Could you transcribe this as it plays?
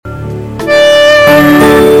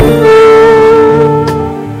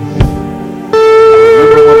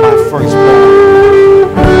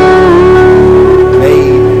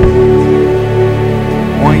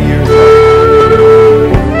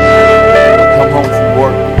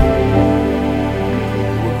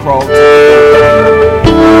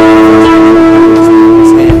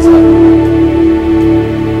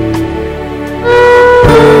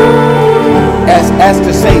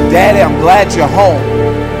glad you're home.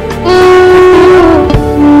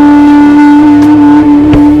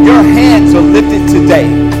 Your hands are lifted today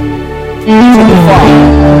to the Father.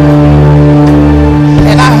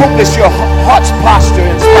 And I hope it's your heart's posture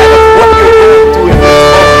in spite of what you're going through in this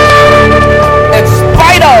moment. In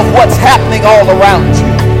spite of what's happening all around you.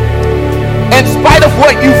 In spite of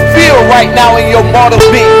what you feel right now in your mortal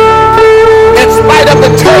being. In spite of the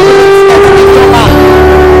turbulence that's in your mind.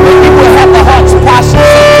 That you will have the heart's posture to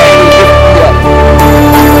say, "Daddy, lift me up."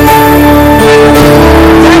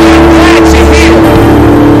 Daddy, I'm glad you're here.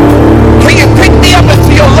 Can you pick me up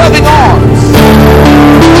into your loving arms?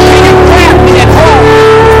 Can you grab me and hold me?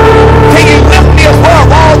 Can you lift me above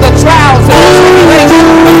all the trials and the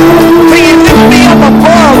tribulations? Can you lift me up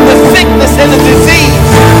above the sickness and the disease?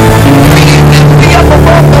 Can you lift me up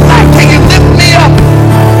above the light? Can you lift me up?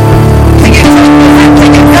 Can you take me high?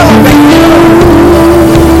 Can you elevate me up?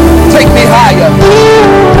 Take me higher.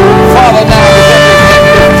 Father, now is everything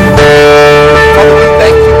lifted. Father, we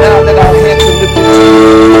thank you now that our hands are lifted to you.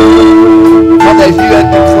 Father, as you have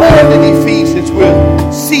declared in Ephesians, we're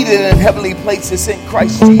seated in heavenly places in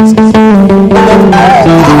Christ Jesus. Above all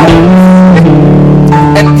powers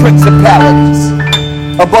and principalities.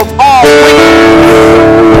 Above all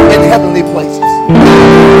things in heavenly places.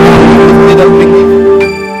 Lift it up in you.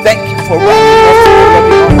 Thank you for wrapping us in your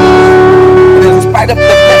loving arms. And in spite of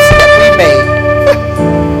the mess that we made,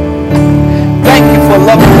 thank you for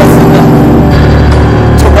loving us enough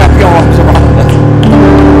to wrap your arms around us.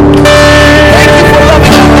 Thank you for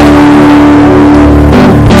loving us enough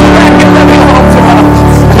to wrap your loving arms around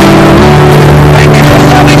us. Thank you for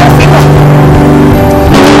loving us enough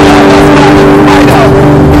to love us not in spite of.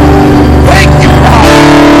 Thank you, Father.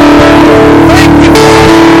 Thank you,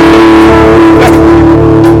 Father.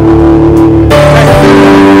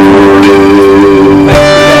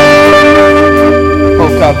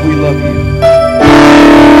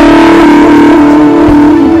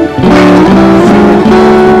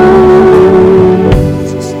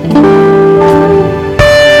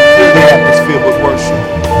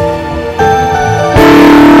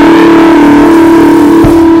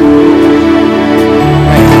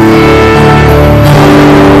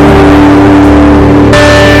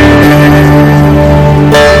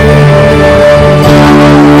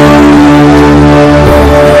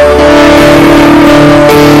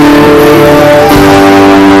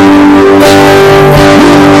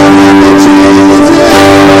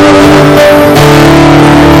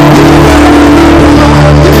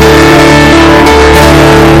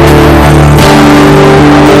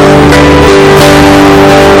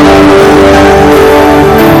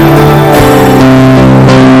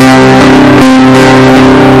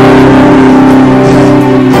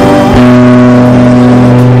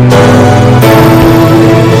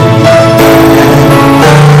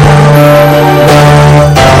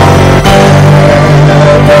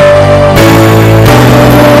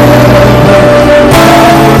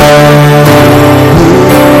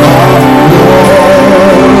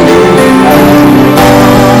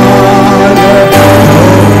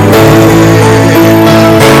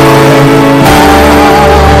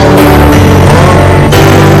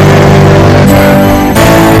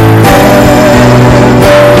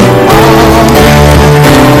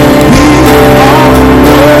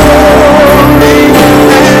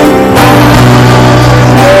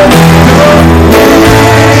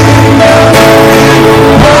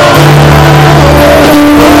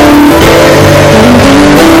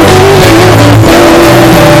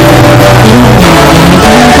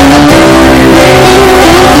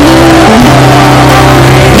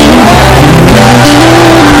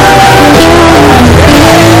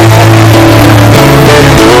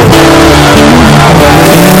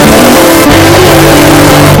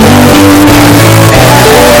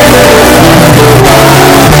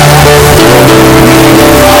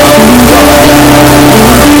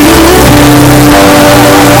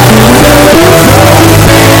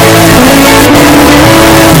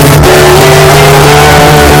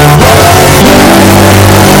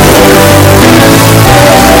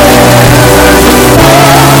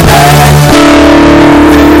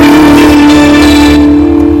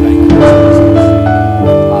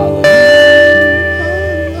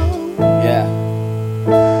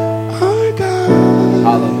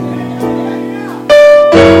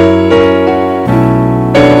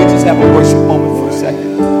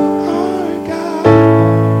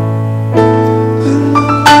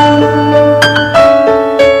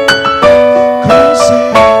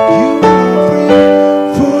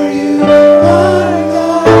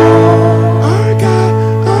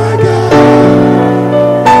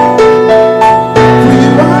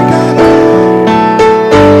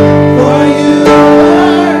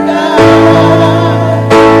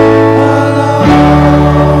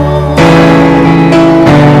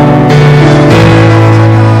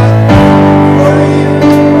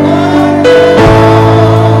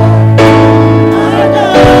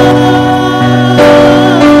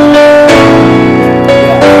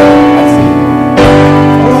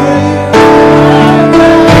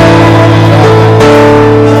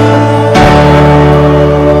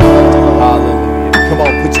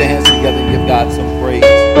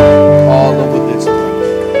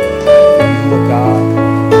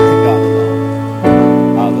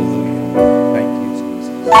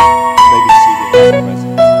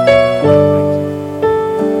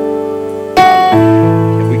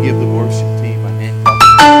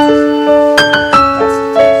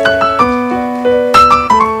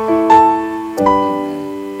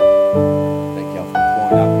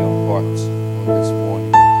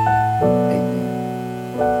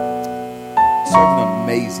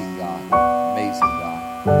 amazing God. Amazing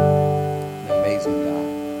God. An amazing God.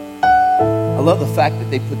 I love the fact that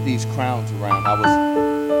they put these crowns around. I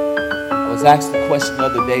was asked the question the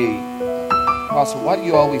other day, Apostle, why do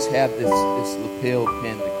you always have this lapel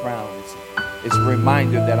pin, the crown? It's a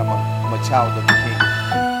reminder that I'm a child of the King.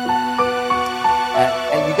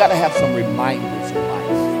 And you got to have some reminders in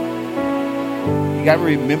life. You got to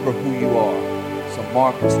remember who you are. Some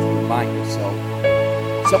markers to remind yourself.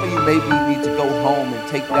 Some of you maybe need to go home and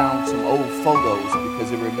take down some old photos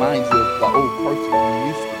because it reminds you of the old person you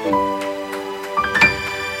used to be.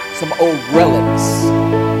 Some old relics,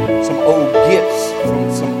 some old gifts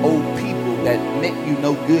from some old people that meant you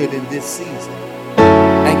no good in this season.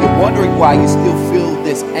 And you're wondering why you still feel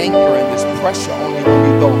this anger and this pressure on you when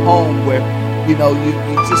you go home where, you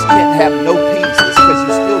just can't have no peace. It's because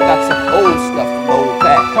you still got some old stuff from the old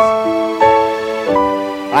past.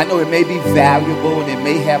 I know it may be valuable and it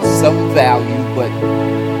may have some value, but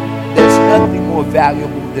there's nothing more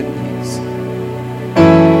valuable than peace.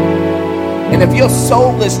 And if your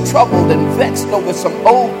soul is troubled and vexed over some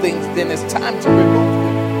old things, then it's time to remove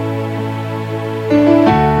them.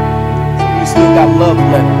 You still got love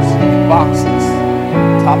letters in boxes,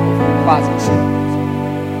 top of your closet shelves.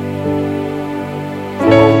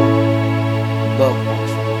 Loved ones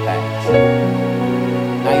from the past.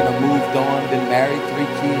 Now you done moved on, been married, 3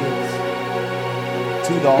 kids,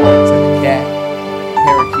 2 dogs and a cat,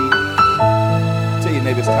 parakeet. Tell your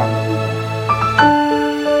neighbors time to move on.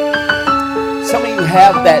 Some of you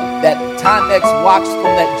have that Timex watch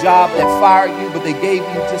from that job that fired you, but they gave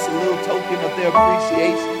you just a little token of their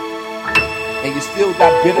appreciation. And you still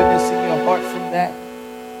got bitterness in your heart from that.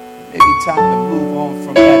 Maybe time to move on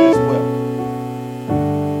from that as well.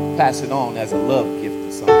 Pass it on as a love gift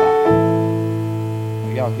to somebody.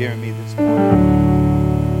 Are y'all hearing me this morning?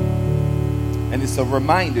 And it's a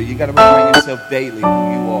reminder. You got to remind yourself daily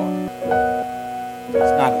who you are.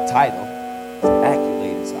 It's not a title. It's an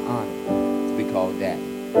accolade. It's an honor to be called daddy.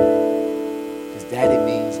 Because daddy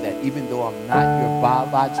means that even though I'm not your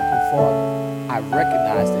biological father, I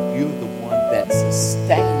recognize that you're the one that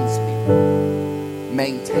sustains me,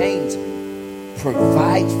 maintains me,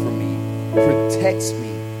 provides for me, protects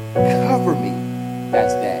me, cover me.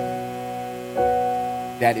 That's daddy.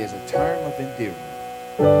 That is a term of endearment.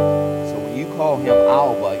 So when you call him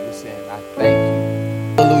Alba, you're saying, I thank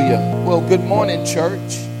you. Hallelujah. Well, good morning,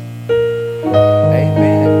 church.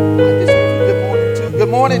 Amen. I just heard good morning too. Good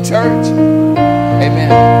morning, church.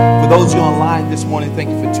 Amen. For those of you online this morning, thank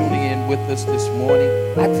you for tuning in with us this morning.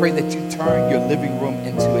 I pray that you turn your living room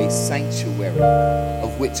into a sanctuary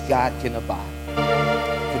of which God can abide.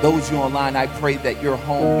 For those of you online, I pray that your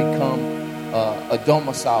home become a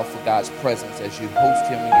domicile for God's presence as you host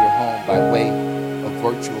him in your home by way of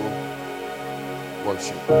virtual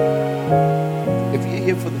worship. If you're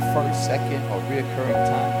here for the first, second, or reoccurring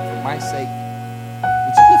time, for my sake,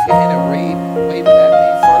 would you lift your hand and wave it at me?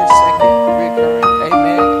 First, second, reoccurring.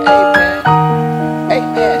 Amen, amen,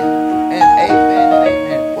 amen, and amen, and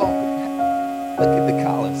amen. Welcome. Look at the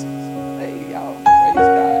Collinses. Hey, y'all. Praise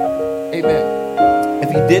God. Amen. If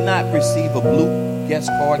you did not receive a blue guest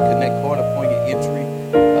card, connect card upon your entry,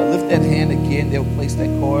 lift that hand again. They'll place that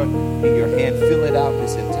card in your hand, fill it out in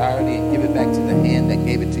its entirety, and give it back to the hand that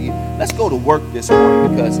gave it to you. Let's go to work this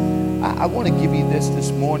morning because I want to give you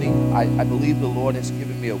this morning. I believe the Lord has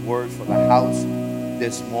given me a word for the house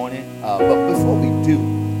this morning. But before we do,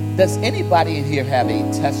 does anybody in here have a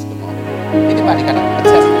testimony? Anybody got a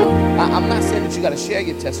testimony? I'm not saying that you got to share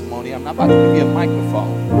your testimony. I'm not about to give you a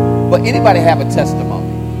microphone. But anybody have a testimony?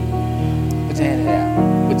 Put your hand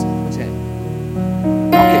out. Put your hand.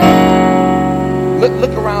 Okay.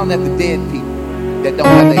 Look around at the dead people that don't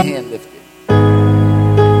have their hand lifted.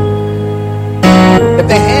 If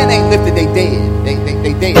their hand ain't lifted, they dead.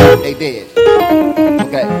 They dead.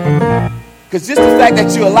 Okay. Because just the fact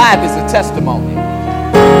that you're alive is a testimony.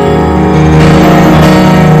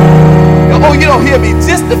 Oh, you don't hear me.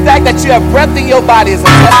 Just the fact that you have breath in your body is a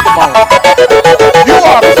testimony. You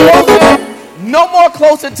are closer, no more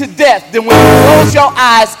closer to death than when you close your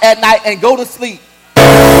eyes at night and go to sleep.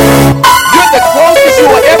 You're the closest you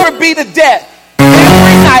will ever be to death.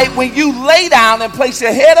 Every night when you lay down and place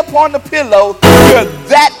your head upon the pillow, you're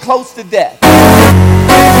that close to death.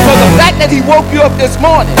 So the fact that he woke you up this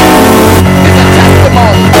morning is a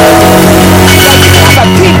testimony. Because I'm a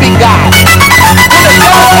keeping God. When the devil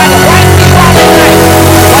tried to wipe you out at night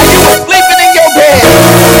while you were sleeping in your bed,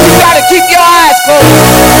 you try to keep your eyes closed. You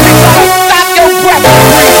try to stop your breath.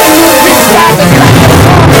 You try to stop your heart.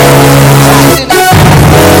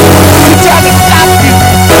 You try to stop you.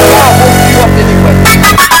 God woke you up anyway.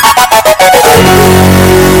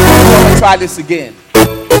 I'm going to try this again.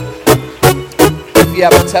 If you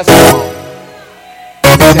have a testimony,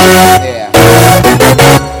 put your hand in there.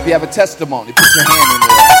 If you have a testimony, put your hand in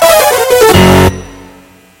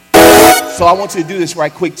there. So I want you to do this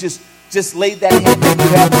right quick. Just lay that hand that you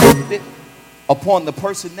have lifted upon the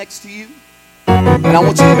person next to you. And I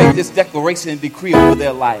want you to make this declaration and decree over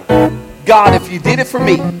their life. God, if you did it for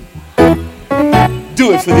me,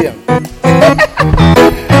 do it for them.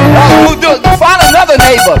 Find another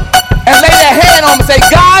neighbor and lay their hand on them and say,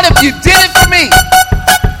 God, if you did it for me,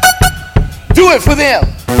 do it for them.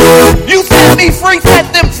 You set me free,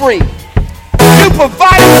 set them free. You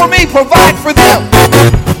provided for me, provide for them.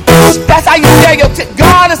 That's how you tell your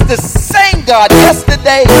God is the same God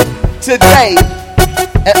yesterday, today.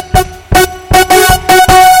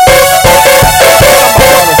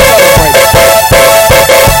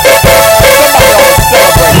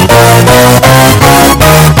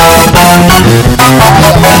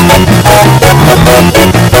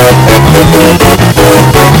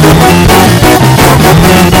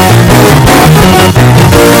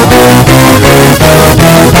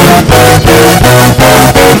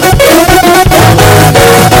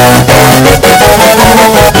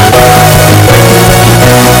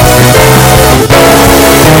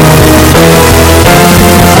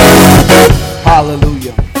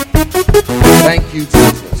 Hallelujah. Thank you,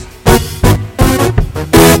 Jesus.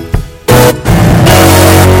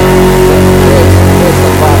 There's a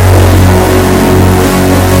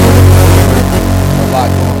lot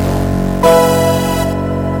going on.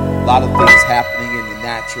 A lot of things happening in the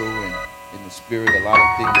natural and in the spirit. A lot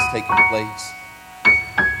of things taking place.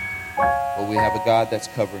 But we have a God that's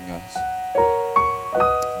covering us.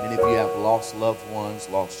 Many of you have lost loved ones,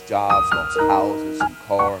 lost jobs, lost houses and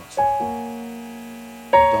cars.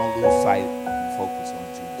 Don't lose sight and focus on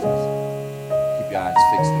Jesus. Keep your eyes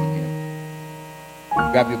fixed on Him.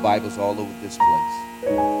 Grab your Bibles all over this place.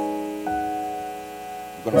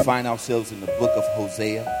 We're going to find ourselves in the book of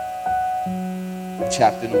Hosea,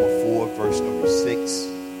 chapter number 4, verse number 6.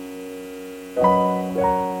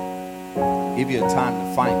 I'll give you a time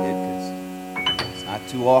to find it because it's not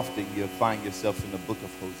too often you'll find yourself in the book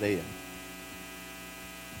of Hosea.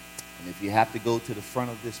 And if you have to go to the front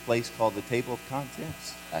of this place called the table of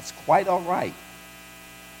contents, that's quite all right.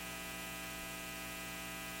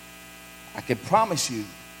 I can promise you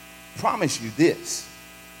this.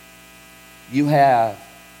 You have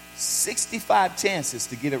 65 chances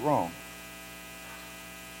to get it wrong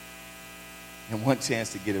and 1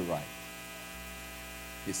 chance to get it right.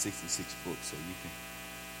 It's 66 books, so you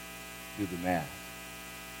can do the math.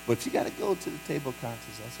 But if you got to go to the table of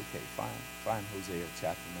contents, that's okay. Find Hosea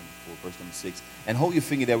chapter number 4, verse number 6. And hold your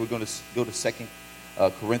finger there. We're going to go to 2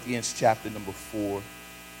 Corinthians chapter number 4.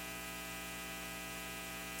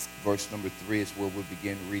 Verse number 3 is where we'll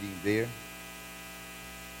begin reading there.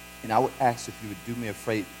 And I would ask if you would do me a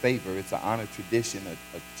favor. It's an honored tradition, a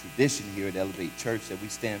tradition here at Elevate Church that we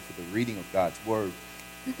stand for the reading of God's Word.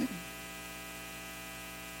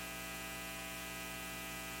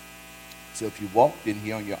 So if you walked in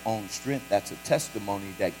here on your own strength, that's a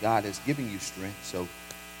testimony that God has given you strength. So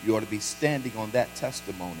you ought to be standing on that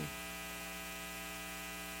testimony.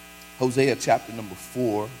 Hosea chapter number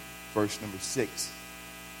 4, verse number 6.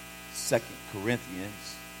 2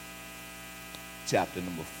 Corinthians chapter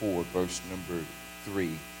number 4, verse number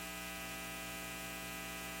 3.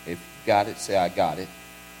 If you got it, say I got it.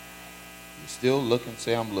 You're still looking,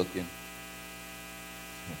 say I'm looking.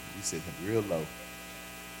 You said real low.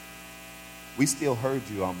 We still heard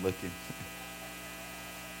you, I'm looking.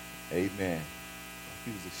 Amen.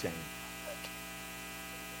 He was ashamed.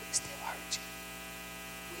 We still heard you.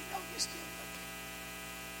 We know you're still looking.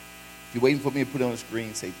 If you're waiting for me to put it on the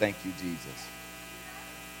screen, say thank you, Jesus.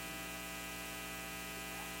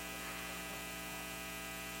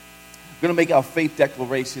 We're going to make our faith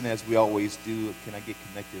declaration as we always do. Can I get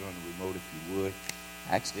connected on the remote if you would?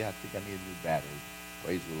 Actually, I think I need a new battery.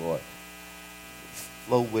 Praise the Lord.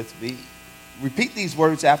 Flow with me. Repeat these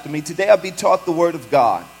words after me. Today I'll be taught the word of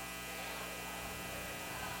God.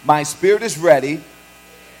 My spirit is ready.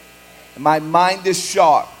 And my mind is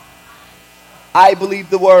sharp. I believe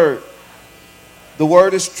the word. The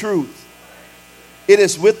word is truth. It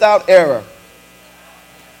is without error.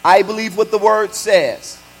 I believe what the word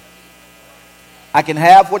says. I can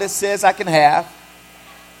have what it says I can have.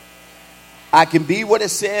 I can be what it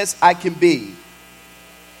says I can be.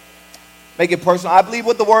 Make it personal. I believe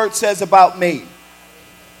what the word says about me.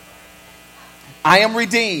 I am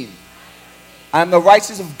redeemed. I am the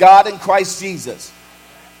righteousness of God in Christ Jesus.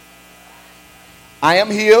 I am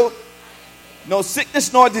healed. No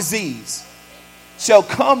sickness nor disease shall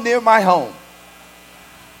come near my home.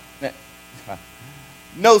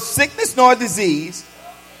 No sickness nor disease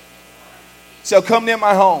shall come near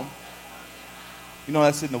my home. You know,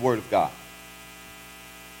 that's in the Word of God.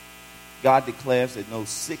 God declares that no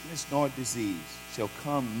sickness nor disease shall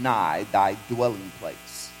come nigh thy dwelling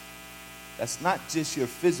place. That's not just your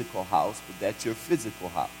physical house, but that's your physical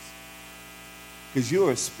house. Because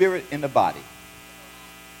you're a spirit in a body.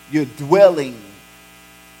 You're dwelling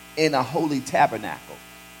in a holy tabernacle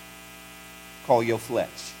called your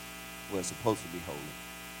flesh, where it's supposed to be holy.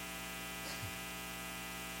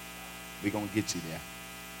 We're going to get you there.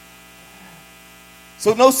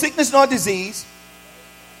 So no sickness nor disease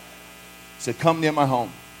shall come near my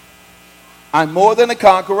home. I'm more than a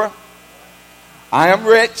conqueror. I am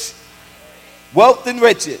rich. Wealth and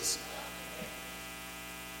riches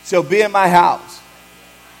shall be in my house.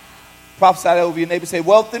 Prophesy that over your neighbor. Say,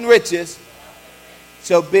 wealth and riches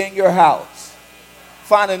shall be in your house.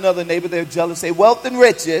 Find another neighbor they're jealous. Say, wealth and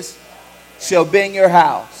riches shall be in your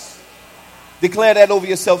house. Declare that over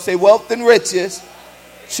yourself. Say, wealth and riches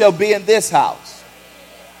shall be in this house.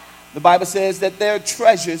 The Bible says that there are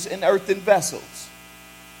treasures in earthen vessels.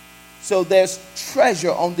 So there's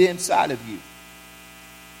treasure on the inside of you.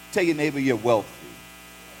 Tell your neighbor you're wealthy.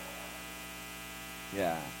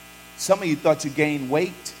 Yeah. Some of you thought you gained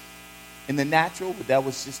weight in the natural, but that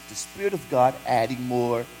was just the Spirit of God adding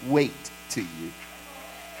more weight to you.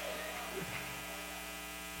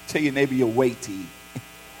 Tell your neighbor you're weighty.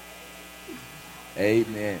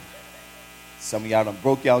 Amen. Some of y'all done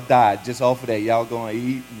broke y'all diet just off of that. Y'all going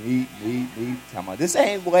to eat. Talking about, this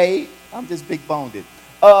ain't weight. I'm just big boned.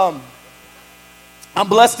 I'm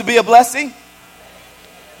blessed to be a blessing.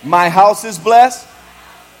 My house is blessed.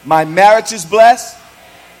 My marriage is blessed.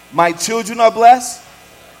 My children are blessed.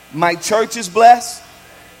 My church is blessed.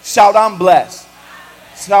 Shout, I'm blessed.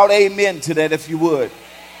 Shout amen to that if you would.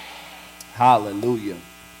 Hallelujah.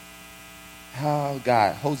 Oh,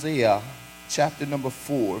 God. Hosea chapter number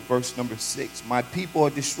 4, verse number 6. My people are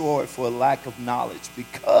destroyed for a lack of knowledge,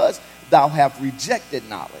 because thou have rejected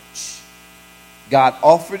knowledge. God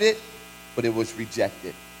offered it, but it was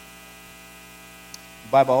rejected.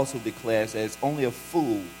 The Bible also declares that it's only a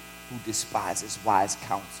fool who despises wise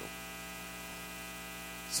counsel.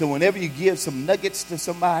 So whenever you give some nuggets to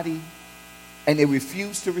somebody and they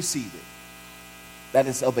refuse to receive it, that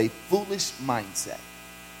is of a foolish mindset.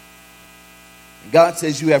 And God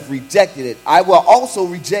says, you have rejected it. I will also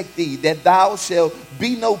reject thee, that thou shalt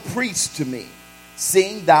be no priest to me,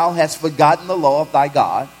 seeing thou hast forgotten the law of thy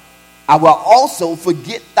God. I will also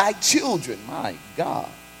forget thy children. My God.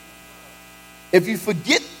 If you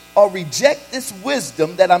forget or reject this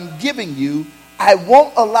wisdom that I'm giving you, I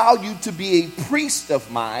won't allow you to be a priest of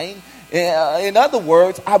mine. In other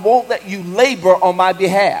words, I won't let you labor on my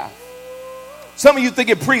behalf. Some of you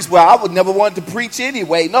thinking priest, well, I would never want to preach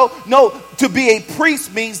anyway. No, to be a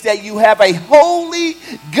priest means that you have a holy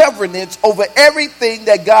governance over everything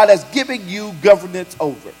that God has given you governance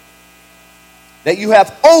over. That you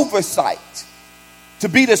have oversight to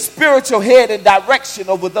be the spiritual head and direction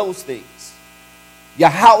over those things. Your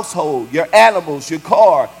household, your animals, your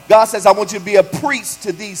car. God says, I want you to be a priest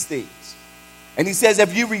to these things. And he says,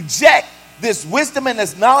 if you reject this wisdom and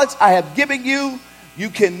this knowledge I have given you, you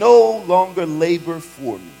can no longer labor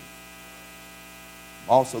for me.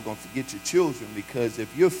 I'm also going to forget your children, because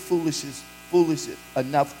if you're foolish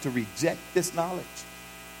enough to reject this knowledge,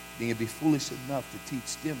 then you'll be foolish enough to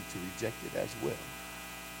teach them to reject it as well.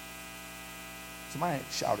 Somebody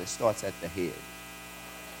shout, it starts at the head.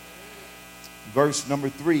 Verse number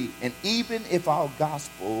 3, and even if our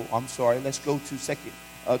gospel, let's go to 2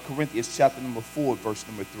 Corinthians chapter number 4, verse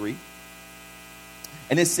number 3.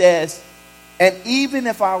 And it says, and even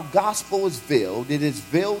if our gospel is veiled, it is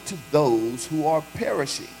veiled to those who are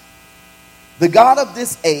perishing. The God of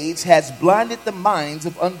this age has blinded the minds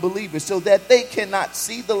of unbelievers, so that they cannot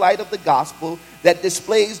see the light of the gospel that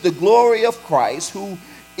displays the glory of Christ, who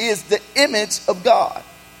is the image of God.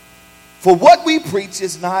 For what we preach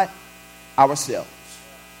is not ourselves,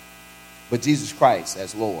 but Jesus Christ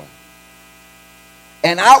as Lord,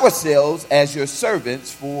 and ourselves as your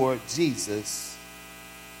servants for Jesus'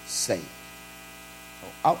 sake.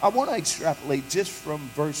 I want to extrapolate just from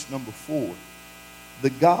verse number 4.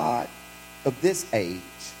 The God of this age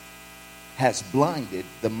has blinded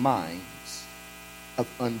the minds of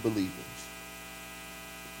unbelievers.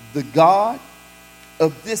 The God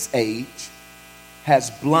of this age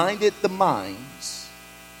has blinded the minds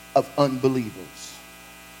of unbelievers.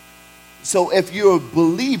 So if you're a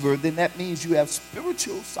believer, then that means you have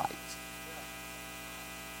spiritual sight.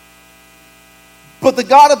 But the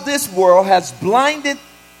God of this world has blinded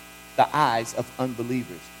the eyes of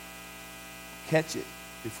unbelievers. Catch it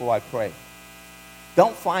before I pray.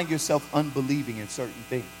 Don't find yourself unbelieving in certain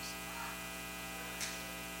things,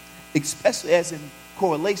 especially as in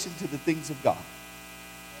correlation to the things of God,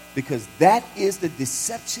 because that is the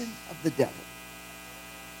deception of the devil.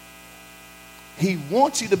 He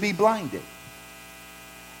wants you to be blinded.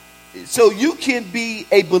 So you can be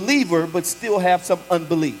a believer but still have some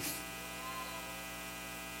unbelief.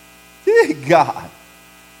 Dear God.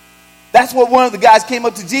 That's what one of the guys came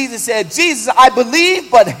up to Jesus and said, Jesus, I believe,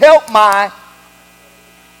 but help my...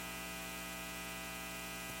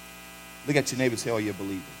 Look at your neighbor and say, oh, you're a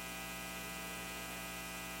believer.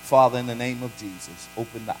 Father, in the name of Jesus,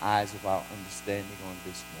 open the eyes of our understanding on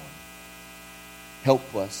this morning.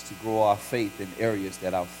 Help us to grow our faith in areas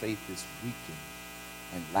that our faith is weakened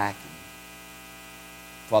and lacking.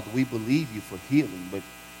 Father, we believe you for healing, but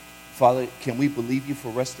Father, can we believe you for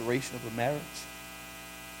restoration of a marriage?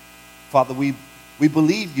 Father, we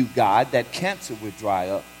believe you, God, that cancer would dry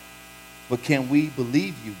up, but can we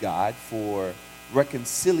believe you, God, for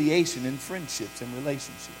reconciliation in friendships and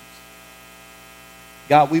relationships?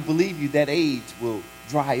 God, we believe you that AIDS will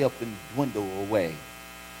dry up and dwindle away.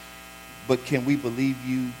 But can we believe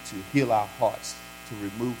you to heal our hearts, to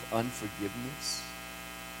remove unforgiveness?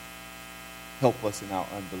 Help us in our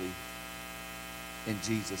unbelief. In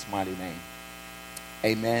Jesus' mighty name.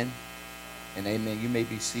 Amen and amen. You may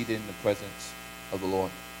be seated in the presence of the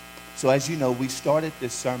Lord. So as you know, we started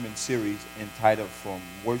this sermon series entitled From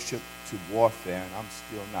Worship to Warfare. And I'm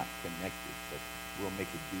still not connected, but we'll make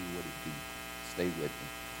it do what it do. Stay with me.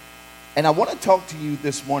 And I want to talk to you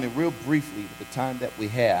this morning real briefly with the time that we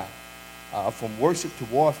have. From Worship to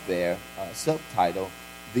Warfare, subtitle,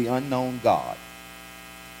 The Unknown God.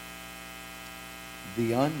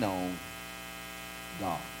 The Unknown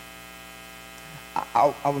God.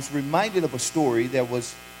 I was reminded of a story. There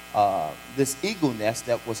was this eagle nest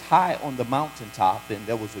that was high on the mountaintop, and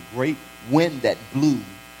there was a great wind that blew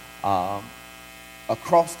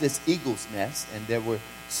across this eagle's nest, and there were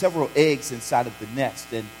several eggs inside of the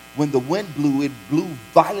nest. And when the wind blew, it blew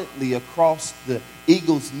violently across the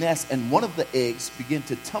eagle's nest, and one of the eggs began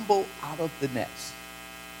to tumble out of the nest.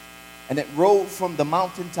 And it rolled from the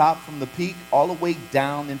mountaintop, from the peak, all the way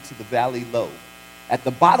down into the valley low. At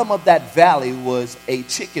the bottom of that valley was a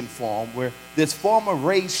chicken farm where this farmer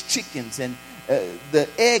raised chickens, and the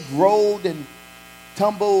egg rolled and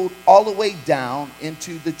tumbled all the way down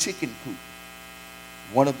into the chicken coop.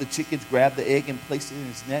 One of the chickens grabbed the egg and placed it in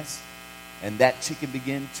his nest, and that chicken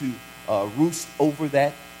began to roost over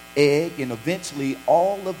that egg, and eventually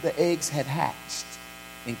all of the eggs had hatched,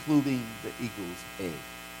 including the eagle's egg.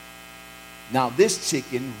 Now this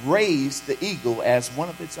chicken raised the eagle as one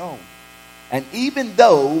of its own. And even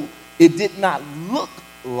though it did not look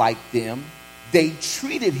like them, they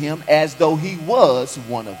treated him as though he was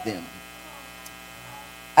one of them.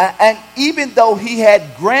 And even though he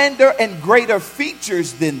had grander and greater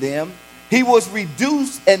features than them, he was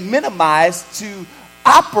reduced and minimized to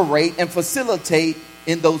operate and facilitate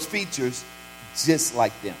in those features just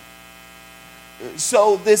like them.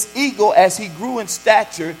 So this eagle, as he grew in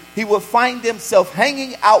stature, he would find himself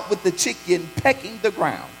hanging out with the chicken, pecking the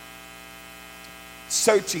ground,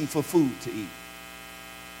 searching for food to eat.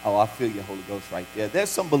 Oh, I feel your Holy Ghost right there. There's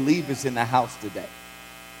some believers in the house today.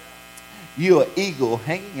 You're an eagle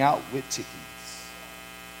hanging out with chickens.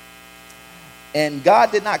 And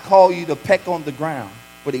God did not call you to peck on the ground,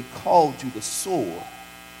 but he called you to soar.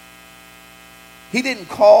 He didn't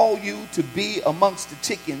call you to be amongst the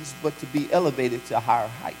chickens, but to be elevated to higher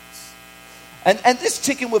heights. And this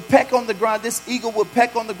chicken would peck on the ground. This eagle would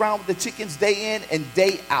peck on the ground with the chickens day in and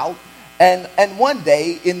day out. And one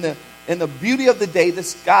day, in the beauty of the day, the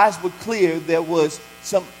skies were clear. There was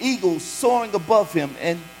some eagles soaring above him,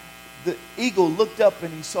 and the eagle looked up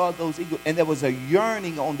and he saw those eagles, and there was a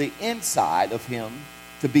yearning on the inside of him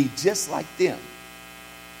to be just like them.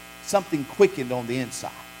 Something quickened on the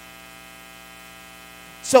inside.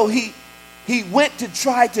 So he went to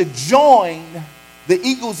try to join the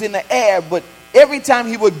eagles in the air, but every time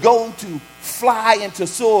he would go to fly and to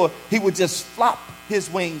soar, he would just flop his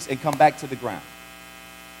wings and come back to the ground.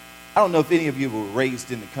 I don't know if any of you were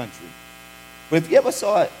raised in the country, but if you ever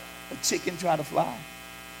saw a chicken try to fly,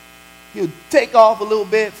 he would take off a little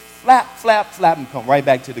bit, flap, flap, flap, and come right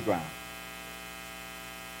back to the ground.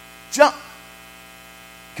 Jump,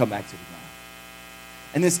 come back to the ground.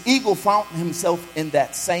 And this eagle found himself in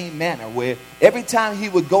that same manner, where every time he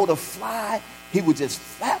would go to fly, he would just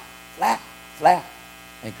flap, flap, flap,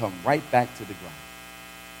 and come right back to the ground.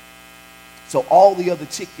 So all the other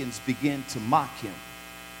chickens began to mock him,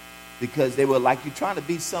 because they were like, you're trying to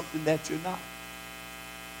be something that you're not.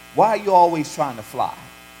 Why are you always trying to fly,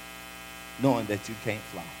 knowing that you can't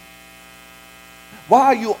fly? Why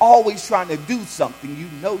are you always trying to do something you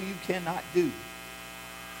know you cannot do?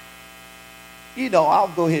 You know, I'll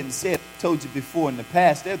go ahead and say it. I told you before in the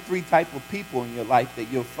past, there are 3 types of people in your life that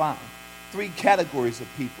you'll find. 3 categories of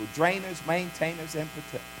people: drainers, maintainers, and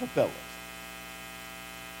propellers.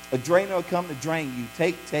 A drainer will come to drain you.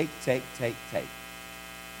 Take.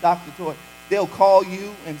 Dr. Toy, they'll call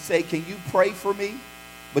you and say, can you pray for me?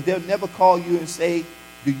 But they'll never call you and say,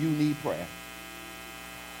 do you need prayer?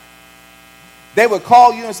 They would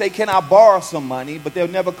call you and say, can I borrow some money? But they'll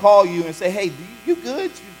never call you and say, hey, you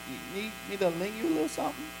good? You need me to lend you a little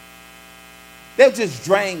something? They'll just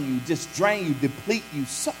drain you, deplete you,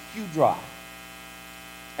 suck you dry.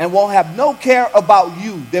 And won't have no care about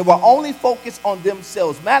you. They will only focus on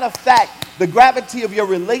themselves. Matter of fact, the gravity of your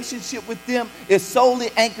relationship with them is solely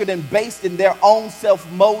anchored and based in their own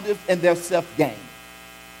self-motive and their self-gain.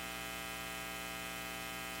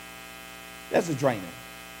 That's a drainer.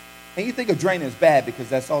 And you think a drainer is bad because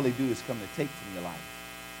that's all they do is come to take from your life.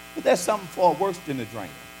 But there's something far worse than a drainer.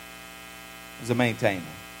 It's a maintainer.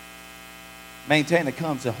 Maintainer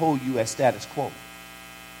comes to hold you at status quo.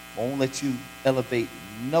 Won't let you elevate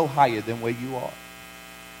no higher than where you are.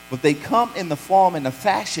 But they come in the form and the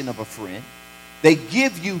fashion of a friend. They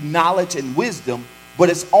give you knowledge and wisdom, but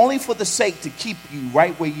it's only for the sake to keep you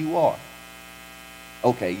right where you are.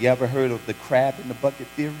 Okay, you ever heard of the crab in the bucket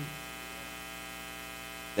theory?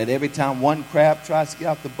 That every time one crab tries to get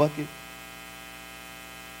out the bucket,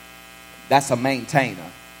 that's a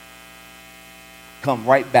maintainer. Come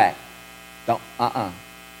right back. Don't,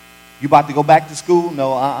 You about to go back to school?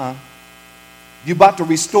 No, You about to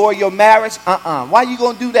restore your marriage? Why you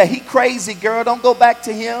going to do that? He crazy, girl. Don't go back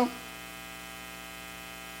to him.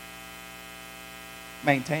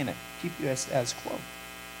 Maintain it. Keep you as quo.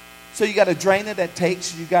 So you got a drainer that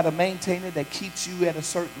takes you. You got a maintainer that keeps you at a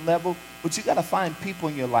certain level. But you got to find people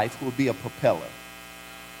in your life who will be a propeller.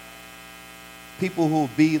 People who will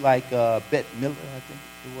be like Bette Miller, I think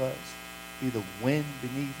it was. Be the wind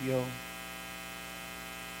beneath your...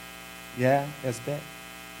 Yeah, that's Bette.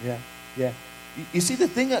 Yeah. You see, the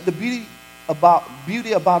thing, the beauty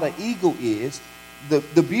about an eagle is,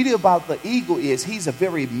 the beauty about the eagle is he's a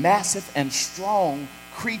very massive and strong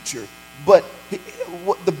creature. But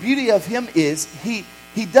the beauty of him is he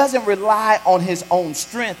doesn't rely on his own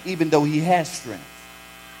strength, even though he has strength.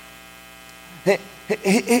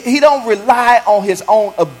 He don't rely on his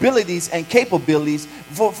own abilities and capabilities.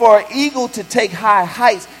 For an eagle to take high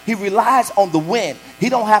heights, he relies on the wind. He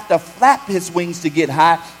don't have to flap his wings to get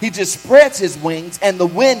high. He just spreads his wings, and the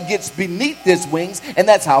wind gets beneath his wings, and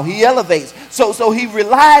that's how he elevates. So he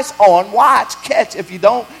relies on, catch. If you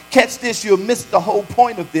don't catch this, you'll miss the whole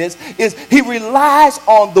point of this, is he relies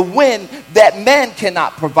on the wind that man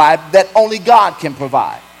cannot provide, that only God can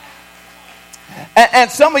provide. And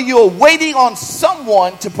some of you are waiting on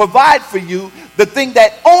someone to provide for you the thing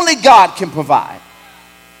that only God can provide.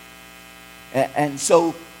 And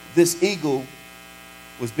so this eagle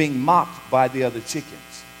was being mocked by the other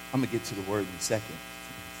chickens. I'm going to get to the word in a second.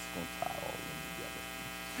 It's going to tie all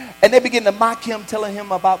in together. And they began to mock him, telling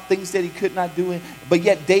him about things that he could not do. But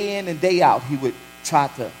yet day in and day out, he would try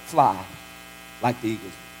to fly like the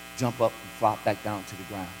eagles, jump up and flop back down to the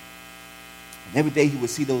ground. And every day he would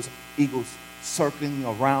see those eagles circling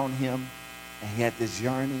around him, and he had this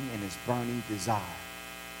yearning and this burning desire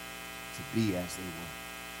to be as they were.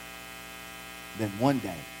 Then one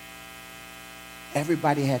day,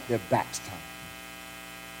 everybody had their backs turned.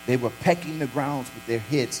 They were pecking the ground with their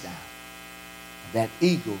heads down. And that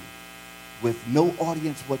eagle, with no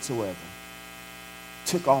audience whatsoever,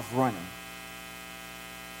 took off running,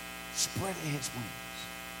 spreading his wings,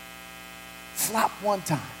 flopped one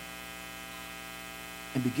time,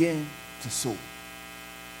 and began to soar.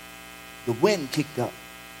 The wind kicked up,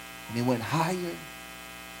 and it went higher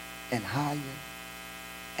and higher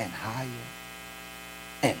and higher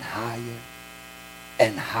and higher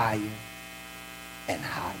and higher and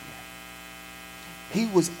higher. He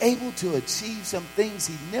was able to achieve some things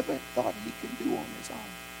he never thought he could do on his own.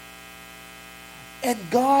 And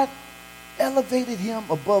God elevated him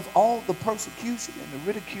above all the persecution and the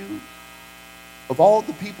ridicule of all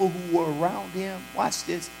the people who were around him. Watch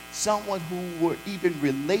this. Someone who were even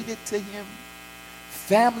related to him,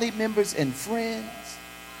 family members and friends,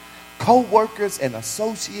 co-workers and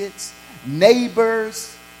associates,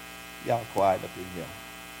 neighbors. Y'all quiet up in here.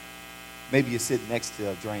 Maybe you're sitting next to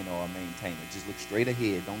a drainer or a maintainer. Just look straight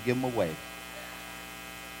ahead. Don't give them away.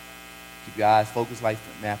 Keep your eyes focused. Like,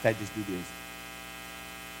 matter of fact, just do this.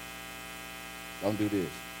 Don't do this.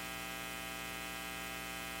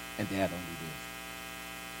 And Dad, don't do this.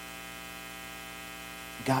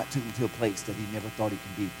 God took him to a place that he never thought he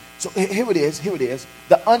could be. So here it is.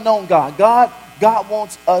 The unknown God. God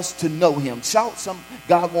wants us to know him. Shout some,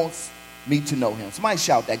 God wants me to know him. Somebody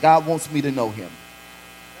shout that. God wants me to know him.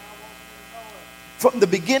 From the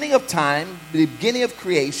beginning of time, the beginning of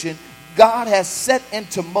creation, God has set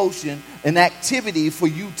into motion an activity for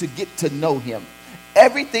you to get to know him.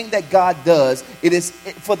 Everything that God does, it is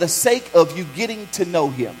for the sake of you getting to know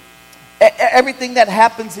him. Everything that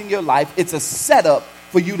happens in your life, it's a setup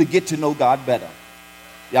for you to get to know God better.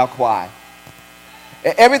 Y'all quiet.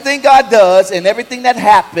 Everything God does and everything that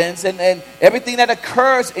happens and everything that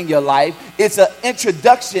occurs in your life, it's an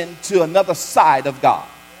introduction to another side of God.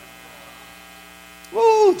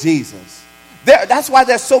 Woo, Jesus. That's why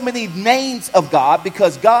there's so many names of God,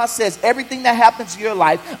 because God says everything that happens in your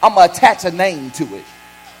life, I'm going to attach a name to it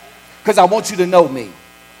because I want you to know me.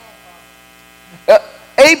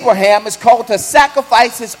 Abraham is called to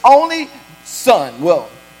sacrifice his only son. Well,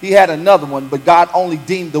 he had another one, but God only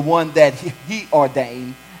deemed the one that he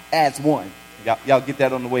ordained as one. Y'all get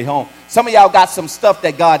that on the way home. Some of y'all got some stuff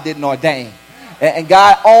that God didn't ordain. And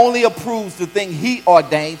God only approves the thing he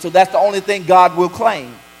ordained, so that's the only thing God will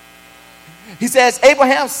claim. He says,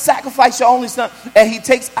 Abraham, sacrifice your only son. And he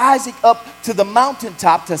takes Isaac up to the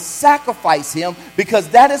mountaintop to sacrifice him, because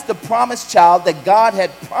that is the promised child that God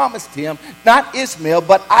had promised him, not Ishmael,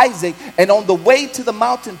 but Isaac. And on the way to the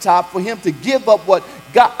mountaintop for him to give up what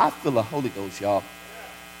God, I feel the Holy Ghost, y'all.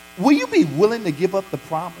 Will you be willing to give up the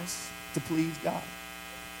promise to please God?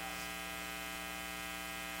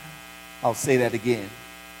 I'll say that again.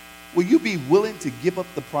 Will you be willing to give up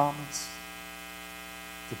the promise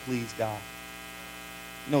to please God?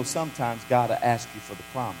 You know, sometimes God will ask you for the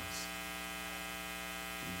promise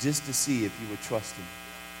just to see if you would trust him.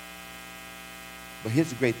 But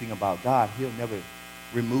here's the great thing about God. He'll never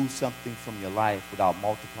remove something from your life without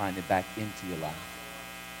multiplying it back into your life.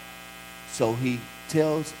 So he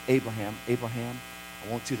tells Abraham,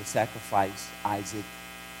 I want you to sacrifice Isaac.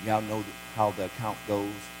 Y'all know how the account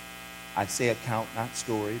goes. I say account, not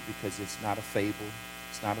story, because it's not a fable.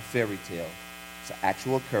 It's not a fairy tale. It's an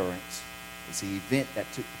actual occurrence. It's an event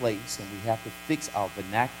that took place, and we have to fix our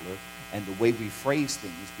vernacular and the way we phrase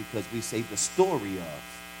things, because we say the story of.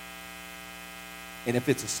 And if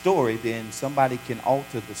it's a story, then somebody can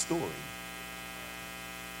alter the story.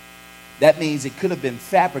 That means it could have been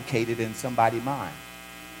fabricated in somebody's mind.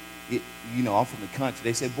 I'm from the country.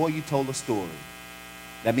 They said, boy, you told a story.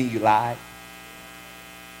 That means you lied.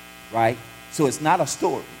 Right? So it's not a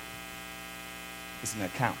story. It's an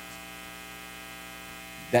account.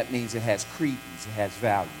 That means it has credence. It has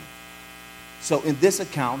value. So in this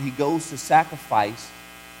account, he goes to sacrifice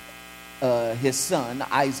his son,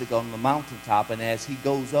 Isaac, on the mountaintop. And as he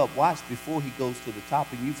goes up, watch, before he goes to the top,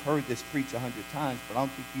 and you've heard this preached 100 times, but I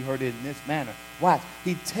don't think you heard it in this manner. Watch.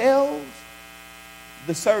 He tells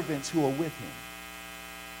the servants who are with him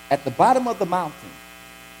at the bottom of the mountain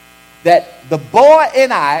that the boy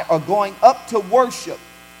and I are going up to worship,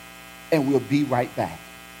 and we'll be right back.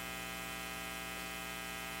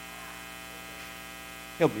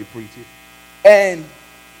 Help me preach it. And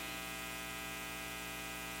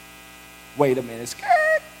wait a minute,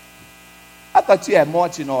 skirt. I thought you had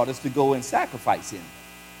marching orders to go and sacrifice him.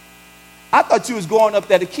 I thought you was going up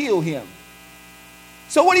there to kill him.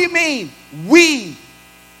 So what do you mean? We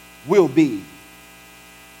will be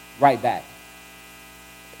right back.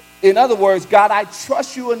 In other words, God, I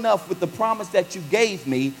trust you enough with the promise that you gave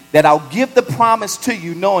me that I'll give the promise to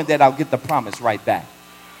you, knowing that I'll get the promise right back.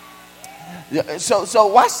 So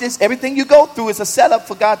watch this. Everything you go through is a setup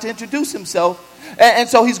for God to introduce himself. And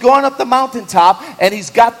so he's going up the mountaintop, and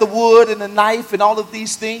he's got the wood and the knife and all of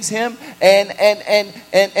these things, him and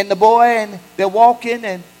the boy, and they're walking,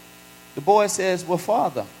 and the boy says, well,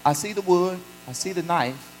 Father, I see the wood, I see the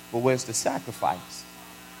knife, but where's the sacrifice?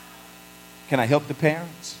 Can I help the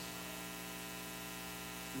parents?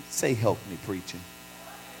 Say, help me, preaching.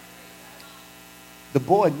 The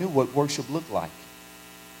boy knew what worship looked like.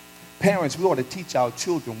 Parents, we ought to teach our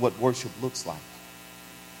children what worship looks like.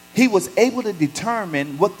 He was able to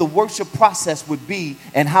determine what the worship process would be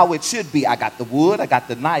and how it should be. I got the wood, I got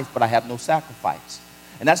the knife, but I have no sacrifice.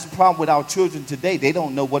 And that's the problem with our children today. They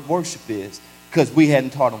don't know what worship is because we hadn't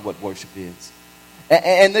taught them what worship is.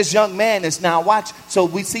 And this young man is now, watch, so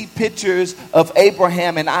we see pictures of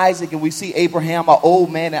Abraham and Isaac, and we see Abraham, an old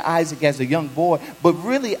man, and Isaac as a young boy. But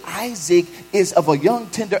really, Isaac is of a young,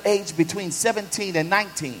 tender age between 17 and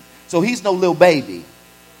 19. So he's no little baby.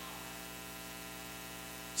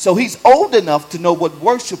 So he's old enough to know what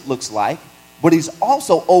worship looks like, but he's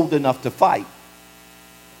also old enough to fight.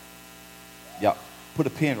 Yeah, put a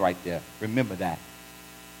pin right there. Remember that.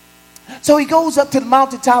 So he goes up to the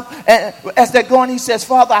mountaintop, and as they're going, he says,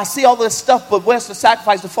 Father, I see all this stuff, but where's the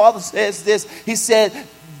sacrifice? The Father says this. He said,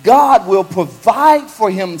 God will provide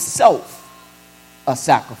for himself a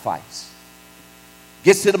sacrifice.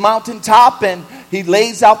 Gets to the mountaintop, and he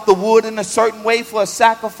lays out the wood in a certain way for a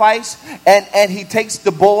sacrifice. And he takes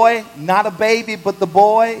the boy, not a baby, but the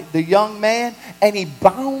boy, the young man, and he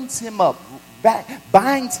binds him up.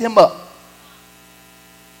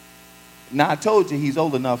 Now, I told you he's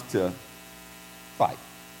old enough to fight.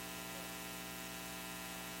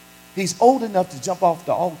 He's old enough to jump off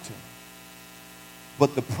the altar.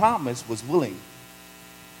 But the promise was willing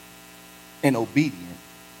and obedient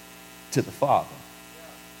to the Father,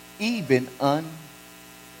 even unto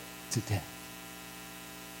death.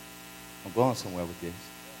 I'm going somewhere with this.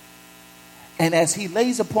 And as he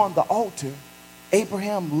lays upon the altar,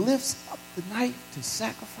 Abraham lifts up the knife to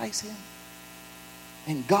sacrifice him.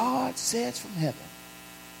 And God says from heaven,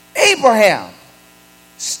 Abraham,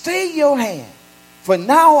 stay your hand, for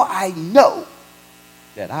now I know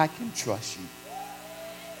that I can trust you.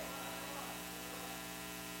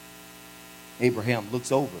 Abraham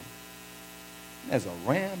looks over. There's a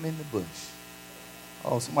ram in the bush.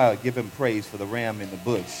 Oh, somebody will give him praise for the ram in the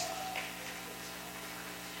bush.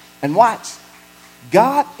 And watch.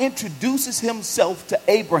 God introduces himself to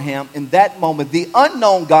Abraham in that moment. The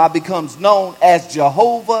unknown God becomes known as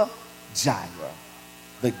Jehovah Jireh,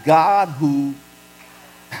 the God who...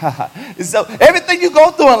 So everything you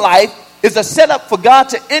go through in life is a setup for God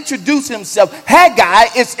to introduce himself. Hagar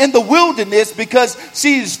is in the wilderness because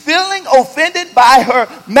she's feeling offended by her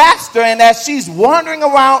master. And as she's wandering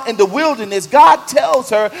around in the wilderness, God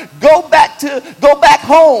tells her, go back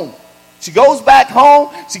home. She goes back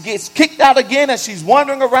home. She gets kicked out again, and she's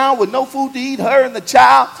wandering around with no food to eat, her and the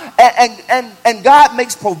child. And God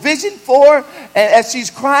makes provision for her. And as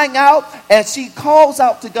she's crying out, and she calls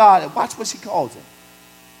out to God. And watch what she calls him.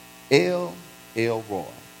 El Roi,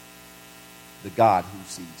 the God who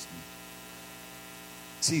sees me.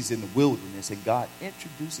 She's in the wilderness, and God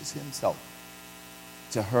introduces himself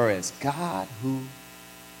to her as God who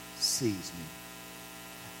sees me.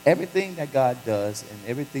 Everything that God does and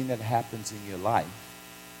everything that happens in your life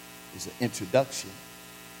is an introduction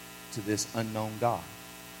to this unknown God.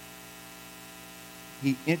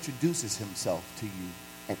 He introduces himself to you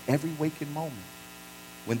at every waking moment.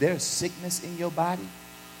 When there's sickness in your body,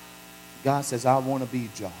 God says, I want to be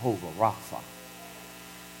Jehovah Rapha.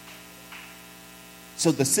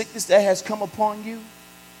 So the sickness that has come upon you,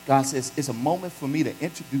 God says, it's a moment for me to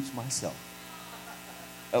introduce myself.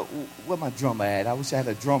 Where my drummer at? I wish I had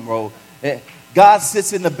a drum roll. God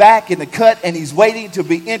sits in the back in the cut, and he's waiting to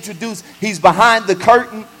be introduced. He's behind the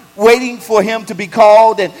curtain waiting for him to be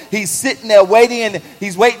called, and he's sitting there waiting, and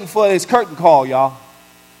he's waiting for his curtain call, y'all.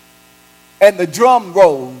 And the drum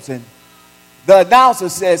rolls, and the announcer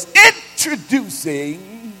says,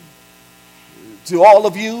 introducing to all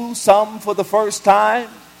of you, some for the first time,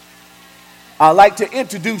 I'd like to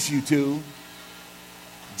introduce you to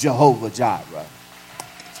Jehovah Jireh.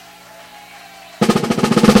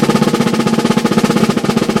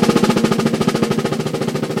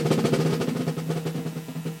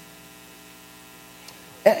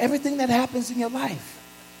 Everything that happens in your life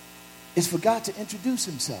is for God to introduce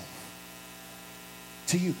himself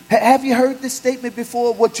to you. Have you heard this statement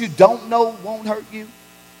before? What you don't know won't hurt you.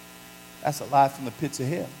 That's a lie from the pits of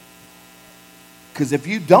hell. Because if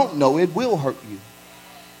you don't know, it will hurt you.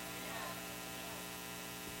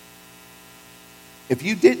 If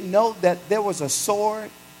you didn't know that there was a sword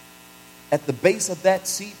at the base of that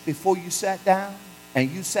seat before you sat down, and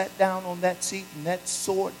you sat down on that seat and that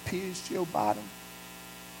sword pierced your bottom,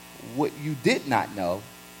 what you did not know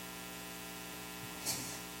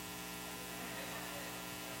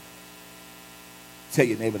tell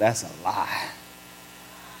your neighbor, that's a lie.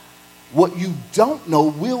 What you don't know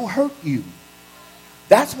will hurt you.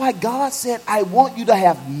 That's why God said, I want you to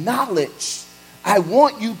have knowledge. I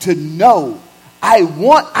want you to know.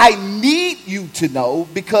 I need you to know,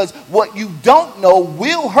 because what you don't know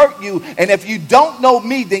will hurt you. And if you don't know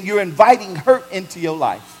me, then you're inviting hurt into your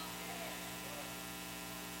life.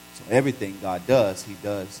 So everything God does, he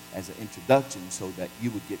does as an introduction so that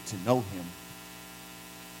you would get to know him.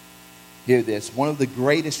 Hear this. One of the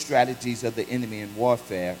greatest strategies of the enemy in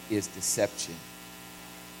warfare is deception.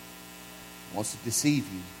 He wants to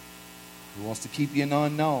deceive you. He wants to keep you in the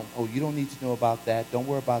unknown. Oh, you don't need to know about that. Don't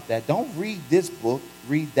worry about that. Don't read this book.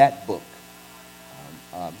 Read that book.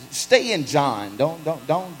 Stay in John.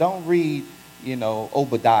 Don't read,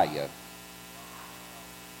 Obadiah.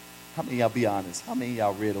 How many of y'all, be honest? How many of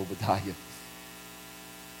y'all read Obadiah?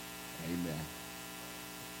 Amen.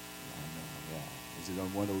 Is it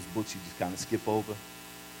on one of those books you just kind of skip over?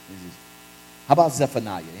 How about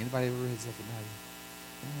Zephaniah? Anybody ever read Zephaniah?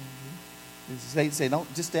 Say,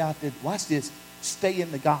 don't just stay out there. Watch this. Stay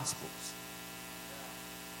in the Gospels.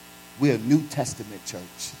 We're a New Testament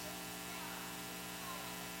church.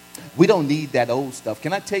 We don't need that old stuff.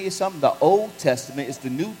 Can I tell you something? The Old Testament is the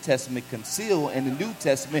New Testament concealed, and the New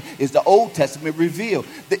Testament is the Old Testament revealed.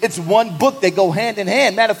 It's one book. They go hand in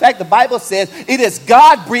hand. Matter of fact, the Bible says it is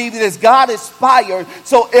God-breathed, it is God-inspired.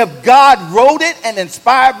 So if God wrote it and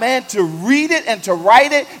inspired man to read it and to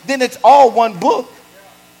write it, then it's all one book.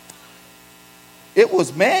 It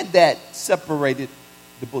was man that separated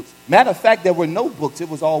the books. Matter of fact, there were no books. It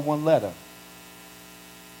was all one letter.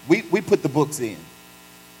 We put the books in.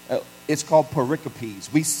 It's called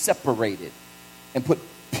pericopes. We separated and put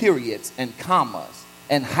periods and commas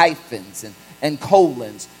and hyphens and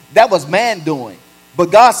colons. That was man doing.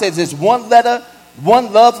 But God says it's one letter,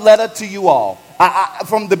 one love letter to you all.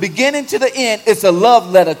 From the beginning to the end, it's a love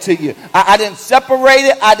letter to you. I didn't separate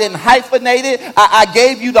it. I didn't hyphenate it. I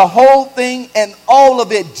gave you the whole thing and all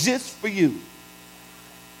of it just for you.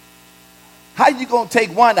 How are you going to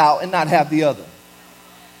take one out and not have the other?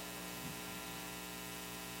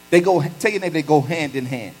 They go, tell your neighbor, they go hand in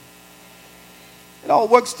hand. It all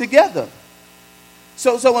works together.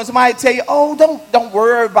 So when somebody tell you, oh, don't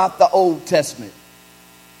worry about the Old Testament.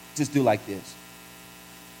 Just do like this.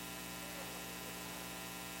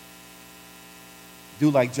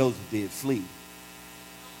 Do like Joseph did, flee.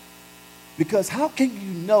 Because how can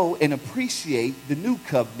you know and appreciate the new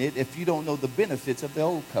covenant if you don't know the benefits of the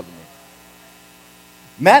old covenant?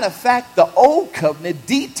 Matter of fact, the old covenant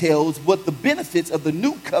details what the benefits of the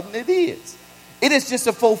new covenant is. It is just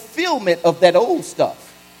a fulfillment of that old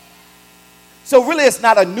stuff. So really, it's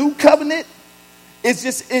not a new covenant. It's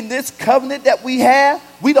just in this covenant that we have,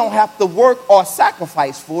 we don't have to work or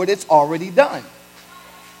sacrifice for it. It's already done.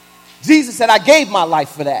 Jesus said, I gave my life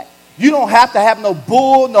for that. You don't have to have no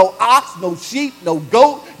bull, no ox, no sheep, no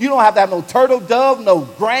goat. You don't have to have no turtle dove, no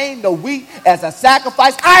grain, no wheat as a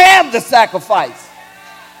sacrifice. I am the sacrifice.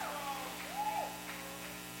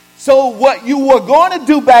 So what you were going to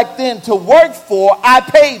do back then to work for, I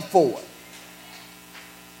paid for.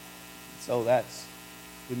 So that's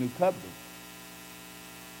the new covenant.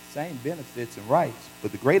 Same benefits and rights,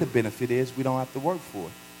 but the greater benefit is we don't have to work for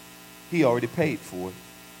it. He already paid for it.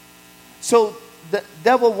 So the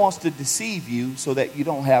devil wants to deceive you so that you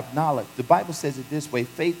don't have knowledge. The Bible says it this way: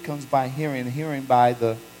 faith comes by hearing, and hearing by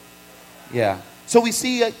the, So we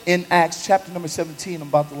see it in Acts chapter number 17. I'm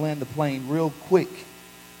about to land the plane real quick.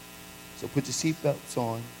 So put your seatbelts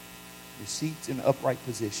on, your seats in the upright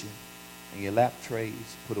position, and your lap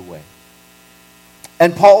trays put away.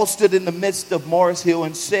 And Paul stood in the midst of Mars Hill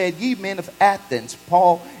and said, ye men of Athens.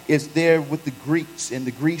 Paul is there with the Greeks and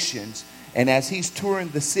the Grecians. And as he's touring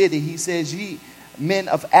the city, he says, ye men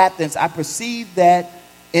of Athens, I perceive that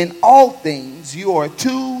in all things you are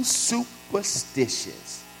too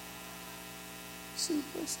superstitious.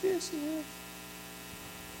 Superstitious.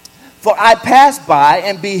 For I passed by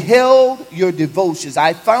and beheld your devotions.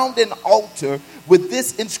 I found an altar with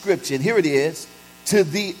this inscription. Here it is. To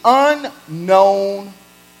the unknown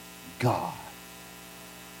God,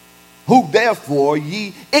 who therefore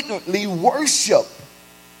ye ignorantly worship.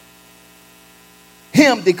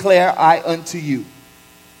 Him declare I unto you.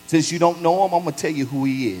 Since you don't know him, I'm going to tell you who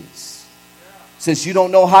he is. Since you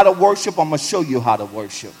don't know how to worship, I'm going to show you how to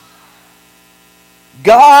worship.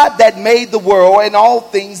 God that made the world and all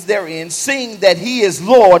things therein, seeing that he is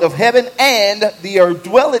Lord of heaven and the earth,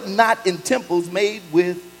 dwelleth not in temples made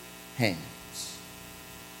with hands.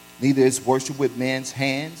 Neither is worship with man's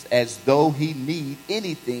hands, as though he need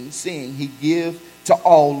anything, seeing he give to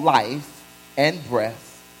all life and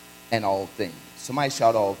breath and all things. Somebody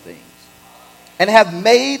shout all things. And have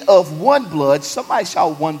made of one blood. Somebody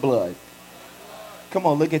shout one blood. Come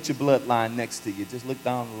on, look at your bloodline next to you. Just look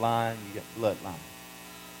down the line, you got bloodline.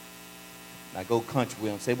 Now go country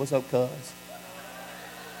with him. Say, what's up, cuz?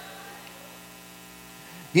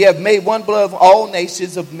 He have made one blood of all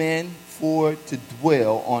nations of men for to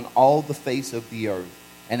dwell on all the face of the earth,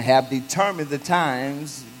 and have determined the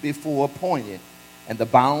times before appointed and the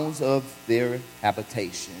bounds of their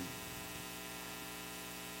habitation,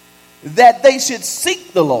 that they should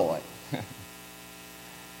seek the Lord,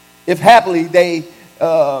 if happily they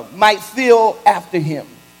might feel after him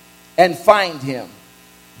and find him,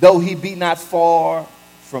 though he be not far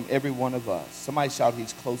from every one of us. Somebody shout,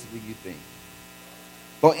 he's closer than you think.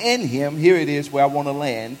 For in him, here it is where I want to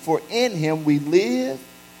land, for in him we live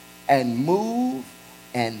and move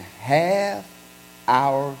and have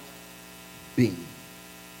our being.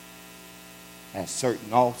 as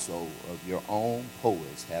certain also of your own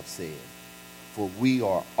poets have said, for we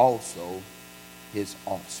are also his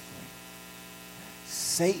offspring.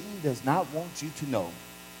 Satan does not want you to know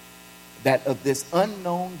that of this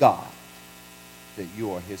unknown God, that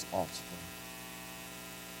you are his offspring.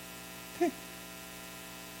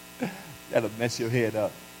 That'll mess your head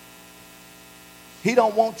up. He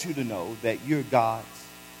don't want you to know that you're God's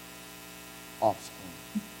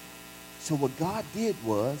offspring. So what God did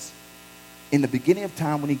was, in the beginning of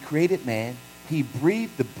time when he created man, he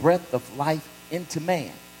breathed the breath of life into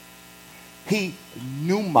man. He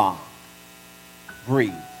pneuma,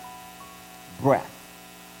 breathed, breath.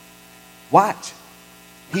 Watch.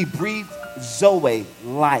 He breathed zoe,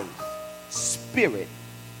 life, spirit.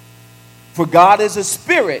 For God is a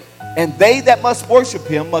spirit, and they that must worship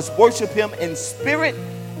him in spirit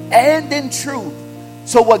and in truth.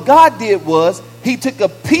 So what God did was, he took a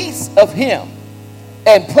piece of him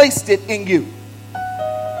and placed it in you.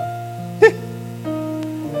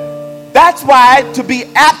 That's why to be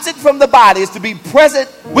absent from the body is to be present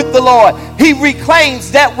with the Lord. He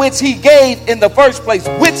reclaims that which he gave in the first place,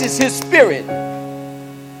 which is his spirit.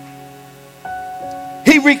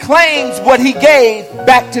 He reclaims what he gave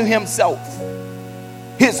back to himself.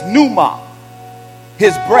 His pneuma,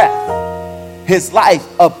 his breath, his life,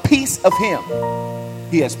 a piece of him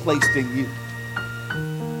he has placed in you.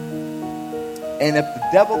 And if the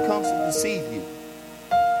devil comes to deceive you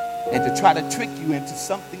and to try to trick you into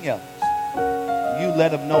something else, you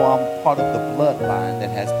let him know I'm part of the bloodline that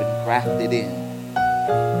has been grafted in.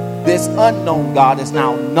 This unknown God is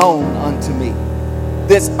now known unto me.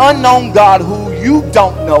 This unknown God who you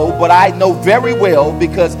don't know, but I know very well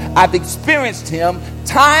because I've experienced him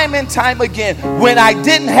time and time again. When I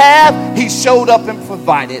didn't have, he showed up and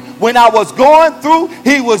provided. When I was going through,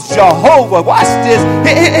 he was Jehovah. Watch this.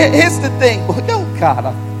 Here's the thing. Oh,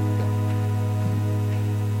 God.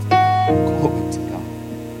 Glory to God.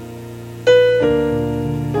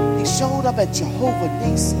 He showed up at Jehovah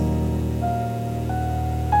Nissi.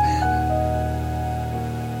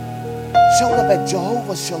 Showed up at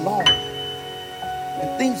Jehovah Shalom.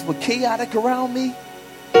 And things were chaotic around me.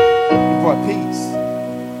 He brought peace.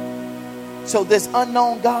 So this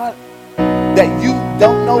unknown God that you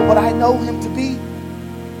don't know but I know him to be,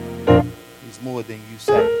 he's more than you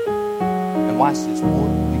say. And watch this, more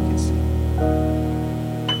than we can see.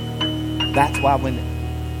 That's why when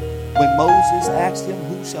Moses asked him,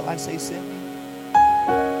 who shall I say sent me? He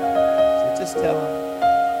said, just tell him.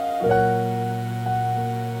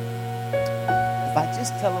 If I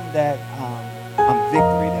just tell them that I'm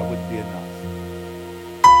victory, that wouldn't be enough.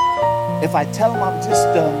 If I tell them I'm just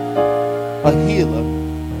a healer,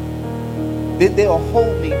 then they'll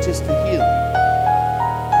hold me just to heal me.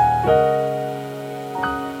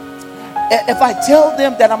 If I tell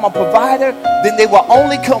them that I'm a provider, then they will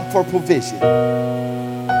only come for provision.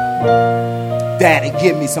 Daddy,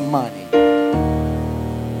 give me some money.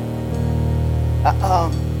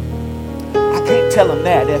 I can't tell them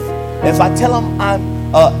that. If I tell them I'm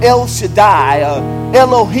El Shaddai,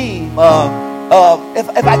 Elohim,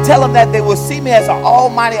 if I tell them that, they will see me as an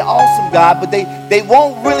almighty, awesome God, but they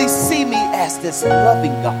won't really see me as this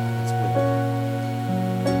loving God.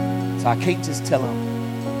 So I can't just tell them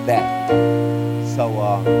that. So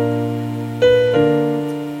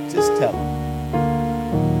just tell them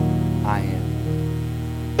I am.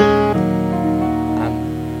 I'm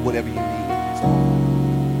whatever you need.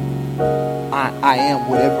 I am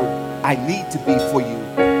whatever I need to be for you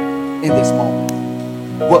in this moment.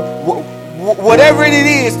 Whatever it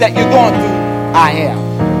is that you're going through, I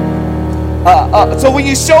am. So when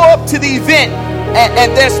you show up to the event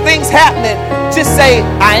and there's things happening, just say,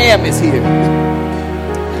 I am is here.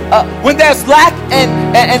 When there's lack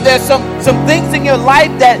and there's some things in your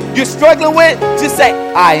life that you're struggling with, just say,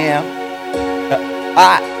 I am.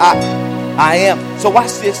 I am. So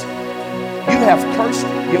watch this. You have cursed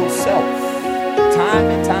yourself time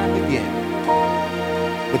and time again.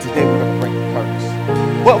 But today we're going to break the curse.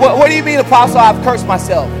 What do you mean, Apostle? I've cursed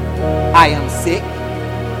myself. I am sick.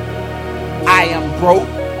 I am broke.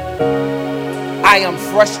 I am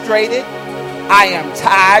frustrated. I am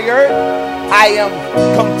tired. I am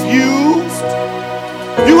confused.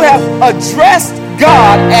 You have addressed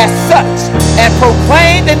God as such and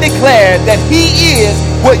proclaimed and declared that he is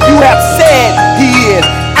what you have said he is.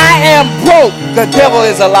 I am broke, the devil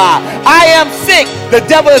is a lie. I am sick, the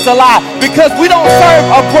devil is a lie. Because we don't serve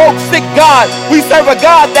a broke, sick God. We serve a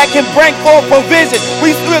God that can bring forth provision.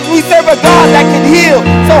 We serve a God that can heal.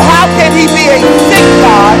 So how can he be a sick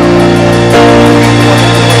God?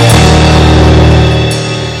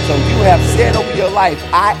 So you have said over your life,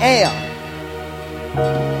 I am.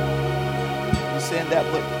 that,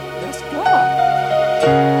 but that's God.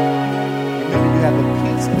 Remember, you have a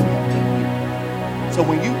peace in you. So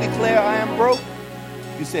when you declare I am broke,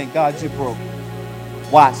 you're saying, God, you're broke.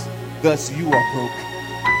 Watch. Thus you are broke.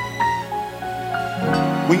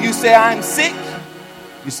 When you say I'm sick,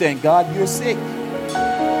 you're saying, God, you're sick.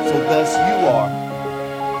 So thus you are.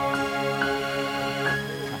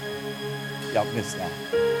 Y'all missed that.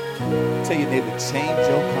 Tell your neighbor, change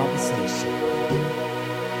your conversation.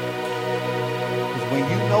 Because when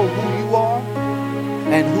you know who you are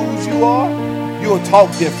and whose you are, you'll talk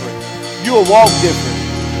different. You'll walk different.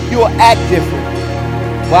 You'll act different.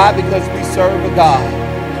 Why? Because we serve a God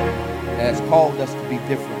that has called us to be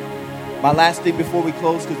different. My last thing before we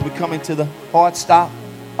close, because we're coming to the hard stop.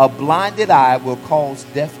 A blinded eye will cause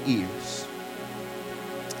deaf ears.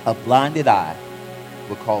 A blinded eye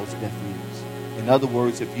will cause deaf ears. In other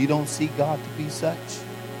words, if you don't see God to be such,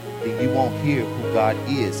 then you won't hear who God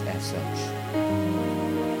is as such.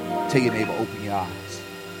 Tell your neighbor, open your eyes.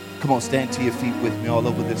 Come on, stand to your feet with me all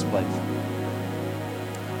over this place.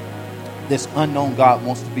 This unknown God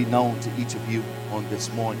wants to be known to each of you on this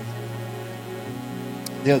morning.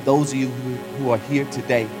 There are those of you who are here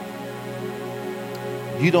today.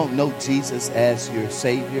 You don't know Jesus as your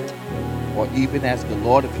Savior or even as the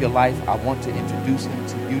Lord of your life. I want to introduce him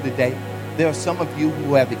to you today. There are some of you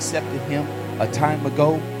who have accepted him a time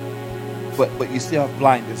ago, but you still have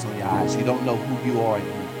blinders on your eyes. You don't know who you are in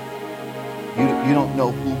him. You don't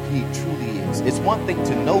know who he truly is. It's one thing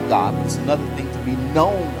to know God, but it's another thing to be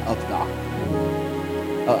known of God.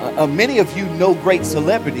 Many of you know great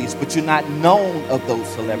celebrities, but you're not known of those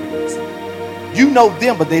celebrities. You know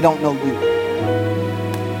them, but they don't know you.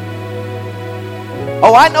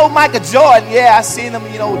 Oh, I know Michael Jordan. Yeah, I seen him,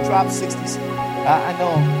 drop 60s. I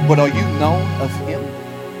know him. But are you known of him?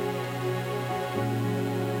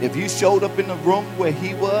 If you showed up in the room where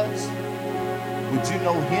he was, would you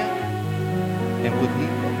know him? And would he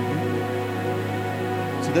know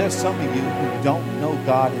you? So there's some of you who don't know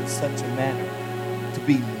God in such a manner to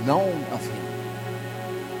be known of him.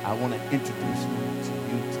 I want to introduce him to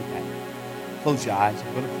you today. Close your eyes.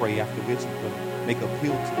 I'm going to pray, after which I'm going to make an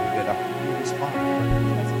appeal to you that after you respond.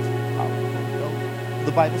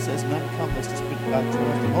 The Bible says none come lest the Spirit of God draw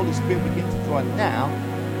us. The Holy Spirit begins to draw now,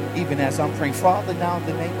 even as I'm praying. Father, now in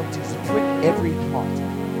the name of Jesus, prick every heart,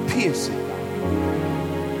 pierce it,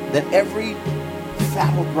 God. That every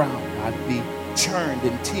fallow ground, God, be churned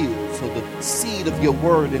and tilled so the seed of your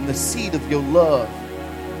word and the seed of your love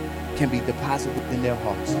can be deposited in their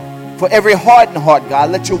hearts. For every hardened heart, God,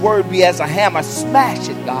 let your word be as a hammer. Smash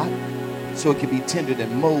it, God, so it can be tendered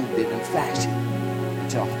and molded and fashioned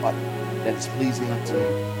into a heart that is pleasing unto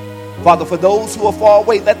you. Father, for those who are far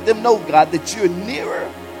away, let them know, God, that you're nearer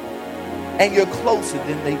and you're closer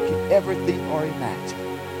than they can ever think or imagine.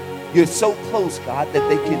 You're so close, God, that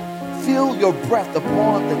they can feel your breath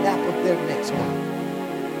upon the nape of their necks, God.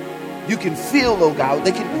 You can feel, oh God,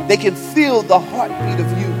 they can feel the heartbeat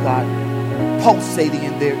of you, God, pulsating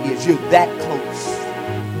in their ears. You're that close.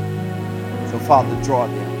 So, Father, draw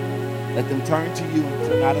them. Let them turn to you and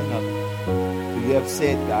to not another. You have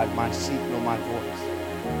said, God, my sheep know my voice,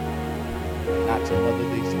 and not to another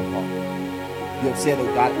they shall follow. You have said,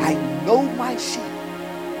 oh God, I know my sheep,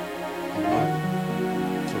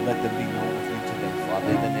 so let them be known of you today, Father,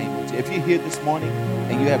 in the name of Jesus. If you're here this morning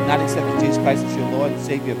and you have not accepted Jesus Christ as your Lord and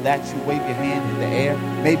Savior, if that's you, wave your hand in the air.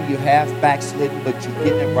 Maybe you have backslidden, but you're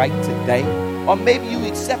getting it right today. Or maybe you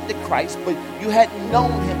accepted Christ, but you hadn't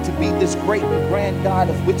known him to be this great and grand God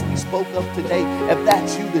of which we spoke of today. If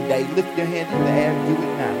that's you today, lift your hand in the air and do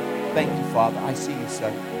it now. Thank you, Father. I see you,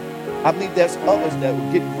 sir. I believe there's others that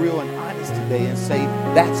will get real and honest today and say,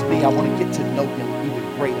 that's me. I want to get to know him even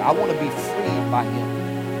greater. I want to be freed by him.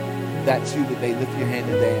 If that's you today, lift your hand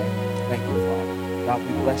in the air. Thank you, Father. God,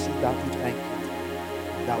 we bless you. God, we thank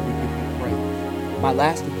you. God, we give you praise. My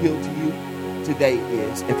last appeal to you today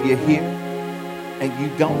is, if you're here and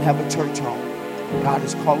you don't have a church home, God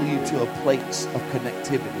is calling you to a place of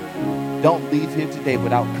connectivity. Don't leave here today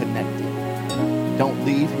without connecting. Don't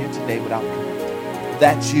leave here today without connecting. If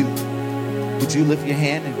that's you, would you lift your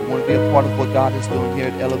hand and want to be a part of what God is doing here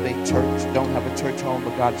at Elevate Church? Don't have a church home,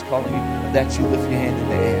 but God is calling you. If that's you, lift your hand in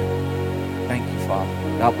the air. Thank you, Father.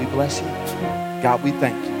 God, we bless you. God, we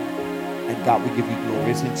thank you. And God, we give you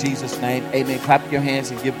glory. It's in Jesus' name. Amen. Clap your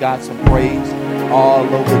hands and give God some praise all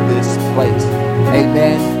over this place.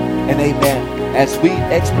 Amen and amen. As we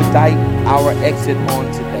expedite our exit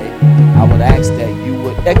on today, I would ask that you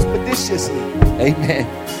would expeditiously, amen,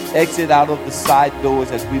 exit out of the side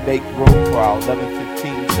doors as we make room for our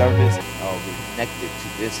 11:15 service. We're connected to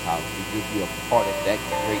this house. We will be a part of that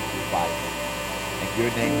great revival. and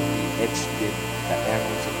your name will be etched in the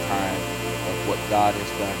annals of time of what God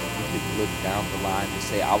has done. And you can look down the line and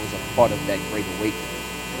say, I was a part of that great awakening.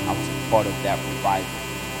 I was a part of that revival.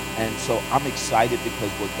 And so I'm excited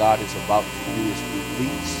because what God is about to do is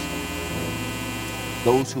release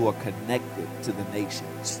those who are connected to the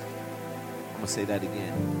nations. I'm going to say that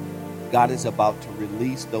again. God is about to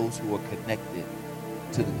release those who are connected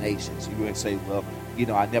to the nations. You're going to say, well,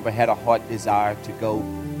 I never had a heart desire to go,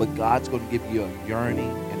 but God's going to give you a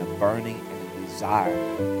yearning and a burning and a desire,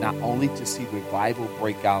 not only to see revival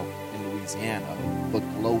break out in Louisiana, but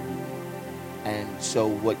globally. And so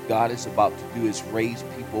what God is about to do is raise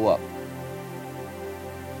people up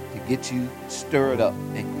to get you stirred up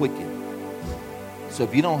and quickened. So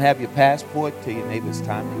if you don't have your passport, tell your neighbor it's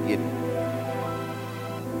time to get it.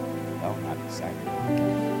 I'm not excited.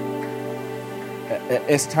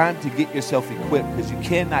 It's time to get yourself equipped, because you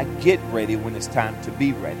cannot get ready when it's time to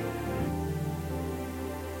be ready.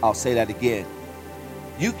 I'll say that again.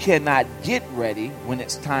 You cannot get ready when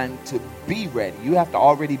it's time to be ready. You have to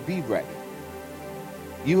already be ready.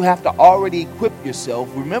 You have to already equip yourself.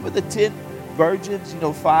 Remember the 10 virgins,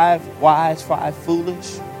 5 wise, 5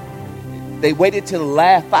 foolish? They waited till the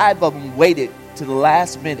last, 5 of them waited to the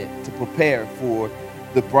last minute to prepare for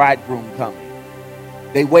the bridegroom coming.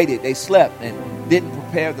 They waited, they slept, and didn't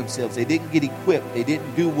prepare themselves. They didn't get equipped. They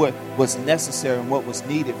didn't do what was necessary and what was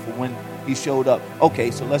needed for when he showed up.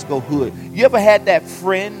 Okay, so let's go hood. You ever had that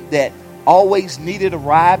friend that always needed a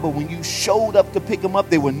ride, but when you showed up to pick them up,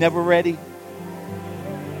 they were never ready?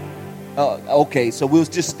 Okay, so we'll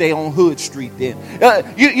just stay on Hood Street then.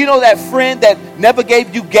 You know that friend that never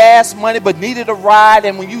gave you gas money but needed a ride,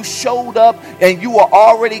 and when you showed up and you were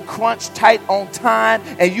already crunched tight on time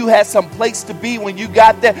and you had some place to be when you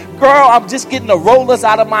got there, girl, I'm just getting the rollers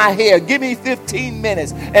out of my hair. Give me 15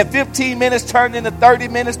 minutes. And 15 minutes turned into 30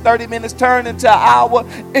 minutes, 30 minutes turned into an hour,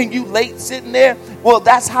 and you late sitting there. Well,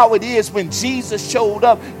 that's how it is when Jesus showed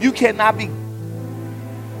up. You cannot be.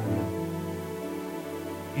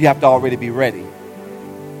 You have to already be ready.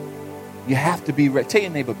 You have to be ready. Tell your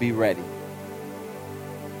neighbor, be ready.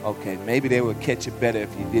 Okay, maybe they would catch it better if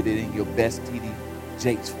you did it in your best TD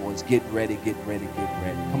Jakes voice. Get ready, get ready, get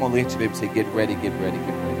ready. Come on, look at your neighbor and say, get ready, get ready,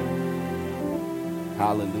 get ready.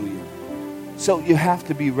 Hallelujah. So you have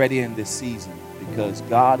to be ready in this season, because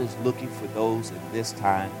God is looking for those in this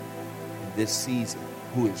time, in this season,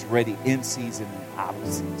 who is ready in season and out of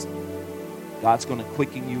season. God's going to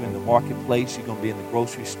quicken you in the marketplace. You're going to be in the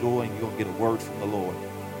grocery store, and you're going to get a word from the Lord.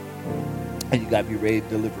 And you got to be ready to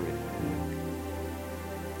deliver it.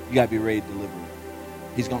 You got to be ready to deliver it.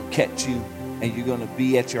 He's going to catch you, and you're going to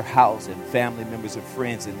be at your house, and family members and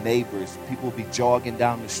friends and neighbors. People will be jogging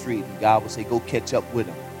down the street, and God will say, go catch up with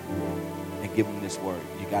them and give them this word.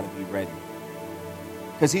 You got to be ready.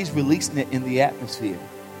 Because he's releasing it in the atmosphere,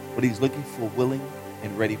 but he's looking for willing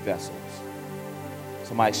and ready vessels.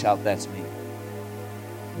 Somebody shout, that's me.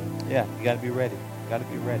 Yeah, you got to be ready. You got to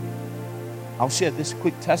be ready. I'll share this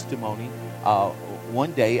quick testimony.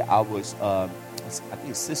 One day I was, I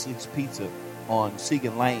think it's Sicily's Pizza on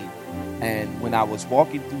Segan Lane. And when I was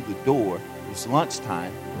walking through the door, it was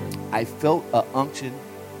lunchtime, I felt an unction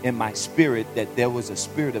in my spirit that there was a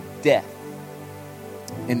spirit of death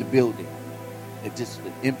in the building. It just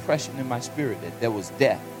an impression in my spirit that there was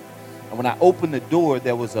death. And when I opened the door,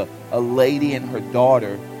 there was a lady and her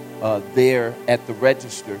daughter there at the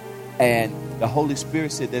register. And the Holy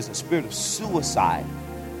Spirit said, there's a spirit of suicide.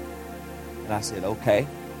 And I said, okay.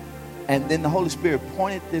 And then the Holy Spirit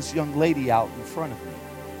pointed this young lady out in front of me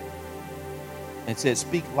and said,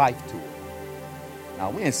 speak life to her. Now,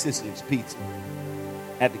 we're in Sicily's Pizza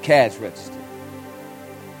at the cash register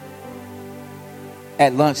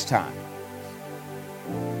at lunchtime.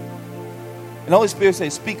 And the Holy Spirit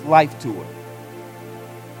said, speak life to her.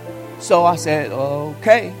 So I said,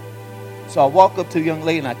 okay. So I walk up to the young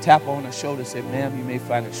lady and I tap her on her shoulder and say, ma'am, you may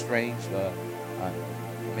find it strange.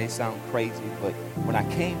 It may sound crazy, but when I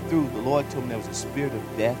came through, the Lord told me there was a spirit of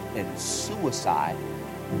death and suicide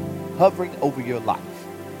hovering over your life.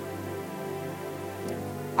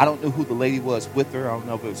 I don't know who the lady was with her. I don't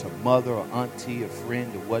know if it was her mother or auntie or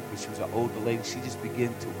friend or what, but she was an older lady. She just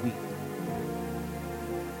began to weep.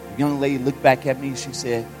 The young lady looked back at me and she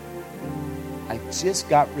said, I just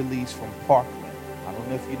got released from Parkland. I don't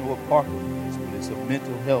know if you know what Parkland is, but it's a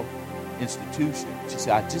mental health institution. She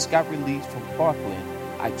said, I just got released from Parkland.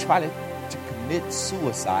 I tried to commit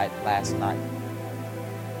suicide last night.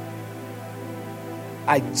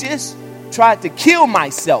 I just tried to kill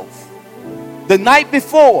myself the night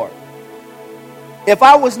before. If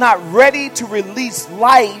I was not ready to release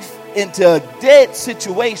life into a dead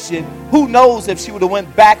situation, who knows if she would have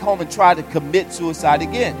went back home and tried to commit suicide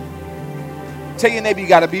again. Tell your neighbor, you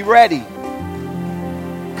got to be ready.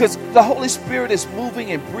 Because the Holy Spirit is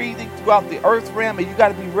moving and breathing throughout the earth realm, and you got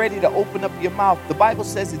to be ready to open up your mouth. The Bible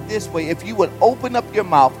says it this way: if you would open up your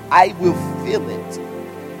mouth, I will fill it.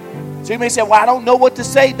 So you may say, well, I don't know what to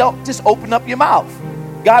say. Don't just open up your mouth.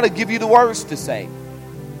 God will give you the words to say.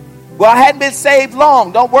 Well, I hadn't been saved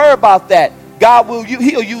long. Don't worry about that. God will,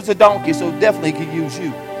 he'll use a donkey, so definitely he can use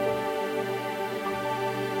you.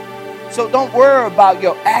 So don't worry about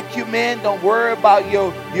your acumen. Don't worry about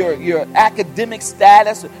your academic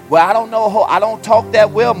status. Well, I don't know. I don't talk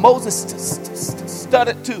that well. Moses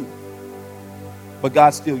stuttered too. But God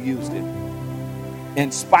still used it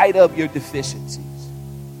in spite of your deficiencies.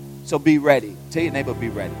 So be ready. Tell your neighbor, be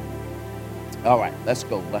ready. All right, let's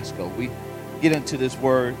go. Let's go. We get into this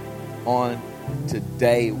word on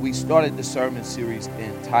today. We started the sermon series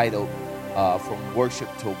entitled From Worship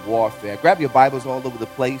to Warfare. Grab your Bibles all over the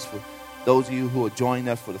place. For those of you who are joining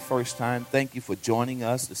us for the first time, thank you for joining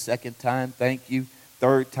us. The second time, thank you.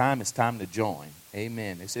 Third time, it's time to join.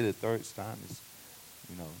 Amen. They say the third time is,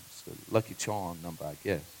 it's the lucky charm number, I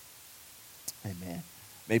guess. Amen.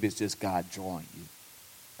 Maybe it's just God drawing you.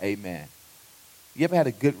 Amen. You ever had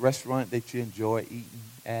a good restaurant that you enjoy eating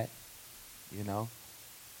at?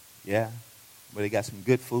 Yeah. Where they got some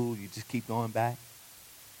good food, you just keep going back?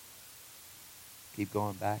 Keep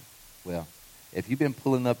going back? Well, if you've been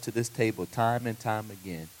pulling up to this table time and time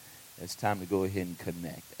again, it's time to go ahead and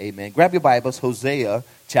connect. Amen. Grab your Bibles, Hosea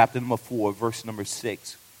chapter number 4, verse number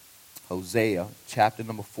 6. Hosea chapter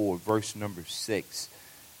number 4, verse number 6.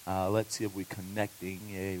 Let's see if we're connecting.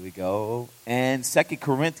 Here we go. And 2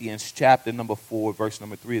 Corinthians chapter number 4, verse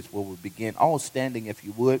number 3 is where we begin. All standing, if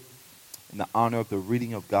you would, in the honor of the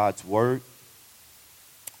reading of God's word.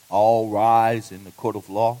 All rise in the court of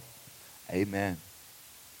law. Amen.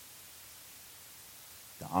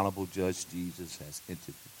 The Honorable Judge Jesus has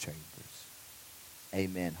entered the chambers.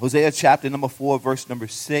 Amen. Hosea chapter number 4, verse number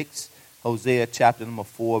 6. Hosea chapter number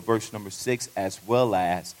 4, verse number 6, as well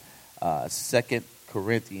as 2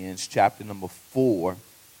 Corinthians chapter number 4,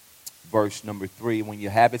 verse number 3. When you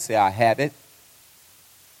have it, say, I have it.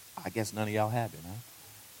 I guess none of y'all have it,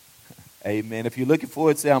 huh? Amen. If you're looking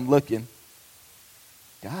for it, say, I'm looking.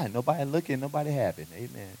 God, nobody looking, nobody have it.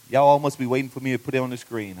 Amen. Y'all all must be waiting for me to put it on the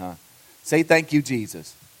screen, huh? Say thank you,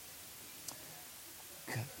 Jesus.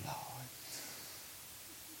 Good Lord.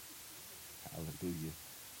 Hallelujah.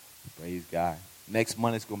 Praise God. Next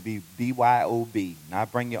month it's going to be BYOB.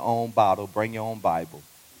 Not bring your own bottle, bring your own Bible.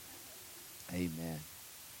 Amen.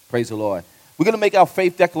 Praise the Lord. We're going to make our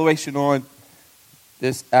faith declaration on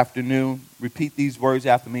this afternoon. Repeat these words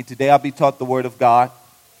after me. Today I'll be taught the word of God.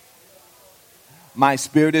 My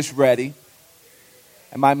spirit is ready,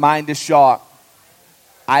 and my mind is sharp.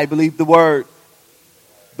 I believe the word.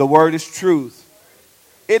 The word is truth.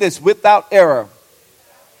 It is without error.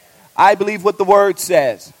 I believe what the word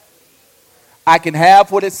says. I can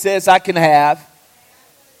have what it says I can have.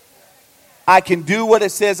 I can do what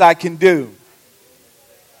it says I can do.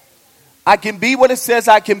 I can be what it says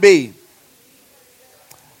I can be.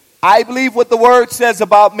 I believe what the word says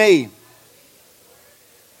about me.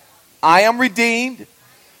 I am redeemed.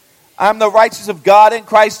 I'm the righteousness of God in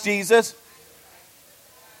Christ Jesus.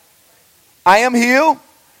 I am healed.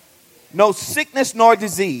 No sickness nor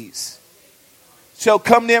disease shall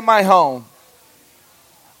come near my home.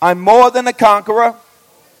 I'm more than a conqueror.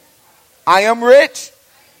 I am rich.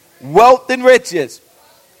 Wealth and riches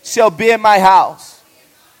shall be in my house.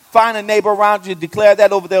 Find a neighbor around you, declare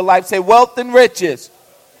that over their life. Say, wealth and riches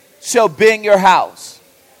shall be in your house.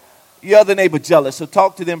 Your other neighbor jealous, so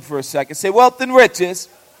talk to them for a second. Say, wealth and riches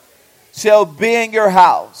shall be in your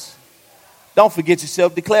house. Don't forget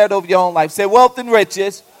yourself. Declare it over your own life. Say, wealth and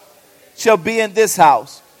riches shall be in this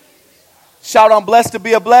house. Shout, I'm blessed to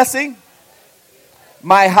be a blessing.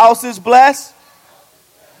 My house is blessed.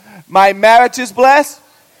 My marriage is blessed.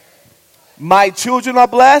 My children are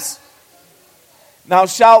blessed. Now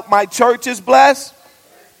shout, my church is blessed.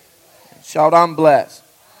 Shout, I'm blessed.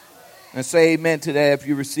 And say amen to that if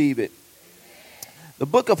you receive it. The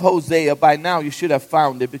book of Hosea, by now you should have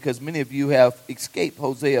found it because many of you have escaped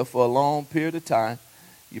Hosea for a long period of time.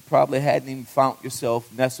 You probably hadn't even found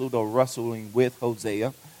yourself nestled or wrestling with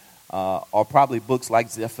Hosea. Or probably books like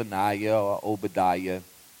Zephaniah or Obadiah.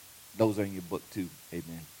 Those are in your book too.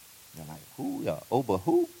 Amen. You're like, who? Oba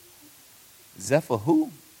who? Zephyr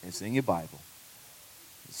who? It's in your Bible.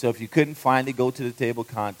 So if you couldn't find it, go to the table of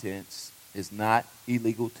contents. It's not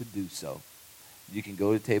illegal to do so. You can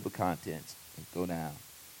go to the table of contents and go down.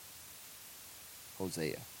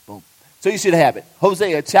 Hosea. Boom. So you should have it.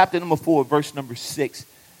 Hosea chapter number 4, verse number 6.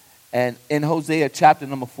 And in Hosea chapter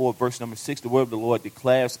number 4, verse number 6, the word of the Lord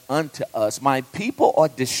declares unto us, my people are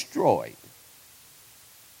destroyed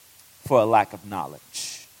for a lack of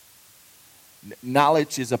knowledge.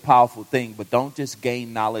 Knowledge is a powerful thing, but don't just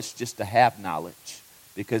gain knowledge just to have knowledge,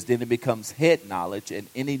 because then it becomes head knowledge, and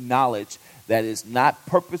any knowledge that is not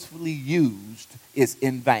purposefully used is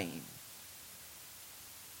in vain.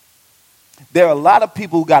 There are a lot of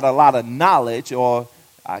people who got a lot of knowledge, or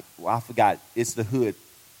I forgot, it's the hood.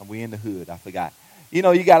 We in the hood, I forgot. You know,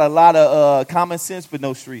 you got a lot of common sense, but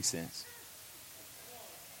no street sense.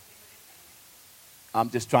 I'm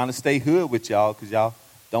just trying to stay hood with y'all, because y'all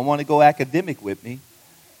don't want to go academic with me.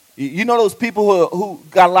 You know those people who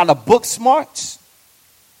got a lot of book smarts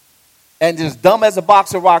and just dumb as a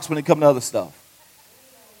box of rocks when it comes to other stuff.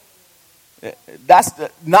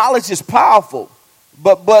 Knowledge is powerful.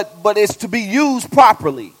 But it's to be used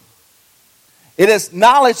properly.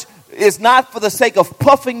 Knowledge is not for the sake of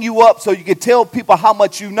puffing you up so you can tell people how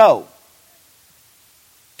much you know.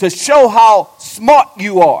 To show how smart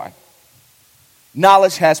you are.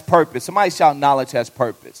 Knowledge has purpose. Somebody shout, knowledge has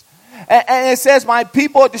purpose. And it says, my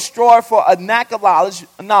people are destroyed for a lack of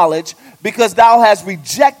knowledge because thou hast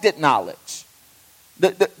rejected knowledge.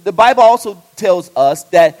 The Bible also tells us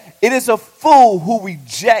that it is a fool who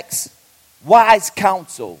rejects wise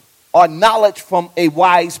counsel or knowledge from a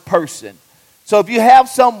wise person. So if you have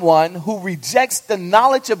someone who rejects the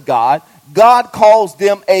knowledge of God, God calls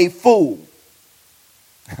them a fool.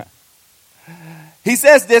 He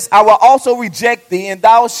says this, I will also reject thee, and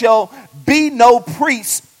thou shalt be no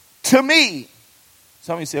priest to me.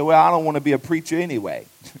 Some of you say, well, I don't want to be a preacher anyway.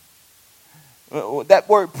 That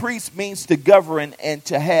word priest means to govern and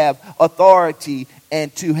to have authority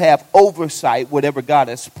and to have oversight, whatever God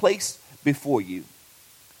has placed before you.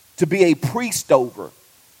 To be a priest over,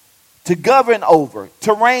 to govern over,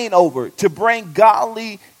 to reign over, to bring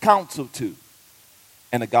godly counsel to,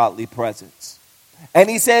 and a godly presence. And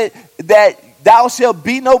he said that thou shalt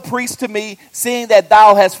be no priest to me, seeing that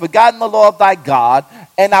thou hast forgotten the law of thy God,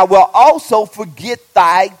 and I will also forget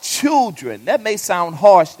thy children. That may sound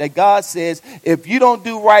harsh, that God says, if you don't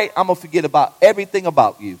do right, I'm going to forget about everything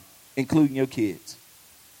about you, including your kids.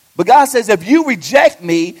 But God says, if you reject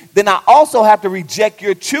me, then I also have to reject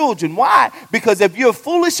your children. Why? Because if you're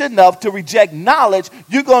foolish enough to reject knowledge,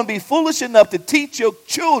 you're going to be foolish enough to teach your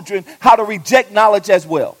children how to reject knowledge as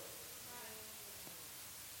well.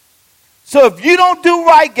 So if you don't do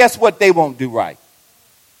right, guess what? They won't do right.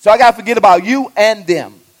 So I got to forget about you and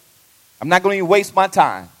them. I'm not going to even waste my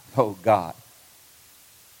time. Oh, God.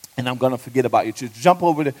 And I'm going to forget about you. Just jump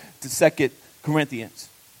over to 2 Corinthians.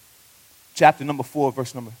 Chapter number 4,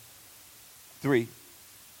 verse number 3.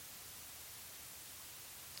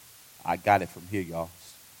 I got it from here, y'all.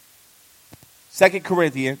 2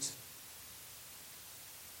 Corinthians.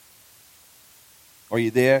 Are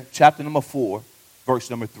you there? Chapter number 4, verse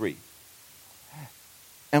number 3.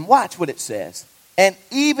 And watch what it says. And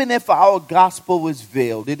even if our gospel is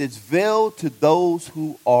veiled, it is veiled to those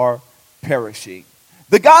who are perishing.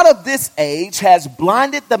 The God of this age has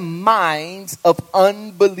blinded the minds of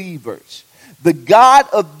unbelievers. The God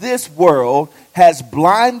of this world has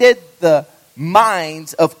blinded the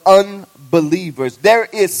minds of unbelievers. There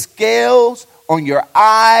is scales on your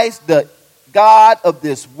eyes. The God of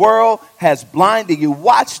this world has blinded you.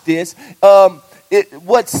 Watch this.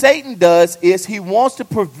 What Satan does is he wants to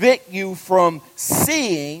prevent you from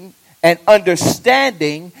seeing and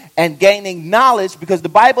understanding and gaining knowledge, because the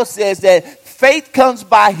Bible says that faith comes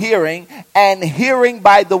by hearing and hearing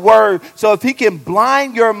by the word. So if he can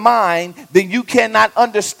blind your mind, then you cannot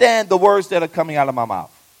understand the words that are coming out of my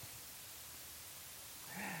mouth.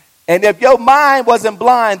 And if your mind wasn't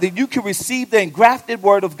blind, then you can receive the engrafted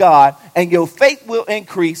word of God and your faith will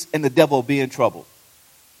increase and the devil will be in trouble.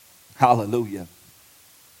 Hallelujah.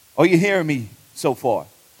 Are you hearing me so far?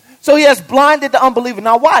 So he has blinded the unbeliever.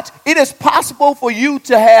 Now watch, it is possible for you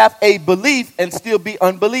to have a belief and still be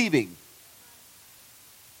unbelieving.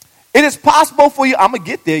 It is possible for you. I'm going to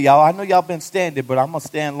get there, y'all. I know y'all been standing, but I'm going to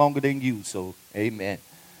stand longer than you. So, amen.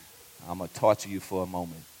 I'm going to torture you for a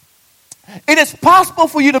moment. It is possible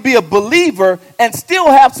for you to be a believer and still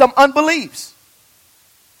have some unbeliefs.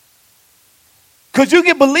 Because you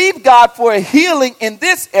can believe God for a healing in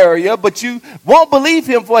this area, but you won't believe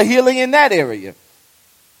him for a healing in that area.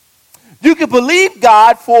 You can believe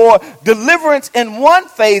God for deliverance in one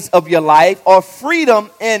phase of your life or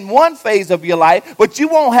freedom in one phase of your life, but you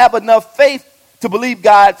won't have enough faith to believe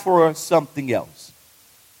God for something else.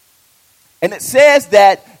 And it says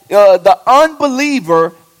that the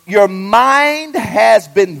unbeliever, your mind has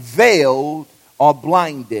been veiled or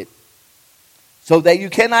blinded. so that you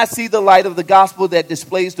cannot see the light of the gospel that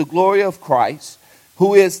displays the glory of Christ,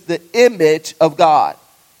 who is the image of God.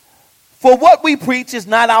 For what we preach is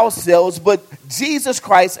not ourselves, but Jesus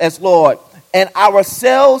Christ as Lord, and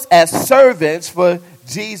ourselves as servants for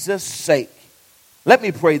Jesus' sake. Let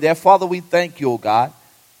me pray there. Father, we thank you, O God,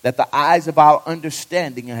 that the eyes of our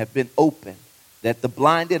understanding have been opened, that the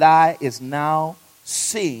blinded eye is now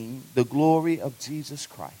seeing the glory of Jesus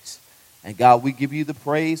Christ. And God, we give you the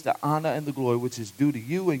praise, the honor, and the glory which is due to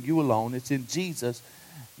you and you alone. It's in Jesus'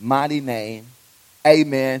 mighty name.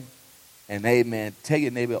 Amen and amen. Tell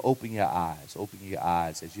your neighbor, open your eyes. Open your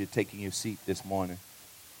eyes as you're taking your seat this morning.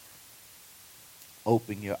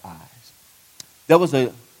 Open your eyes. There was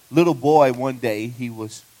a little boy one day. He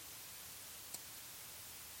was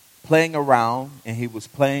playing around, and he was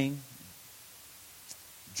playing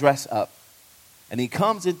dress up. And he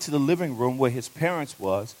comes into the living room where his parents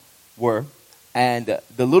were, and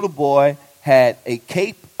the little boy had a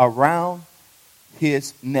cape around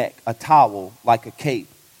his neck, a towel like a cape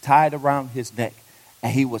tied around his neck,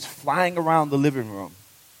 and he was flying around the living room.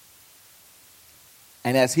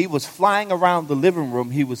 And as he was flying around the living room,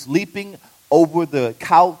 he was leaping over the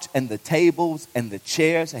couch and the tables and the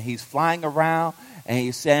chairs, and he's flying around, and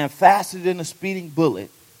he's saying, faster than a speeding bullet,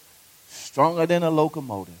 stronger than a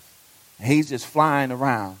locomotive. And he's just flying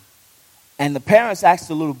around. And the parents asked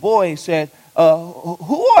the little boy, he said,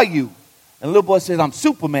 who are you? And the little boy says, I'm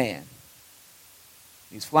Superman.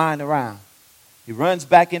 He's flying around. He runs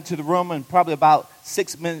back into the room, and probably about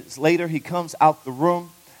 6 minutes later, he comes out the room,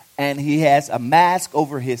 and he has a mask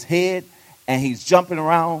over his head, and he's jumping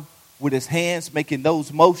around with his hands, making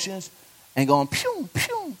those motions, and going pew,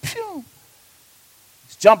 pew, pew.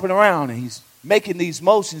 He's jumping around, and he's making these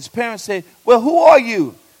motions. His parents say, well, who are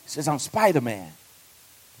you? He says, I'm Spider-Man.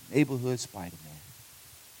 Neighborhood Spider-Man.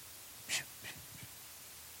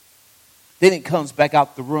 Then he comes back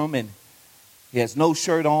out the room, and he has no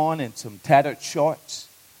shirt on and some tattered shorts.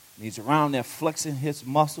 And he's around there flexing his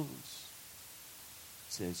muscles.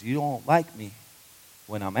 He says, you don't like me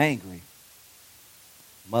when I'm angry.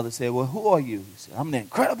 Mother said, well, who are you? He said, I'm the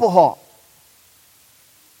Incredible Hulk.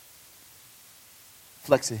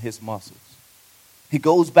 Flexing his muscles. He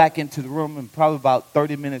goes back into the room, and probably about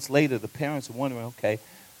 30 minutes later, the parents are wondering, okay,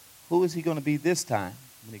 who is he going to be this time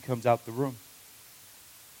when he comes out the room?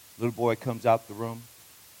 Little boy comes out the room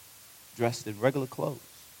dressed in regular clothes.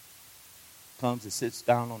 Comes and sits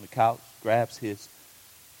down on the couch, grabs his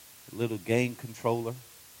little game controller.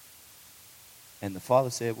 And the father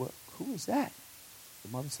said, well, who is that?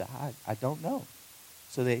 The mother said, I don't know.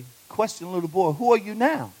 So they questioned the little boy, who are you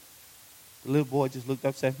now? The little boy just looked up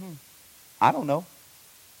and said, I don't know.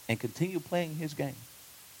 And continued playing his game.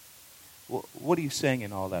 Well, what are you saying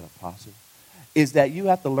in all that, Apostle? Is that you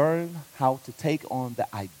have to learn how to take on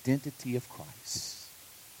the identity of Christ.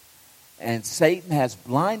 And Satan has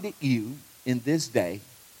blinded you in this day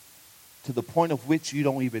to the point of which you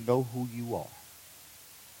don't even know who you are.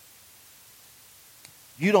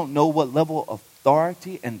 You don't know what level of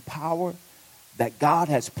authority and power that God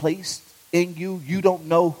has placed in you. You don't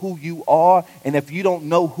know who you are. And if you don't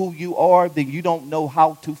know who you are, then you don't know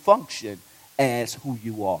how to function as who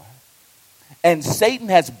you are. And Satan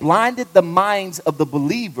has blinded the minds of the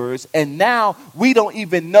believers, and now we don't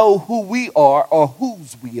even know who we are or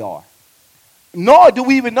whose we are. Nor do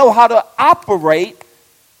we even know how to operate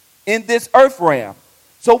in this earth realm.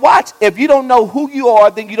 So watch, if you don't know who you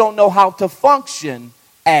are, then you don't know how to function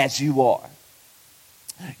as you are.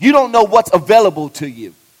 You don't know what's available to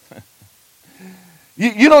you.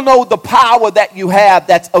 You don't know the power that you have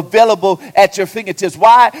that's available at your fingertips.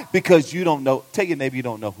 Why? Because you don't know. Tell your neighbor you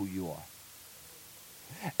don't know who you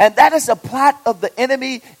are. And that is a plot of the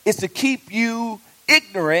enemy, is to keep you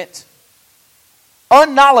ignorant,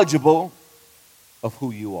 unknowledgeable of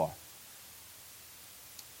who you are.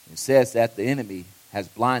 It says that the enemy has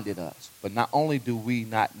blinded us. But not only do we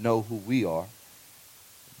not know who we are,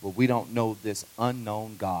 but we don't know this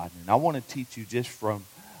unknown God. And I want to teach you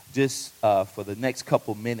for the next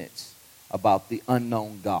couple minutes about the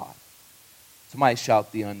unknown God. Somebody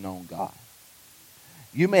shout the unknown God.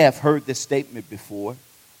 You may have heard this statement before.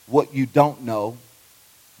 What you don't know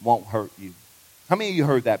won't hurt you. How many of you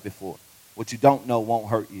heard that before? What you don't know won't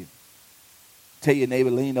hurt you. Tell your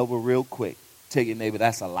neighbor, lean over real quick. Tell your neighbor,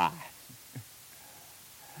 that's a lie.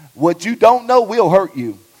 What you don't know will hurt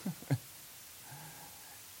you.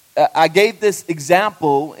 I gave this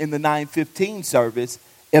example in the 9:15 service.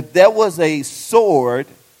 If there was a sword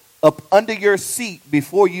up under your seat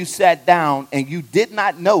before you sat down and you did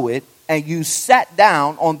not know it, and you sat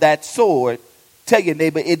down on that sword, tell your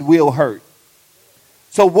neighbor it will hurt.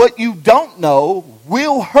 So what you don't know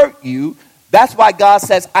will hurt you That's why God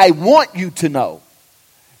says, I want you to know.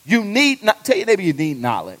 You need, tell your neighbor you need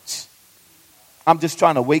knowledge. I'm just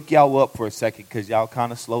trying to wake y'all up for a second because y'all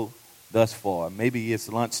kind of slow thus far. Maybe it's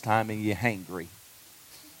lunchtime and you're hangry.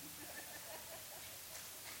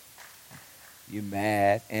 You're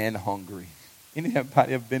mad and hungry.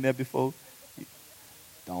 Anybody ever been there before?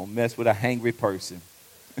 Don't mess with a hangry person.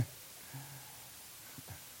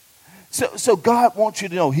 So God wants you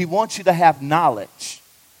to know. He wants you to have knowledge.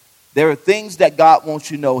 There are things that God wants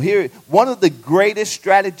you to know. Here, one of the greatest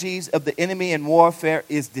strategies of the enemy in warfare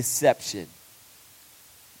is deception.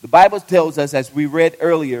 The Bible tells us, as we read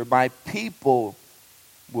earlier, my people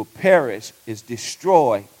will perish, is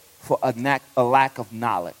destroyed for a lack of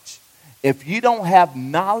knowledge. If you don't have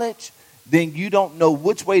knowledge, then you don't know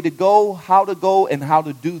which way to go, and how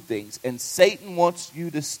to do things. And Satan wants you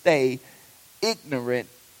to stay ignorant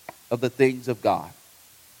of the things of God.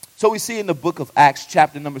 So we see in the book of Acts,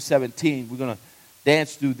 chapter number 17, we're going to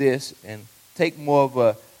dance through this and take more of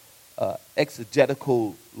a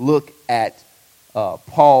exegetical look at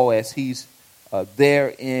Paul as he's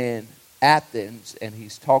there in Athens, and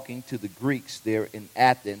he's talking to the Greeks there in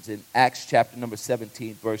Athens. In Acts chapter number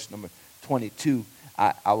 17, verse number 22.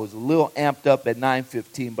 I was a little amped up at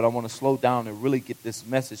 9:15, but I want to slow down and really get this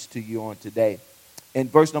message to you on today. In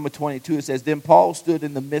verse number 22, it says, Then Paul stood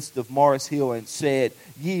in the midst of Mars Hill and said,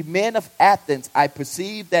 Ye men of Athens, I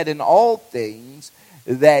perceive that in all things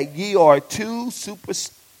that ye are too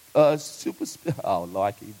oh, Lord,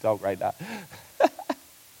 I can't talk right now.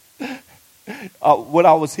 What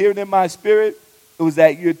I was hearing in my spirit, it was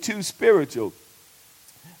that you're too spiritual.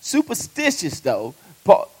 Superstitious, though,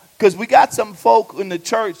 because we got some folk in the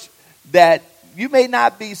church that you may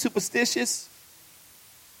not be superstitious,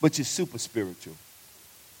 but you're super spiritual.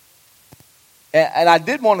 And I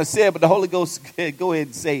did want to say it, but the Holy Ghost said, go ahead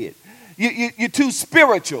and say it. You're too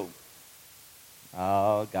spiritual.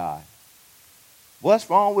 Oh, God. What's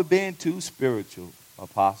wrong with being too spiritual,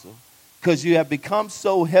 Apostle? Because you have become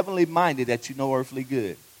so heavenly minded that you know earthly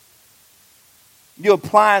good. You're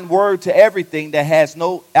applying word to everything that has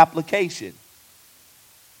no application.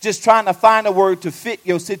 Just trying to find a word to fit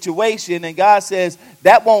your situation. And God says,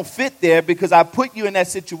 that won't fit there because I put you in that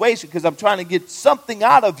situation because I'm trying to get something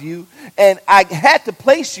out of you. And I had to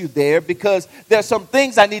place you there because there's some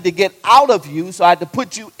things I need to get out of you. So I had to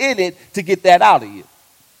put you in it to get that out of you.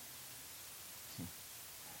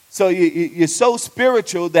 So you're so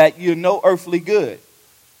spiritual that you know earthly good.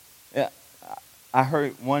 I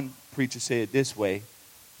heard one preacher say it this way.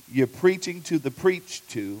 You're preaching to the preached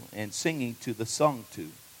to and singing to the sung to.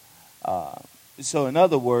 So in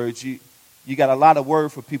other words, you got a lot of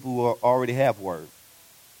word for people who already have word.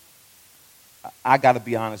 I got to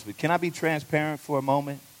be honest with you. Can I be transparent for a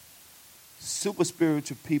moment? Super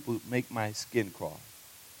spiritual people make my skin crawl.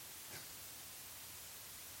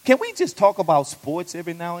 Can we just talk about sports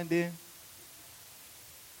every now and then?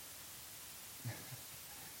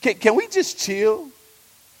 Can we just chill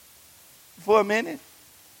for a minute?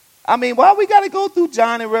 I mean, why we got to go through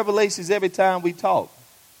John and Revelations every time we talk?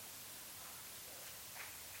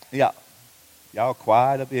 Yeah, y'all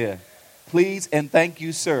quiet up here. Please and thank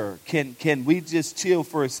you, sir. Can we just chill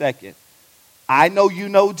for a second? I know you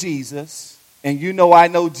know Jesus, and you know I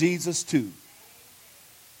know Jesus too.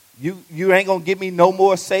 You ain't going to get me no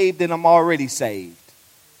more saved than I'm already saved.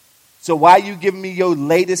 So why you giving me your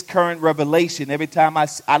latest current revelation every time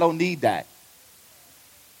I don't need that.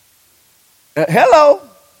 Hello?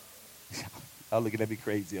 Y'all looking at me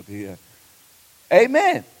crazy up here.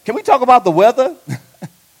 Amen. Can we talk about the weather?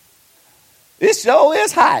 It sure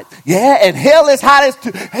is hot. Yeah, and hell is hot as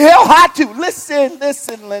too. Hell hot too.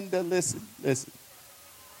 Listen, Linda, listen.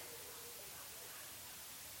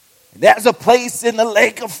 There's a place in the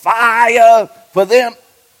lake of fire for them.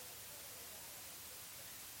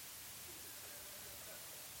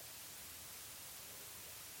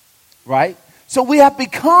 Right? So we have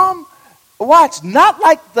become, not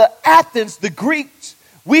like the Athens, the Greeks.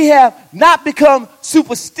 We have not become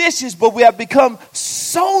superstitious, but we have become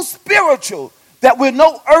so spiritual that we're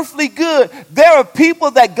no earthly good. There are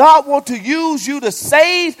people that God wants to use you to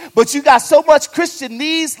save, but you got so much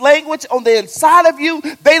Christianese language on the inside of you,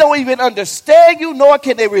 they don't even understand you, nor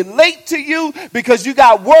can they relate to you because you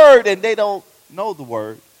got word and they don't know the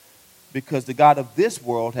word because the God of this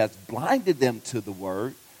world has blinded them to the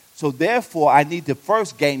word. So therefore, I need to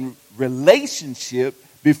first gain relationship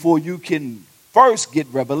before you can first get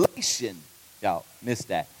revelation. Y'all missed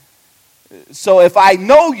that. So if I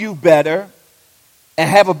know you better and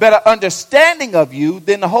have a better understanding of you,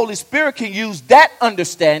 then the Holy Spirit can use that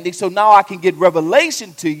understanding. So now I can get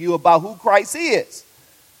revelation to you about who Christ is.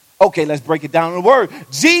 Okay, let's break it down in the word.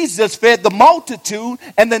 Jesus fed the multitude,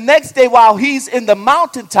 and the next day while he's in the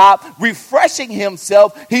mountaintop refreshing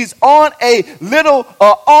himself, he's on a little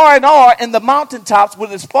R&R in the mountaintops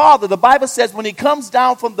with his father. The Bible says when he comes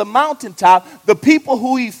down from the mountaintop, the people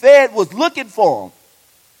who he fed was looking for him.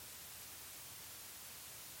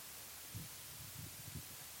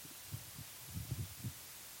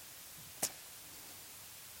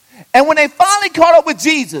 And when they finally caught up with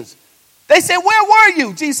Jesus, they said, where were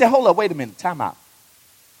you? Jesus said, hold up, wait a minute, time out.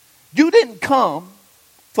 You didn't come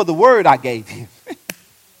for the word I gave you.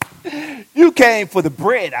 You came for the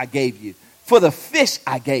bread I gave you, for the fish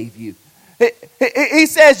I gave you. He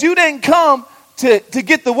says you didn't come to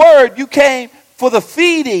get the word. You came for the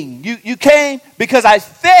feeding. You came because I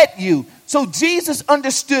fed you. So Jesus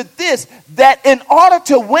understood this, that in order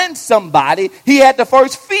to win somebody, he had to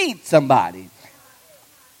first feed somebody.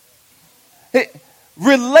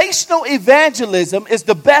 Relational evangelism is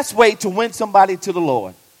the best way to win somebody to the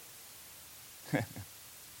Lord.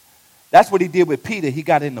 That's what he did with Peter. He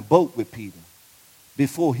got in the boat with Peter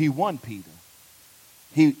before he won Peter.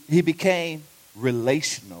 He became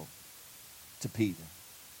relational to Peter.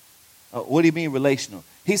 What do you mean relational?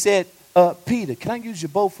 He said, Peter, can I use your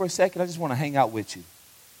boat for a second? I just want to hang out with you.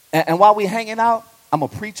 And while we're hanging out, I'm going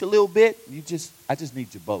to preach a little bit. I just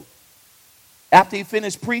need your boat. After he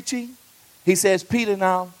finished preaching, he says, Peter,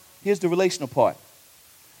 now, here's the relational part.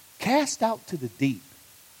 Cast out to the deep.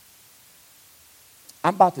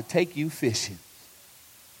 I'm about to take you fishing.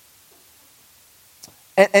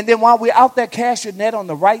 And then while we're out there, cast your net on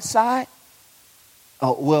the right side.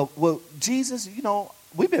 Oh, well, Jesus,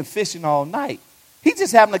 we've been fishing all night. He's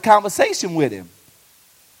just having a conversation with him.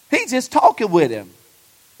 He's just talking with him.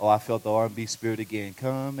 Oh, I felt the R&B spirit again.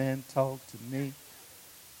 Come and talk to me.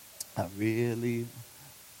 I really...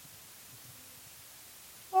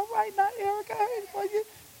 All right, now, Eric, I heard for you.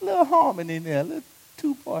 A little harmony in there, a little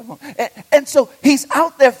two-part harmony. And so he's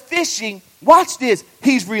out there fishing. Watch this.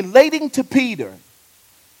 He's relating to Peter.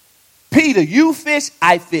 Peter, you fish,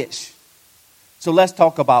 I fish. So let's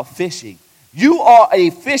talk about fishing. You are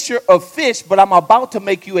a fisher of fish, but I'm about to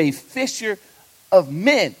make you a fisher of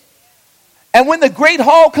men. And when the great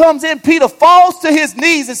haul comes in, Peter falls to his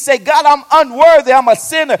knees and says, God, I'm unworthy. I'm a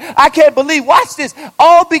sinner. I can't believe. Watch this.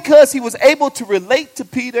 All because he was able to relate to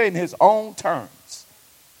Peter in his own terms.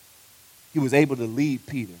 He was able to lead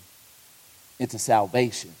Peter into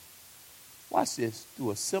salvation. Watch this.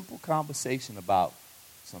 Through a simple conversation about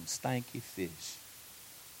some stanky fish.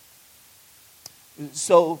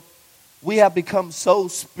 So we have become so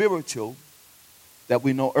spiritual that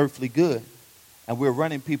we know earthly good. And we're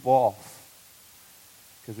running people off.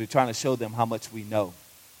 Because we're trying to show them how much we know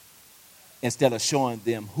instead of showing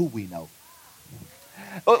them who we know.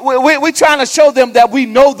 We're trying to show them that we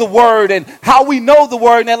know the word and how we know the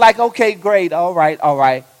word. And they're like, okay, great. All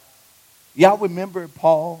right. Y'all remember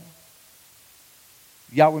Paul?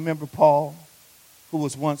 Y'all remember Paul, who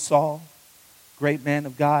was once Saul, great man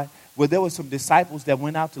of God? Where there were some disciples that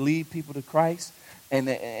went out to lead people to Christ and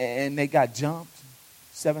they got jumped.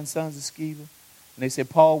 7 sons of Sceva. And they said,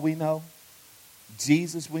 Paul, we know.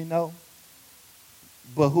 Jesus we know,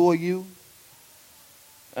 but who are you?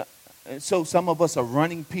 So some of us are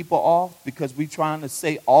running people off because we're trying to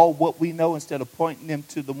say all what we know instead of pointing them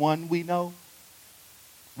to the one we know.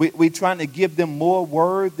 We're trying to give them more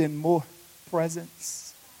word than more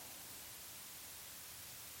presence.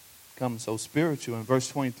 Come so spiritual. And verse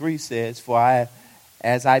 23 says, For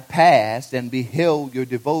as I passed and beheld your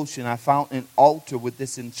devotion, I found an altar with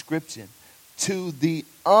this inscription, to the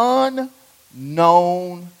unknown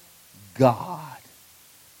God,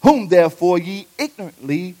 whom therefore ye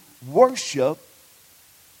ignorantly worship,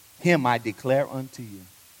 him I declare unto you.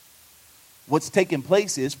 What's taking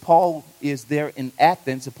place is Paul is there in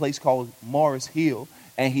Athens, a place called Mars Hill,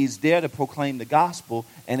 and he's there to proclaim the gospel.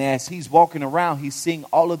 And as he's walking around, he's seeing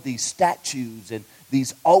all of these statues and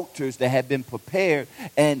these altars that have been prepared,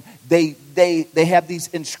 and they have these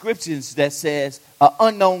inscriptions that says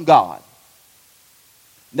unknown God.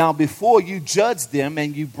 Now, before you judge them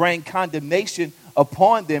and you bring condemnation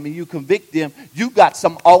upon them and you convict them, you got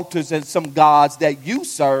some altars and some gods that you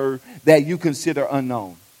serve that you consider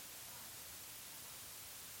unknown.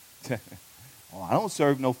 Oh, I don't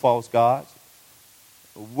serve no false gods.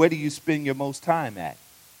 Where do you spend your most time at?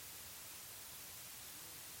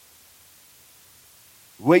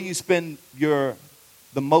 Where you spend the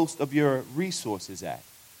most of your resources at?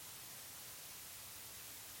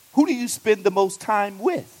 Who do you spend the most time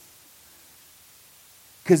with?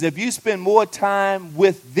 Because if you spend more time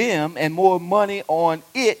with them and more money on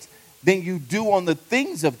it than you do on the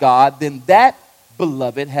things of God, then that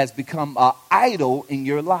beloved, has become an idol in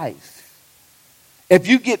your life. If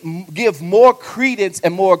you give more credence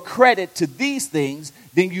and more credit to these things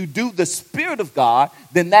than you do the Spirit of God,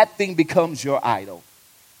 then that thing becomes your idol.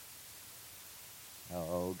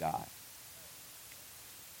 Oh, God.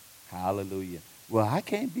 Hallelujah. Well, I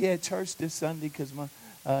can't be at church this Sunday because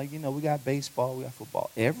we got baseball, we got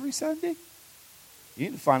football. Every Sunday? You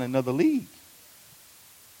need to find another league.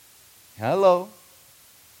 Hello.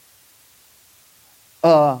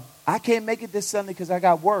 I can't make it this Sunday because I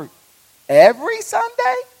got work. Every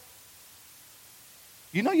Sunday?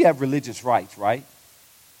 You know you have religious rights, right?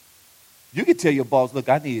 You can tell your boss, look,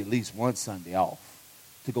 I need at least one Sunday off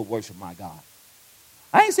to go worship my God.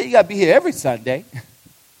 I ain't saying you got to be here every Sunday.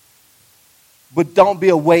 But don't be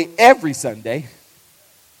away every Sunday.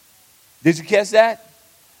 Did you catch that?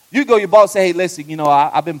 You go to your boss and say, hey, listen,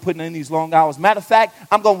 I've been putting in these long hours. Matter of fact,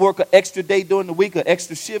 I'm going to work an extra day during the week, an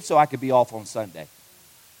extra shift, so I can be off on Sunday.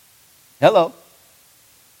 Hello.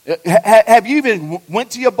 Have you even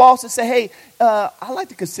went to your boss and said, hey, I'd like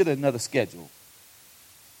to consider another schedule?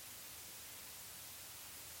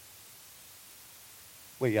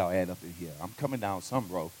 Where y'all at up in here? I'm coming down some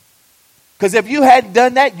road. Because if you hadn't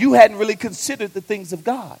done that, you hadn't really considered the things of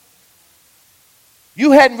God.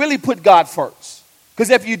 You hadn't really put God first.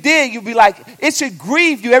 Because if you did, you'd be like, it should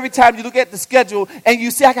grieve you every time you look at the schedule and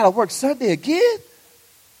you say, I got to work Sunday again?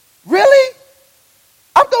 Really?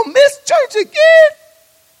 I'm going to miss church again?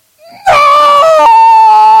 No!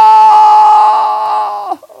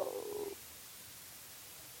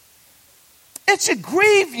 It should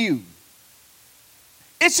grieve you.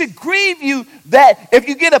 It should grieve you that if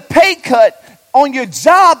you get a pay cut on your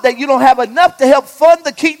job that you don't have enough to help fund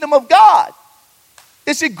the kingdom of God.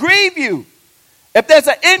 It should grieve you. If there's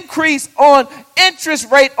an increase on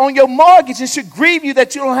interest rate on your mortgage, it should grieve you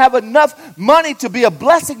that you don't have enough money to be a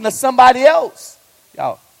blessing to somebody else.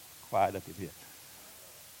 Y'all quiet up in here.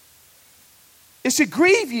 It should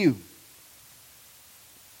grieve you.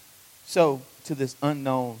 So, to this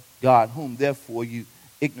unknown God, whom therefore you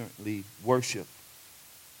ignorantly worship,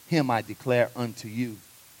 him I declare unto you,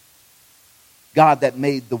 God that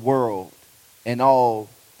made the world and all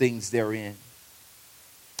things therein,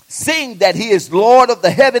 seeing that he is Lord of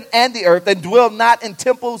the heaven and the earth, and dwell not in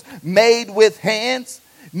temples made with hands,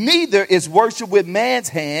 neither is worship with man's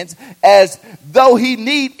hands, as though he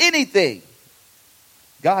need anything.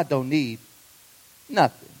 God don't need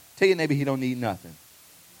nothing. Tell your neighbor he don't need nothing.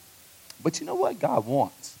 But you know what? God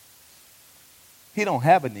wants. He don't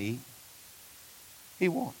have a need. He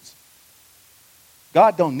wants.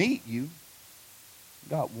 God don't need you.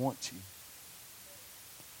 God wants you.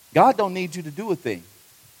 God don't need you to do a thing.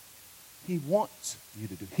 He wants you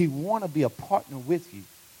to do. He want to be a partner with you.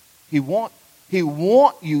 He want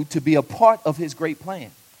you to be a part of his great plan.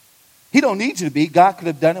 He don't need you to be. God could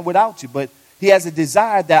have done it without you, but he has a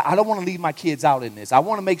desire that I don't want to leave my kids out in this. I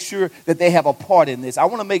want to make sure that they have a part in this. I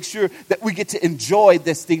want to make sure that we get to enjoy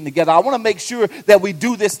this thing together. I want to make sure that we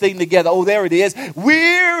do this thing together. Oh, there it is.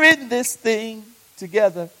 We're in this thing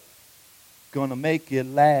together. Going to make it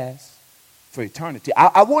last for eternity.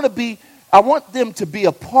 I want them to be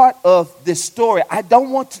a part of this story. I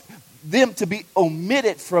don't want them to be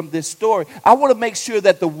omitted from this story. I want to make sure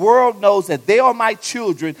that the world knows that they are my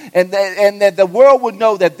children, and that the world would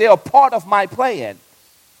know that they are part of my plan.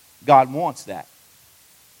 God wants that.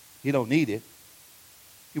 He don't need it.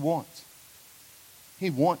 He wants. He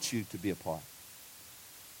wants you to be a part.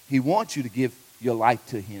 He wants you to give your life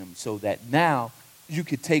to him so that now you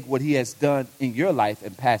can take what he has done in your life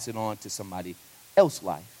and pass it on to somebody else's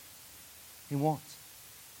life. He wants.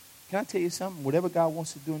 Can I tell you something? Whatever God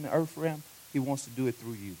wants to do in the earth realm, he wants to do it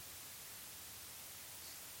through you.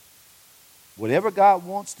 Whatever God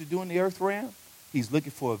wants to do in the earth realm, he's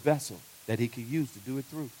looking for a vessel that he can use to do it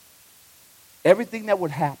through. Everything that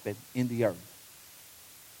would happen in the earth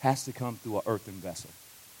has to come through an earthen vessel.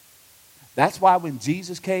 That's why when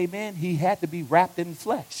Jesus came in, he had to be wrapped in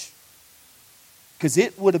flesh. Because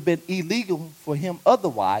it would have been illegal for him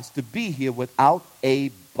otherwise to be here without a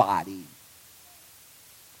body.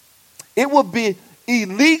 It would be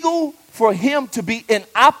illegal for him to be in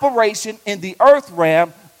operation in the earth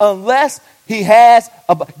realm unless he has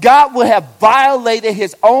God would have violated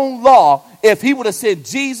his own law if he would have sent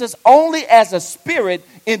Jesus only as a spirit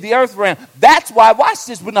in the earth realm. That's why, watch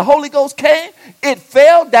this, when the Holy Ghost came, it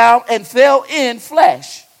fell down and fell in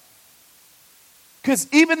flesh. Because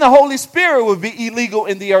even the Holy Spirit would be illegal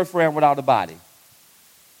in the earth realm without a body.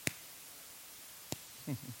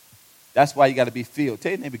 That's why you got to be filled.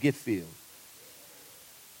 Tell your neighbor, get filled.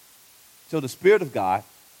 So the Spirit of God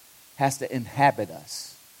has to inhabit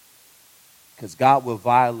us. Because God will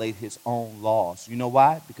violate his own laws. You know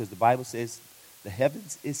why? Because the Bible says the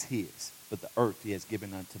heavens is his, but the earth he has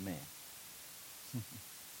given unto man.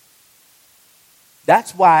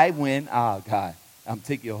 That's why when, oh God, I'm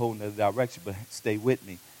taking you a whole nother direction, but stay with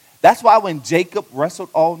me. That's why when Jacob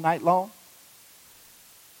wrestled all night long,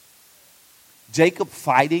 Jacob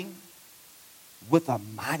fighting with a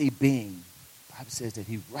mighty being, the Bible says that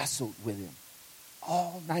he wrestled with him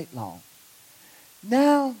all night long.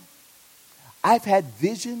 Now, I've had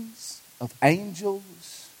visions of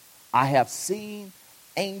angels. I have seen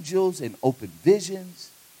angels in open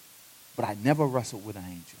visions, but I never wrestled with an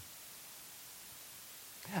angel.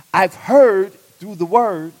 I've heard through the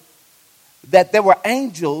word that there were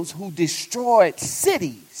angels who destroyed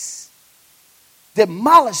cities,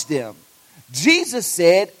 demolished them. Jesus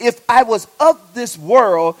said, if I was of this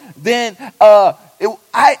world, then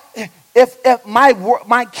if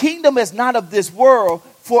my kingdom is not of this world,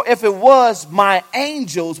 for if it was, my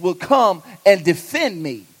angels would come and defend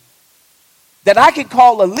me. That I can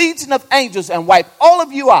call a legion of angels and wipe all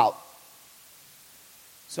of you out.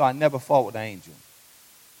 So I never fought with an angel.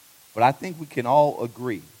 But I think we can all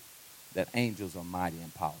agree that angels are mighty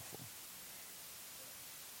and powerful.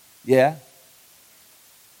 Yeah?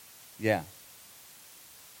 Yeah.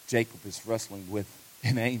 Jacob is wrestling with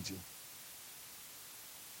an angel.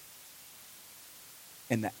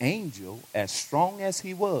 And the angel, as strong as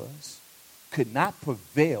he was, could not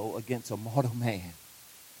prevail against a mortal man.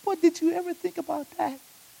 Boy, did you ever think about that?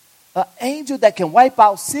 An angel that can wipe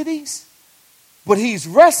out cities, but he's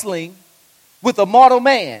wrestling with a mortal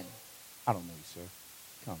man. I don't know you, sir.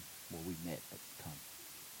 Come. Well, we met. Come.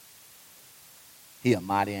 He a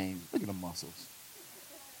mighty angel. Look at the muscles.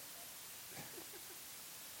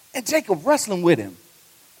 And Jacob wrestling with him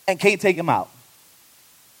and can't take him out.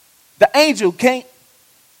 The angel can't.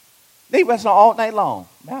 They wrestling all night long.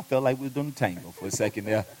 Man, I felt like we were doing the tango for a second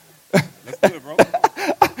there. Let's do it, bro.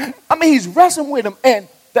 I mean, he's wrestling with him, and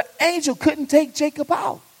the angel couldn't take Jacob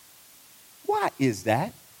out. Why is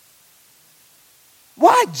that?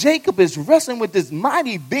 Why Jacob is wrestling with this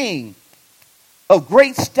mighty being of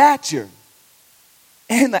great stature,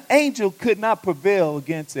 and the angel could not prevail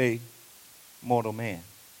against a mortal man?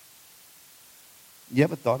 You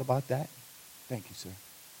ever thought about that? Thank you, sir.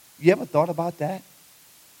 You ever thought about that?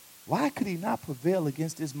 Why could he not prevail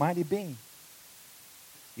against this mighty being?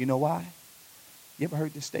 You know why? You ever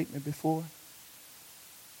heard this statement before?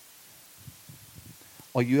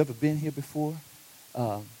 Or you ever been here before?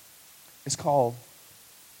 It's called,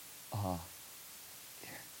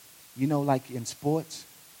 like in sports,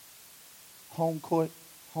 home court,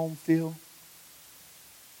 home field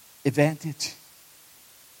advantage.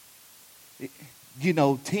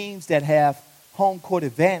 Teams that have home court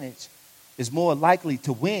advantage is more likely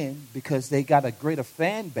to win because they got a greater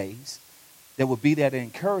fan base that will be there to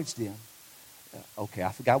encourage them. Okay,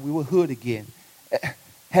 I forgot we were hood again.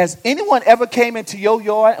 Has anyone ever came into your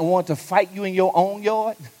yard and wanted to fight you in your own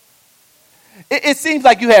yard? It seems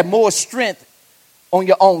like you had more strength on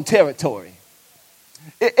your own territory.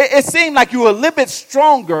 It seemed like you were a little bit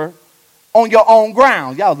stronger on your own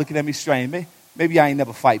ground. Y'all looking at me strange. Maybe I ain't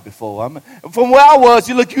never fight before. From where I was,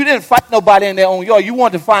 you didn't fight nobody in their own yard. You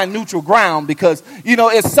wanted to find neutral ground because,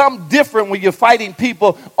 it's something different when you're fighting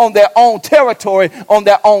people on their own territory, on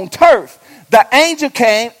their own turf. The angel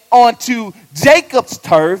came onto Jacob's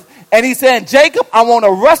turf, and he said, Jacob, I want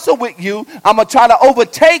to wrestle with you. I'm going to try to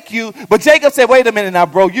overtake you. But Jacob said, wait a minute now,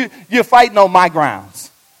 bro. You're fighting on my grounds.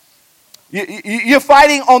 You're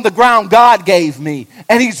fighting on the ground God gave me.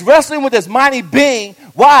 And he's wrestling with this mighty being.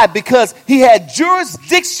 Why? Because he had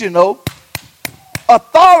jurisdictional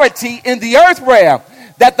authority in the earth realm.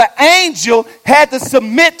 That the angel had to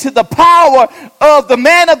submit to the power of the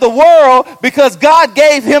man of the world because God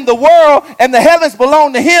gave him the world and the heavens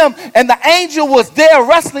belonged to him. And the angel was there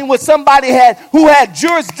wrestling with somebody who had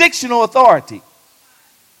jurisdictional authority.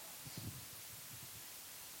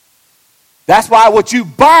 That's why what you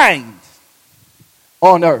bind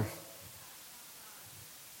on earth.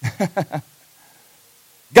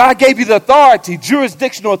 God gave you the authority,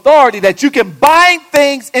 jurisdictional authority, that you can bind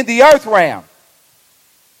things in the earth realm.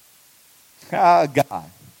 Oh, God.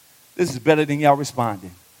 This is better than y'all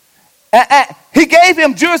responding. He gave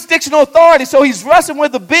him jurisdictional authority, so he's wrestling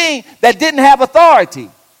with a being that didn't have authority.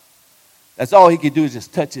 That's all he could do is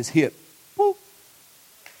just touch his hip. Boop.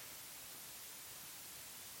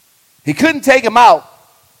 He couldn't take him out.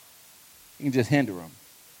 He can just hinder him.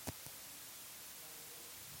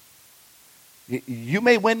 You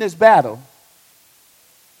may win this battle,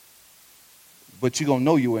 but you're going to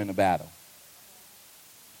know you were in a battle.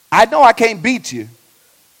 I know I can't beat you,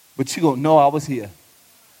 but you're going to know I was here.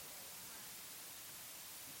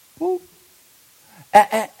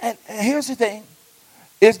 And here's the thing,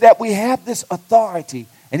 is that we have this authority.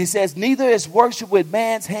 And he says, neither is worship with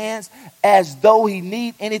man's hands as though he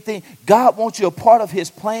need anything. God wants you a part of his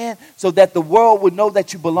plan so that the world would know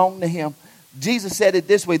that you belong to him. Jesus said it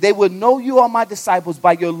this way, they will know you are my disciples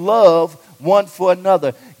by your love one for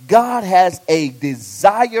another. God has a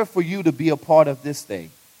desire for you to be a part of this thing.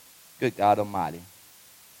 Good God Almighty.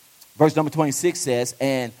 Verse number 26 says,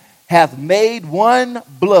 and hath made one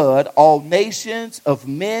blood all nations of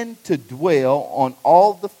men to dwell on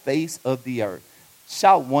all the face of the earth.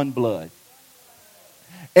 Shout one blood.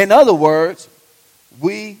 In other words,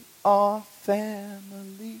 we are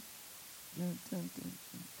family.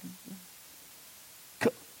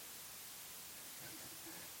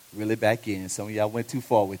 Really back in. Some of y'all went too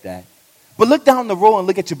far with that. But look down the row and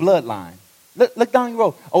look at your bloodline. Look down your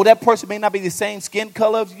row. Oh, that person may not be the same skin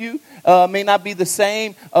color as you, may not be the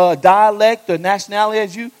same dialect or nationality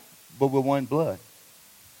as you, but we're one blood.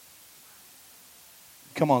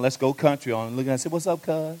 Come on, let's go country on. Look and say, what's up,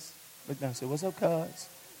 cuz? Look down and say, what's up, cuz?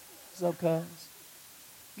 What's up, cuz?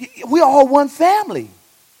 We're all one family,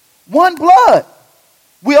 one blood.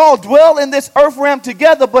 We all dwell in this earth realm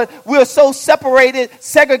together, but we're so separated,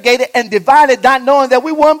 segregated, and divided, not knowing that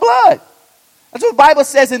we're one blood. That's what the Bible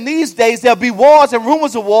says in these days. There'll be wars and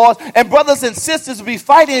rumors of wars, and brothers and sisters will be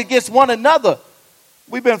fighting against one another.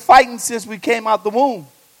 We've been fighting since we came out the womb.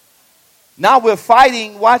 Now we're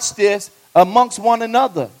fighting, watch this, amongst one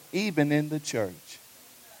another, even in the church.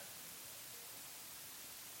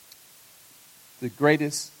 The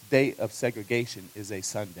greatest day of segregation is a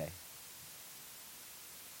Sunday.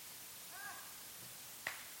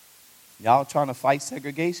 Y'all trying to fight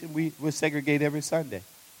segregation? We're segregated every Sunday.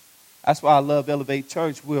 That's why I love Elevate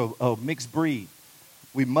Church. We're a mixed breed.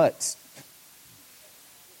 We mutts.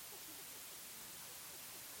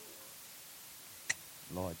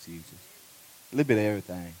 Lord Jesus. A little bit of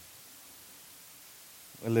everything.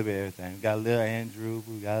 A little bit of everything. We got a little Andrew.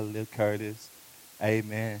 We got a little Curtis.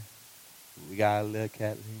 Amen. We got a little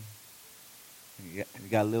Kathleen. We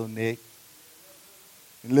got a little Nick.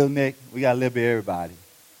 Little Nick. We got a little bit of everybody.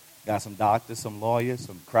 Got some doctors, some lawyers,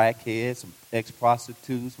 some crackheads, some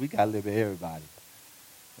ex-prostitutes. We got a little bit of everybody.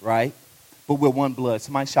 Right? But we're one blood.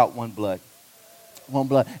 Somebody shout one blood. One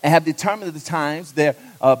blood. And have determined the times there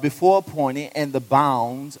before appointed and the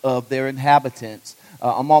bounds of their inhabitants.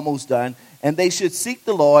 I'm almost done. And they should seek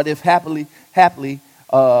the Lord if happily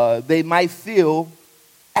they might feel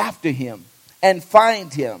after him and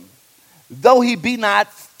find him, though he be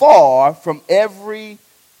not far from every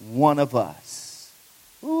one of us.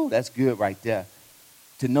 Ooh, that's good right there.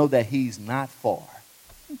 To know that he's not far.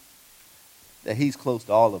 That he's close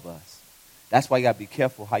to all of us. That's why you got to be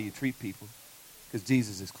careful how you treat people. Because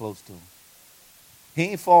Jesus is close to them. He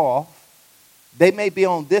ain't far off. They may be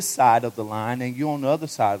on this side of the line and you're on the other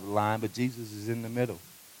side of the line, but Jesus is in the middle.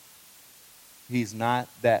 He's not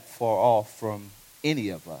that far off from any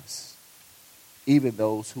of us. Even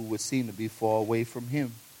those who would seem to be far away from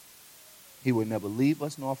him. He would never leave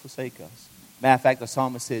us nor forsake us. Matter of fact, the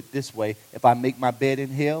psalmist said this way, if I make my bed in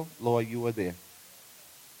hell, Lord, you are there.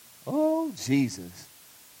 Oh, Jesus.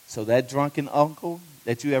 So that drunken uncle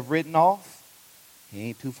that you have written off, he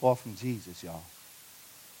ain't too far from Jesus, y'all.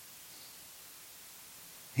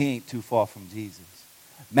 He ain't too far from Jesus.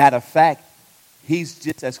 Matter of fact, he's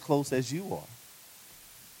just as close as you are.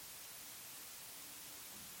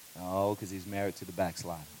 Oh, because he's married to the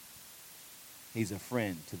backslider. He's a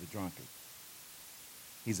friend to the drunkard.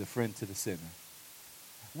 He's a friend to the sinner.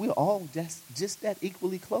 We're all just that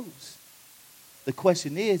equally close. The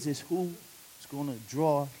question is who's going to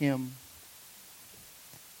draw him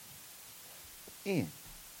in?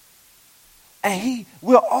 And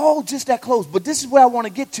we're all just that close. But this is where I want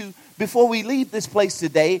to get to before we leave this place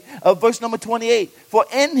today. Verse number 28. For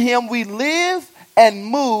in him we live and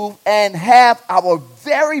move and have our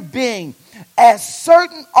very being, as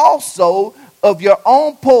certain also of your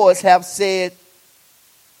own poets have said,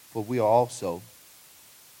 for we are also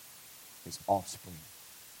his offspring.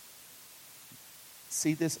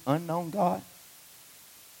 See, this unknown God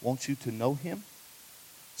wants you to know him.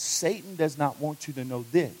 Satan does not want you to know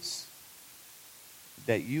this,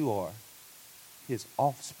 that you are his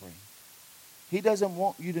offspring. He doesn't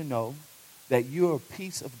want you to know that you're a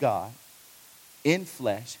piece of God in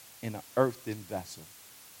flesh in an earthen vessel.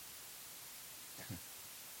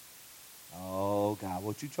 Oh, God,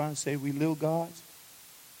 what you trying to say, we little gods?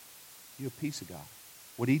 You're a piece of God.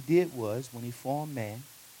 What he did was, when he formed man,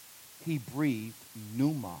 he breathed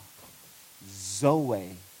pneuma,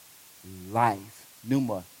 zoe, life,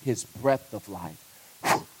 pneuma, his breath of life,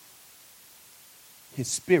 his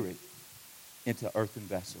spirit into earthen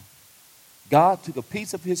vessel. God took a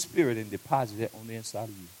piece of his spirit and deposited it on the inside of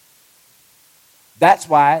you. That's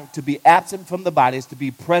why to be absent from the body is to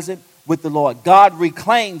be present with the Lord. God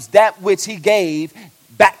reclaims that which he gave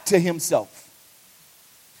back to himself.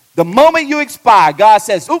 The moment you expire, God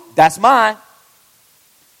says, oop, that's mine.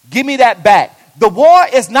 Give me that back. The war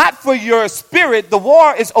is not for your spirit. The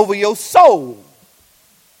war is over your soul.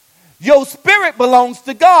 Your spirit belongs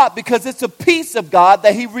to God because it's a piece of God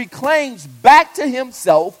that he reclaims back to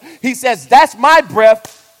himself. He says, that's my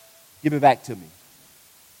breath. Give it back to me.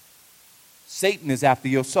 Satan is after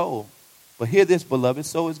your soul. But hear this, beloved,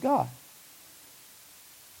 so is God.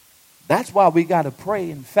 That's why we got to pray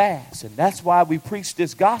and fast. And that's why we preach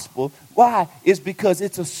this gospel. Why? It's because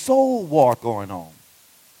it's a soul war going on.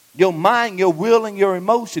 Your mind, your will, and your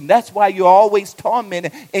emotion. That's why you're always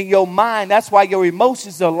tormented in your mind. That's why your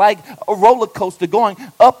emotions are like a roller coaster going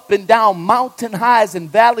up and down, mountain highs and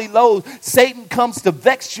valley lows. Satan comes to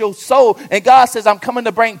vex your soul. And God says, I'm coming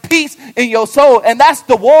to bring peace in your soul. And that's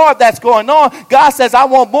the war that's going on. God says, I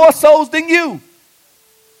want more souls than you.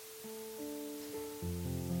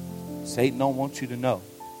 Satan don't want you to know.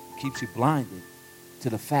 Keeps you blinded to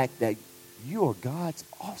the fact that you are God's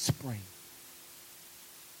offspring.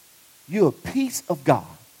 You're a piece of God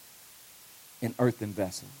in earthen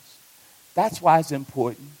vessels. That's why it's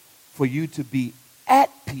important for you to be at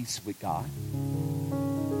peace with God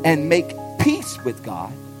and make peace with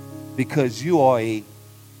God because you are a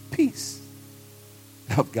piece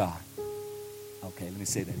of God. Okay, let me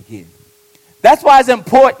say that again. That's why it's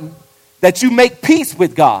important that you make peace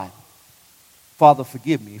with God. Father,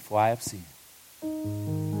 forgive me for I have sinned.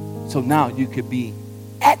 So now you could be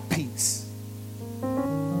at peace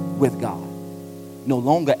with God. No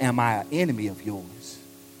longer am I an enemy of yours,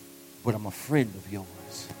 but I'm a friend of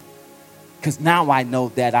yours. Because now I know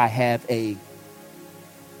that I have a...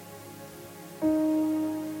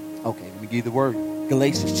 Okay, let me give you the word.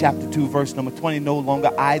 Galatians chapter 2, verse number 20. No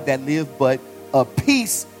longer I that live, but a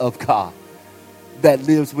peace of God that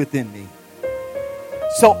lives within me.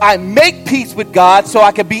 So I make peace with God so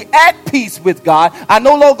I can be at peace with God. I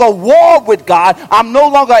no longer war with God. I'm no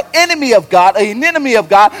longer an enemy of God, an enemy of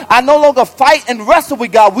God. I no longer fight and wrestle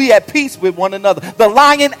with God. We at peace with one another. The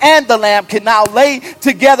lion and the lamb can now lay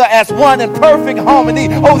together as one in perfect harmony.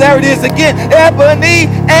 Oh, there it is again. Ebony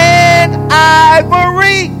and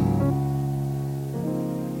ivory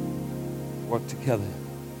work together.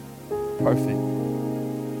 Perfect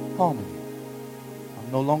harmony.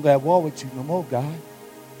 I'm no longer at war with you no more, God.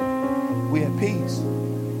 We're at peace.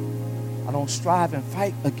 I don't strive and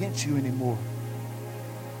fight against you anymore.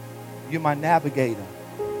 You're my navigator,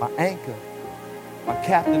 my anchor, my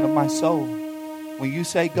captain of my soul. When you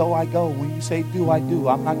say go, I go. When you say do, I do.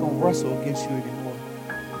 I'm not going to wrestle against you anymore.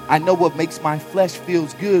 I know what makes my flesh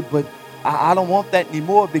feels good, but I don't want that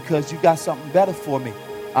anymore because you got something better for me.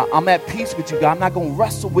 I'm at peace with you, God. I'm not going to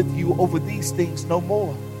wrestle with you over these things no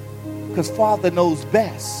more because Father knows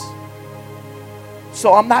best.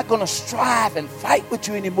 So I'm not going to strive and fight with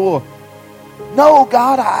you anymore. No,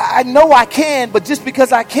 God, I know I can, but just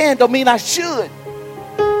because I can don't mean I should.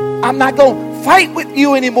 I'm not going to fight with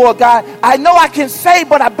you anymore, God. I know I can say,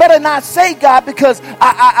 but I better not say, God, because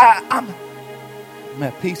I'm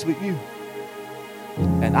at peace with you.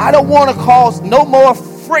 And I don't want to cause no more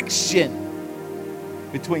friction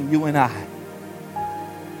between you and I.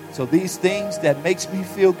 So these things that makes me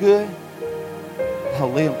feel good, I'll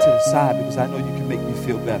lay them to the side because I know you can make me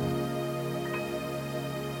feel better.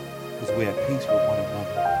 Because we're at peace with one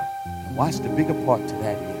another. And watch, the bigger part to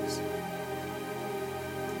that is,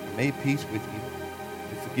 I made peace with you.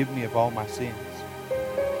 You forgive me of all my sins.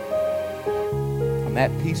 I'm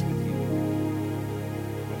at peace with you.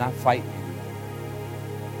 We're not fighting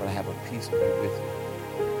anymore, but I have a peace of you with me.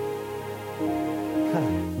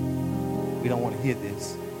 We don't want to hear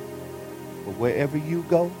this. But wherever you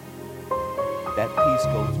go, that peace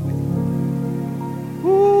goes with you.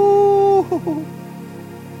 Woo!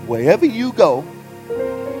 Wherever you go,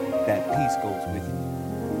 that peace goes with you.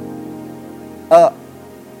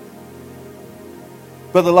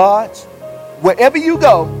 Brother Lodge, wherever you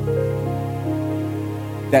go,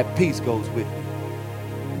 that peace goes with you.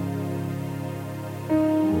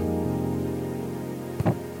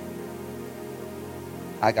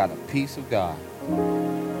 I got a peace of God.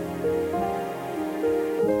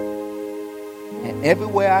 And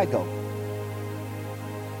everywhere I go,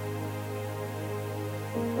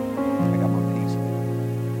 I got my peace.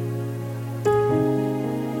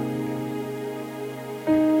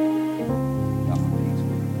 Got my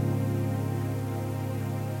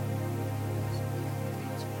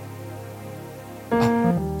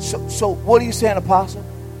peace. So what are you saying, Apostle?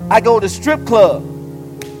 I go to strip club.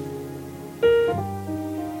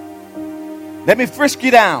 Let me frisk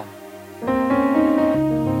you down.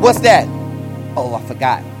 What's that? Oh, I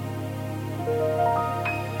forgot.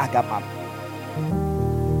 I got my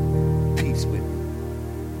peace with me.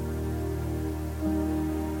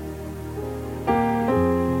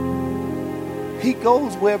 He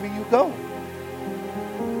goes wherever you go.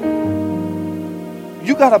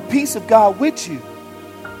 You got a piece of God with you.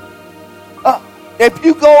 If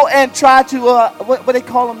you go and try to, what they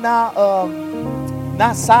call them now,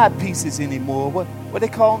 not side pieces anymore. What they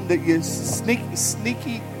call them? Your sneaky,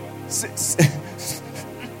 sneaky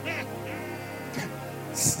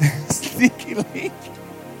link.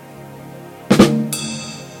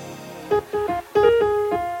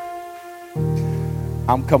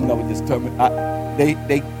 I'm coming up with this term.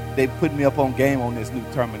 They put me up on game on this new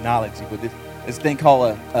terminology, but this thing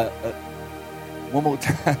called a one more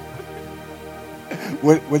time.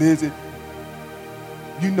 What is it?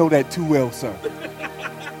 You know that too well, sir.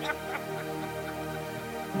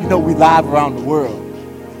 You know we live around the world.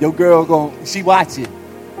 Your girl she watching.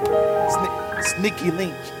 Sneaky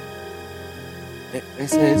link. It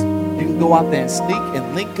says you can go out there and sneak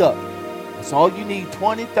and link up. That's all you need,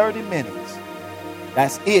 20, 30 minutes.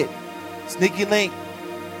 That's it. Sneaky link.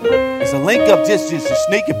 It's a link up, just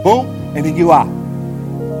sneak it, boom, and then you out.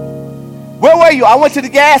 Where were you? I went to the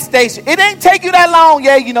gas station. It didn't take you that long.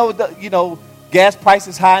 Yeah, you know, gas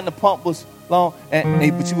prices high and the pump was long.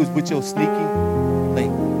 But you was with your sneaky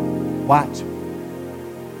link. Watch.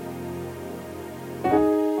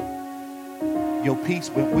 Your peace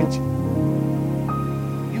went with you.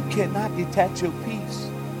 You cannot detach your peace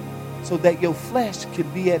so that your flesh can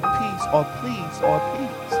be at peace or pleased or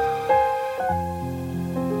appeased.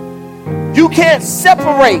 You can't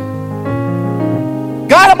separate.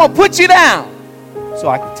 God, I'm going to put you down so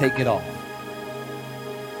I can take it off.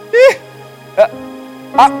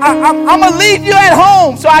 I'm going to leave you at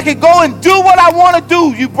home so I can go and do what I want to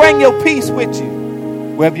do. You bring your peace with you.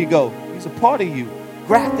 Wherever you go, he's a part of you,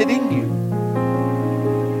 grafted in you.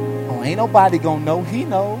 Oh, ain't nobody going to know. He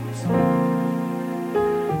knows.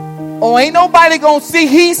 Oh, ain't nobody going to see.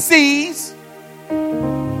 He sees.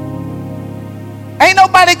 Ain't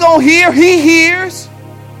nobody going to hear. He hears.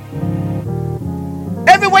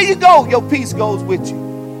 Everywhere you go, your peace goes with you.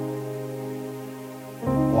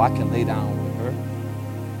 Oh, I can lay down with her.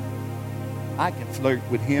 I can flirt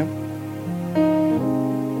with him.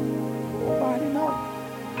 Nobody knows.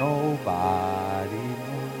 Nobody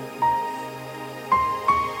knows.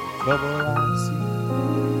 Trouble I see.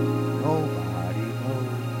 Nobody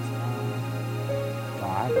knows.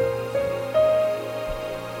 God.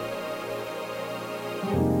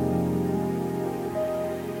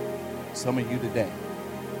 Some of you today,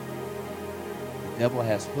 the devil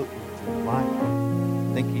has hooked your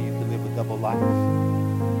mind, thinking you can live a double life.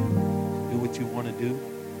 Do what you want to do,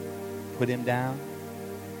 put him down,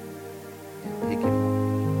 and pick him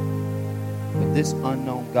up. But this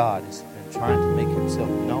unknown God has been trying to make himself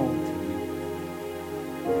known to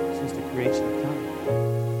you since the creation of time.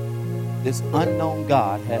 This unknown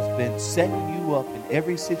God has been setting you up in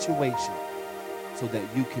every situation so that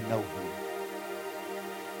you can know him.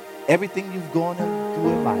 Everything you've gone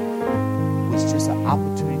through in life was just an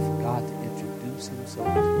opportunity for God to introduce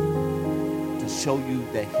himself to you, to show you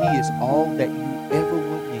that he is all that you ever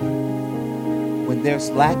would need. When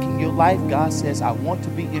there's lack in your life, God says, I want to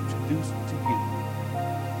be introduced to you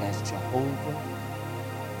as Jehovah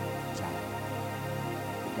Jireh,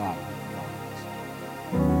 the God who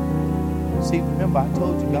provides. See, remember I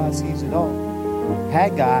told you God sees it all.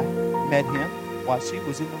 Haggai met him while she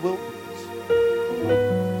was in the wilderness.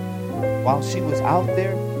 While she was out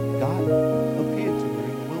there, God appeared to her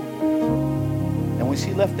in the wilderness. And when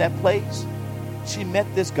she left that place, she met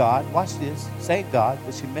this God. Watch this. Same God,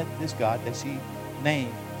 but she met this God that she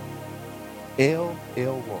named El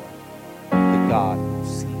Roi, the God who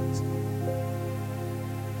sees.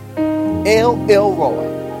 El Roi,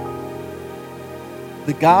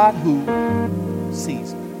 the God who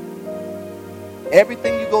sees.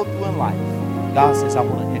 Everything you go through in life, God says, I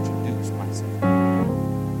want to introduce myself.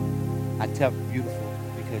 I tell her beautiful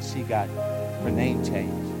because she got her name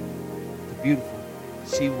changed to beautiful.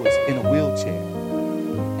 She was in a wheelchair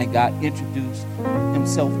and God introduced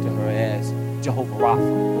himself to her as Jehovah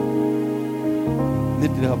Rapha.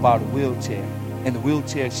 Lifted her up out of the wheelchair, and the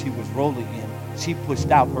wheelchair she was rolling in, she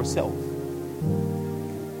pushed out herself.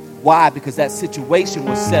 Why? Because that situation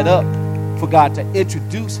was set up for God to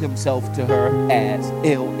introduce himself to her as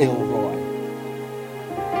El Roi,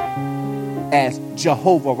 as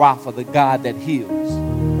Jehovah Rapha, the God that heals.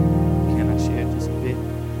 Can I share just a bit?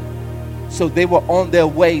 So they were on their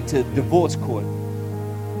way to divorce court.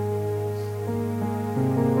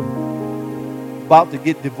 about to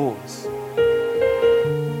get divorced.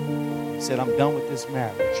 He said, I'm done with this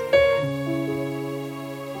marriage.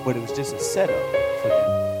 But it was just a setup for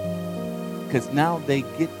them. Because now they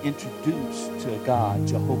get introduced to a God,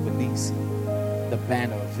 Jehovah Nissi, the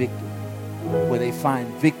banner of victory, where they find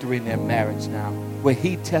victory in their marriage now. Where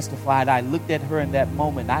he testified, I looked at her in that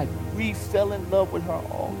moment, I fell in love with her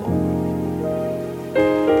all over.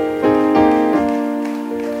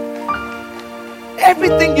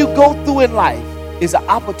 Everything you go through in life is an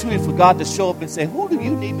opportunity for God to show up and say, who do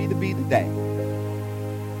you need me to be today?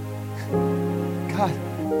 God,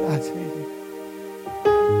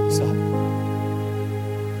 so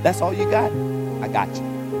that's all you got? I got you.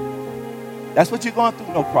 That's what you're going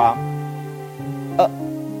through, no problem.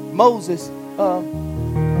 Moses, oh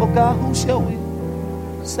God, who shall we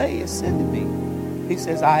say is sending me? He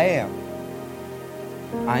says, I am.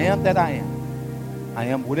 I am that I am. I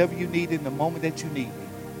am whatever you need in the moment that you need me.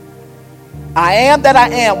 I am that I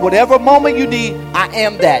am. Whatever moment you need, I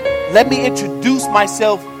am that. Let me introduce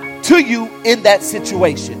myself to you in that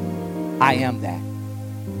situation. I am that.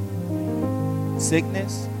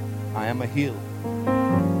 Sickness, I am a healer.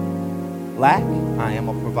 Lack, I am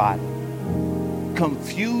a provider.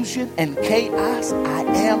 Confusion and chaos, I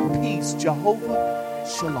am peace. Jehovah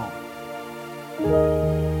Shalom.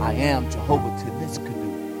 I am Jehovah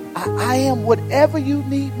Tsidkenu. I am whatever you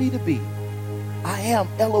need me to be. I am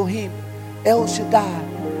Elohim, El Shaddai.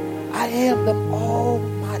 I am the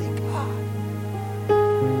Almighty God.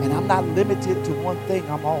 And I'm not limited to one thing.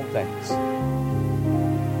 I'm all things.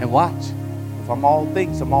 And watch. If I'm all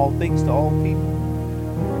things to all people.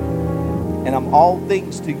 And I'm all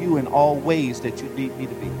things to you in all ways that you need me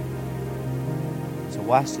to be. So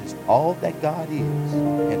watch this. All that God is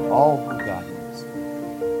and all who God is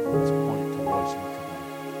pointed towards you today.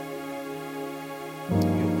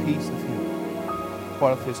 You're a piece of Him,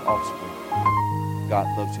 part of His offspring. God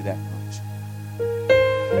loves you that much.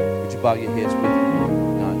 Would you bow your heads with me?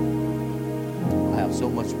 God, I have so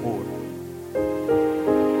much more.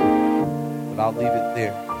 But I'll leave it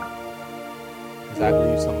there. Because I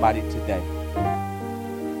believe somebody today,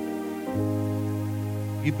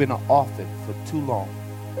 you've been an orphan for too long.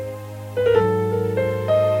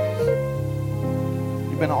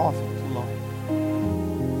 You've been an orphan too long.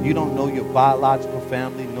 You don't know your biological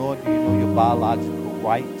family, nor do you know your biological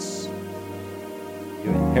rights,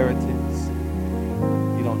 your inheritance.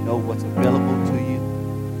 You don't know what's available to you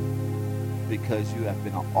because you have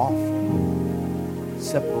been an orphan,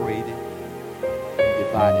 separated and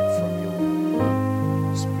divided from your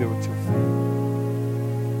spiritual family,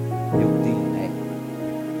 your DNA.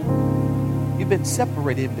 You've been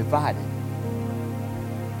separated and divided.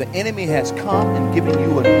 The enemy has come and given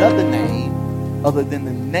you another name other than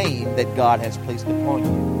the name that God has placed upon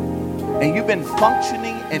you. And you've been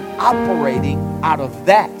functioning and operating out of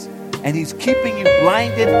that. And he's keeping you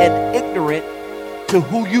blinded and ignorant to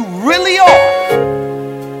who you really are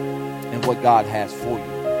and what God has for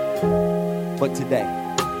you. But today,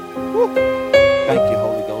 thank you,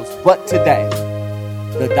 Holy Ghost. But today,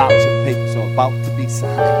 the adoption papers are about to be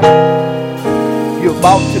signed. You're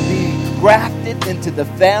about to be grafted into the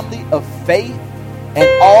family of faith, and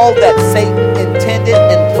all that Satan intended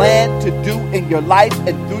and planned to do in your life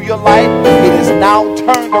and through your life, it is now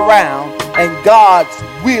turned around, and God's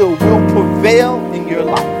will prevail in your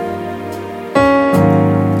life.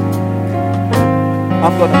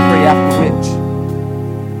 I'm going to pray after which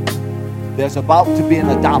there's about to be an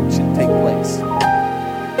adoption take place.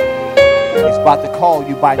 He's about to call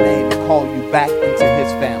you by name and call you back into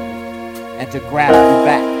his family and to grab you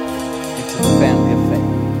back into the family of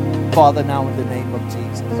faith. Father, now in the name of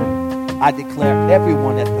Jesus, I declare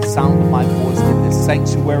everyone at the sound of my voice in this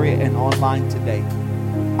sanctuary and online today,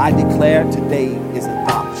 I declare today is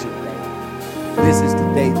adoption day. This is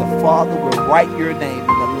the day the Father will write your name in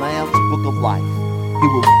the Lamb's book of life. He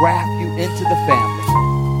will graft you into the family.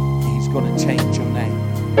 And he's going to change your name.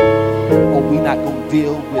 Oh, we're not going to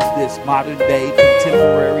deal with this modern day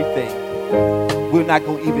contemporary thing. We're not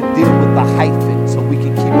going to even deal with the hyphen so we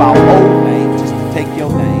can keep our old name just to take your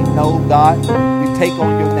name. No, God, we take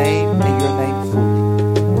on your name and your name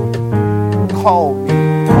fully. Call me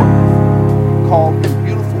wonderful. Call me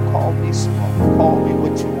beautiful. Call me small. Call me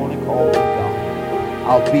what you want to call me, God.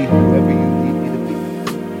 I'll be whoever you need me to be.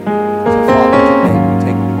 So, Father, today we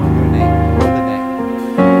take on your name, your other name.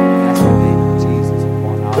 That's the name of Jesus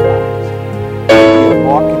upon our lives. Your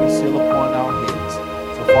mark and the seal upon our heads.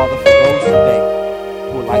 So, Father, for those today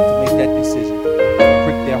who would like to make that decision,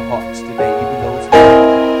 prick their hearts today, even those who,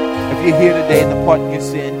 if you're here today and pardon your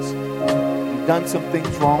sins, you've done some things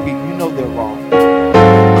wrong and you know they're wrong.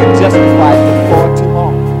 You've justified them for too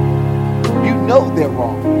long. You know they're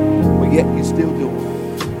wrong, but yet you still do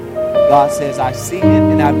it. God says, I've seen it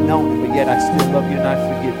and I've known it, but yet I still love you and I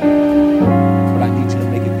forgive you. But I need you to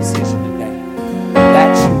make a decision today.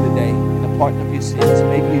 That's you today, in the pardon of your sins.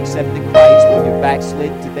 Maybe you accepted Christ when you're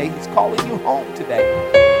backslid today. He's calling you home today.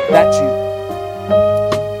 That's you.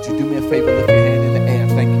 Would you do me a favor? Lift your hand in the air.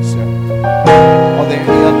 Thank you, sir. Are there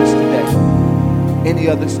any others today? Any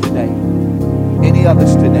others today? Any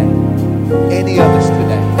others today? Any others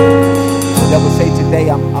today? That would say today,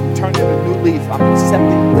 I'm turning a new leaf. I'm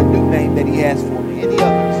accepting the new name that he has for me. Any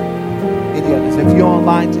others? Any others? If you're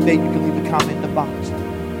online today, you can leave a comment in the box.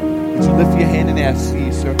 Would you lift your hand and ask,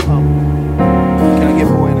 see, sir, come. Can I get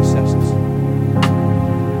more intercessors?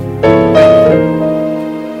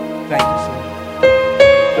 Thank you, sir.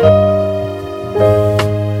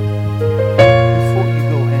 Before you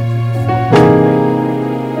go, Andrew,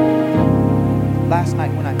 last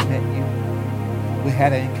night when I met you, we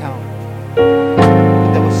had an encounter.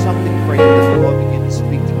 There was something great that the Lord began to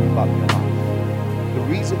speak to me about your life. The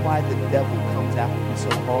reason why the devil comes after you so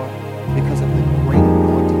hard, because of the great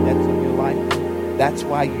anointing that's in your life. That's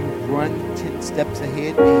why you run 10 steps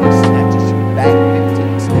ahead and he snatches you back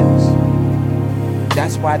 15 steps.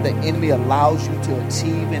 That's why the enemy allows you to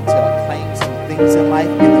achieve and to claim some things in life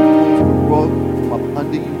and the rug from up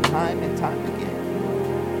under you time and time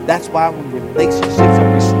again. That's why when relationships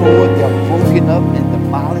are restored, they're broken up and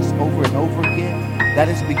demolished over and over again. That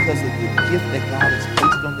is because of the gift that God has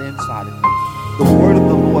placed on the inside of you. The word of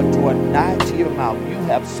the Lord draw nigh to your mouth. You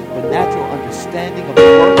have supernatural understanding of the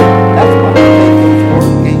word. That's why I played those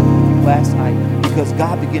word games with you last night, because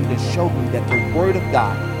God began to show me that the word of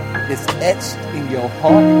God is etched in your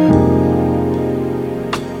heart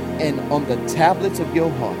and on the tablets of your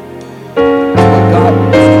heart. What God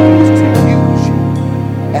wants to use you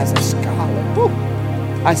as a scholar. Woo.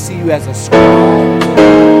 I see you as a scribe.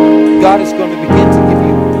 God is going to begin to give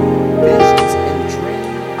you visions and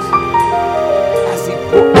dreams. I see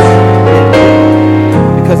books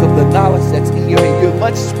because of the knowledge that's in your head. You're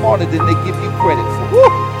much smarter than they give you credit for. Woo.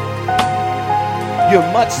 You're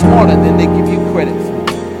much smarter than they give you credit for.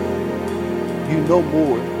 You know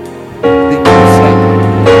more than you say.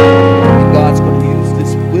 And God's going to use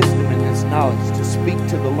this wisdom and this knowledge to speak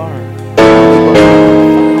to the learned. They're going to be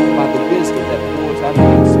found by the wisdom that pours out of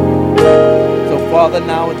your spirit. So, Father,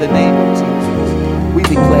 now in the name of Jesus, we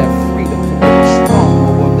declare freedom from the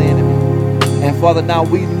stronghold of the enemy. And Father, now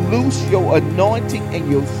we loose your anointing and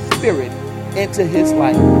your spirit into his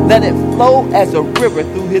life. Let it flow as a river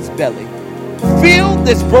through his belly. Fill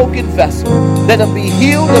this broken vessel. Let him be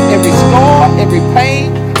healed of every scar, every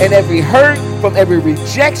pain, and every hurt, from every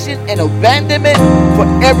rejection and abandonment, for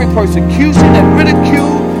every persecution and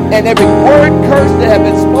ridicule, and every word curse that have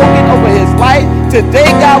been spoken over his life.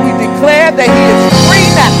 Today, God, we declare that he is free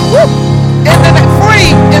now. Woo!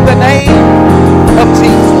 Free in the name of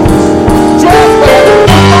Jesus. Just whatever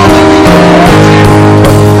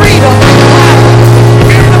freedom and power.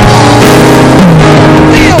 Spirit of God.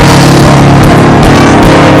 Feel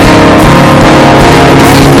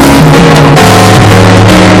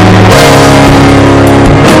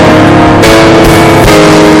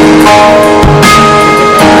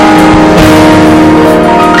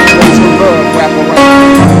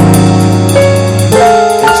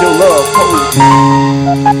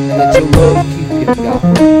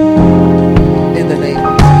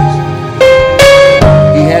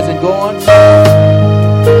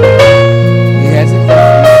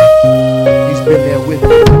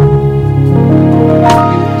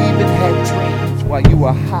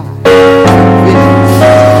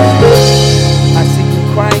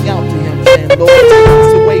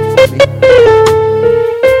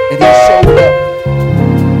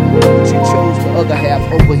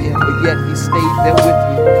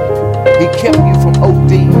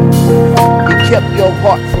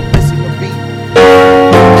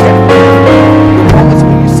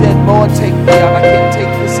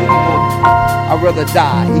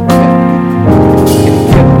die. He kept you. And he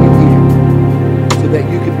kept you here so that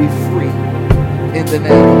you can be free in the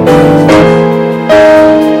name of Jesus.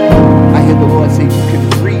 I hear the Lord say you can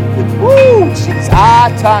breathe with him. Woo! Jesus. So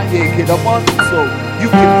you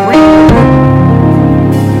can breathe with him.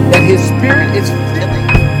 That his spirit is filling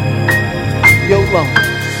your lungs.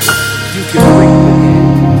 You can breathe with him.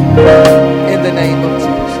 In the name of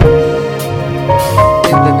Jesus.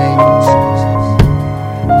 In the name of Jesus.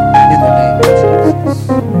 In the name of Jesus.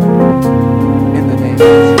 In the name of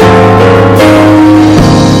Jesus.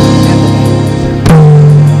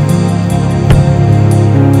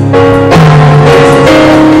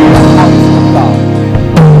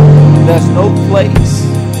 There's no place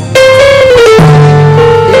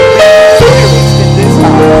in the spirit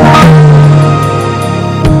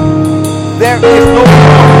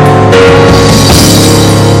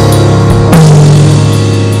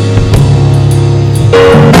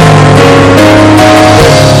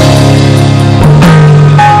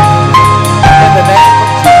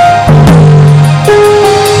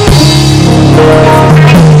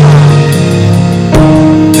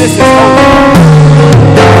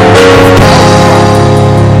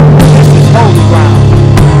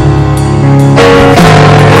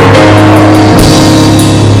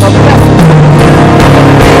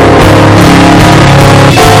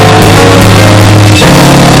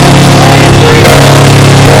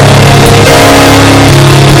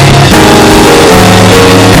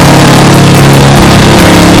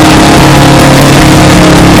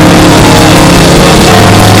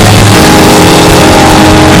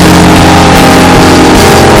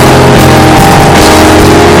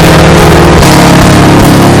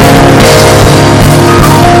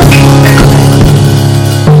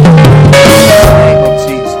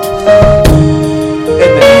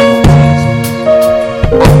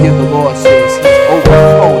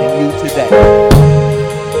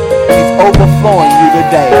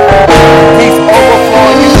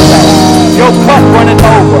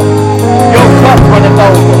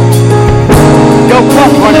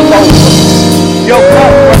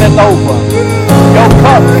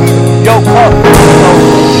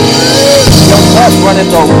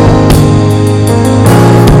is over.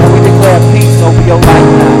 And we declare peace over your life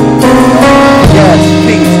now. Yes,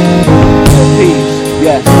 peace. Peace.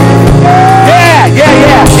 Yes.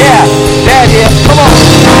 Yeah. There it is. Come on.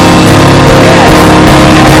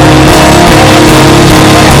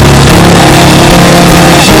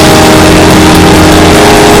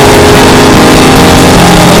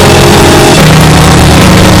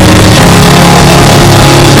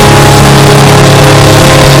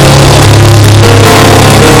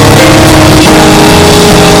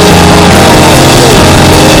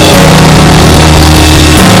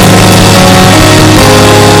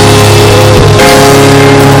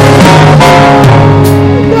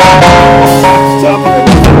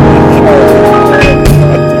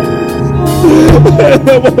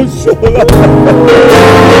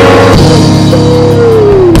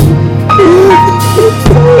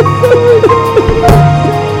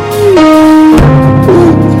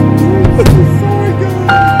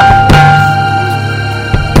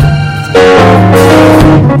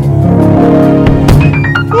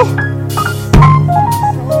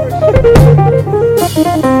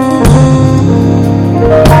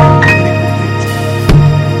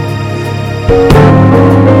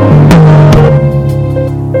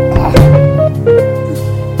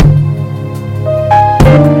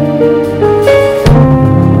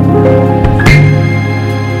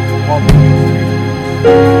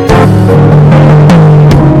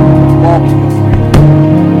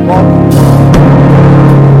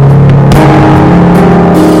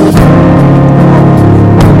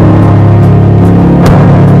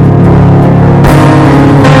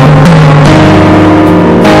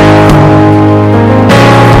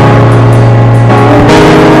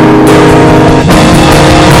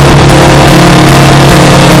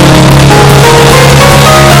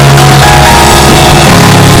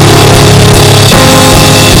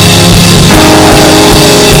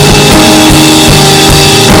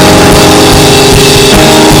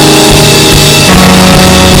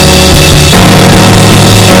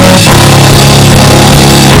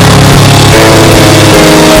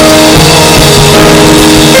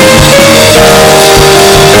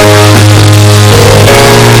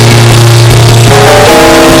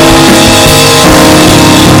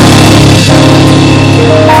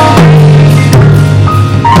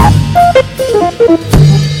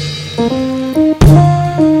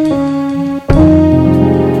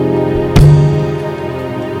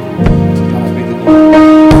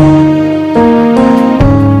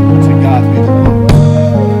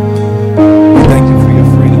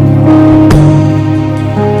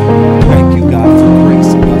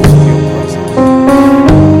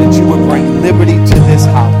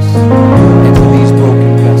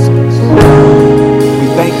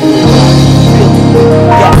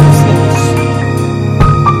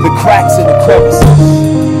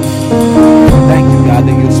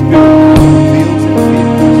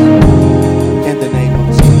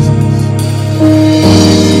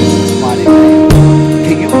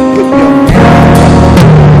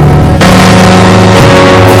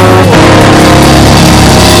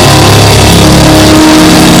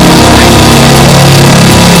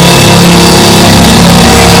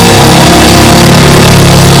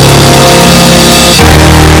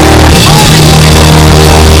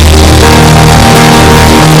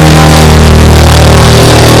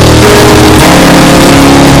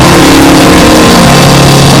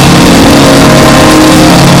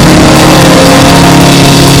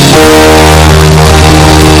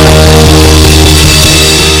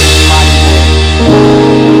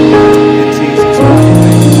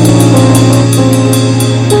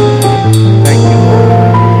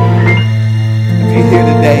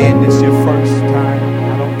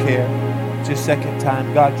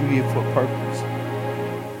 God drew you for a purpose.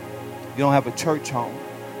 You don't have a church home.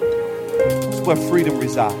 It's where freedom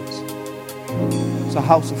resides. It's a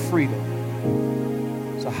house of freedom.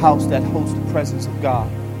 It's a house that holds the presence of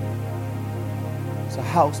God. It's a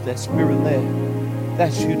house that's spirit-led.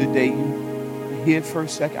 That's you today. You here for a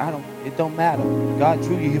second. It don't matter. God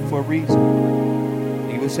drew you here for a reason.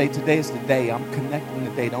 And you would say, today is the day. I'm connecting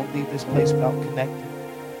today. Don't leave this place without connecting.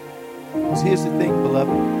 Because here's the thing,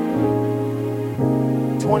 beloved.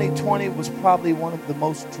 2020 was probably one of the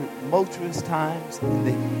most tumultuous times in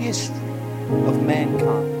the history of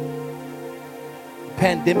mankind. The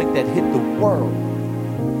pandemic that hit the world.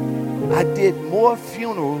 I did more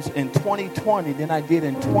funerals in 2020 than I did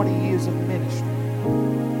in 20 years of ministry.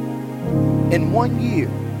 In 1 year.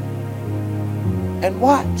 And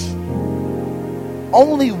watch.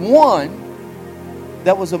 Only one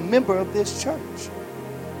that was a member of this church.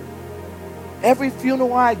 Every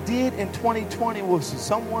funeral I did in 2020 was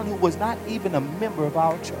someone who was not even a member of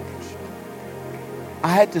our church. I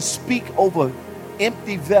had to speak over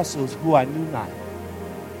empty vessels who I knew not.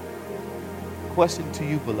 Question to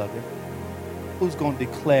you, beloved. Who's going to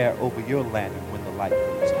declare over your lantern when the light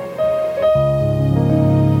goes out?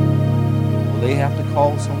 Will they have to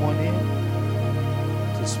call someone in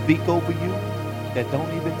to speak over you that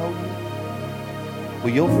don't even know you?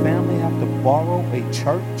 Will your family have to borrow a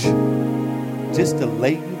church just to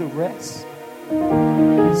lay you to rest?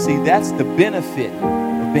 See, that's the benefit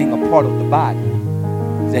of being a part of the body.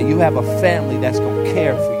 Is that you have a family that's going to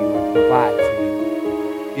care for you and provide for you.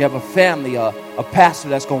 You have a family, a pastor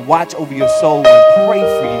that's going to watch over your soul and pray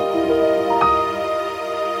for you.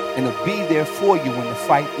 And to be there for you when the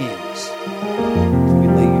fight ends. So we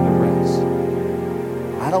lay you to rest.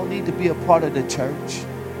 I don't need to be a part of the church.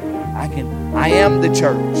 I am the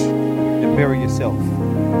church. Then bury yourself.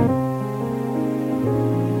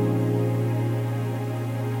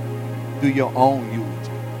 Do your own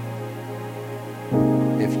eulogy.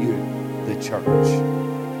 If you're the church.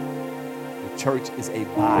 The church is a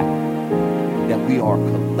body that we are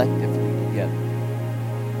collectively together.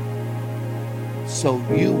 So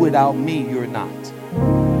you without me, you're not.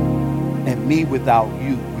 And me without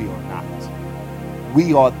you, we are not.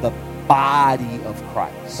 We are the body of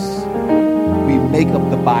Christ. We make up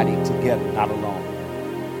the body together, not alone.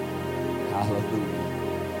 Hallelujah.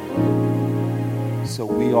 So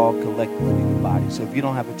we are collectively the body. So if you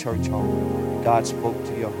don't have a church home, God spoke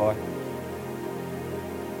to your heart,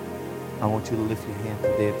 I want you to lift your hand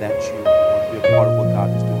today. If that's you, want to be a part of what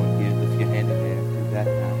God is doing here, lift your hand in the air. Do that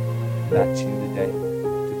now. That's you today.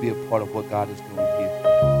 To be a part of what God is doing here.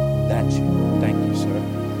 That's you. Thank you, sir.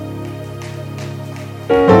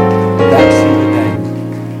 That's you today.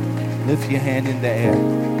 Lift your hand in the air.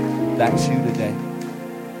 That's you today.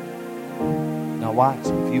 Now watch.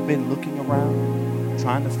 If you've been looking around,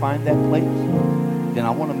 trying to find that place, then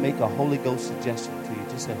I want to make a Holy Ghost suggestion to you.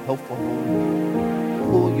 Just a helpful Holy.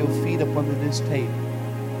 Pull your feet up under this table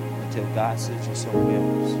until God sends you somewhere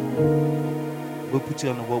else. We'll put you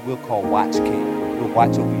under what we'll call watch camp. We'll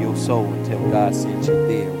watch over your soul until God sends you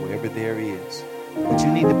there, wherever there is. But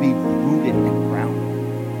you need to be rooted and grounded.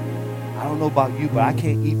 I don't know about you, but I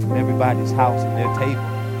can't eat from everybody's house and their table.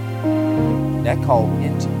 That called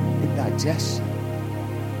indigestion.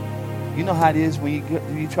 You know how it is when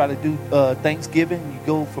you try to do Thanksgiving, you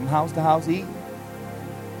go from house to house eating.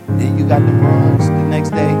 Then you got the runs the next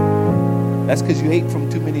day. That's because you ate from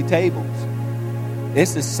too many tables.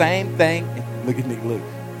 It's the same thing. Look at Nick, look.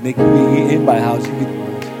 Nick, you eat in my house, you get the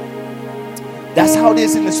runs. That's how it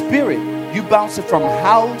is in the spirit. You bouncing from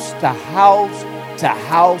house to house to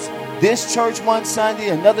house. This church one Sunday,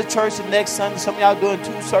 another church the next Sunday. Some of y'all doing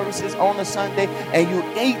 2 services on a Sunday. And you're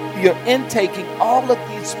intaking all of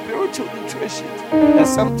these spiritual nutritions that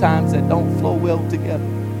sometimes that don't flow well together.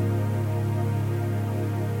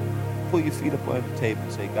 Pull your feet up on the table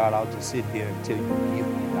and say, God, I'll just sit here until you give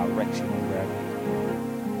me direction on where I need to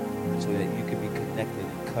go, so that you can be connected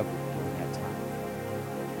and covered during that time.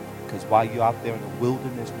 Because while you're out there in the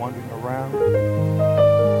wilderness wandering around,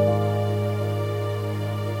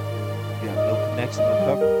 you have no connection or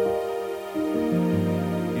cover.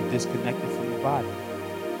 You're disconnected from your body.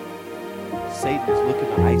 Satan is looking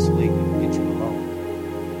to isolate you and get you alone,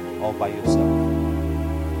 all by yourself.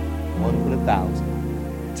 1 with 1,000.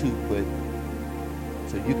 2 with,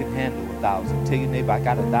 so you can handle 1,000. Tell your neighbor, I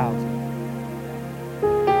got 1,000.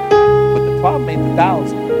 But the problem ain't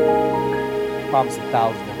 1,000. The problem is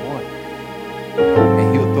 1,001.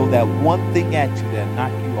 And he'll throw that one thing at you that'll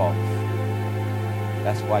knock you off.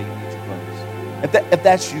 That's why you need your brothers. If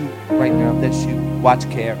that's you right now, if that's you, watch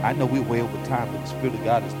care. I know we're way over time, but the Spirit of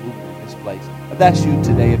God is moving in this place. If that's you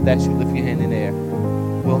today, if that's you, lift your hand in the air.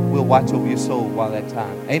 We'll watch over your soul while that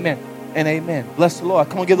time. Amen. And amen. Bless the Lord.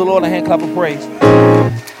 Come on, give the Lord a hand clap of praise.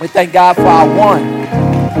 We thank God for our one.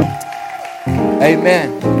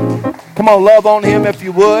 Amen. Come on, love on him if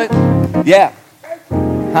you would. Yeah.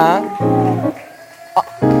 Huh?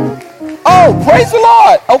 Oh, praise the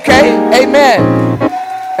Lord. Okay. Amen.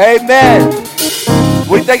 Amen.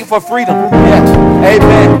 We thank you for freedom. Yeah.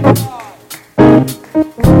 Amen.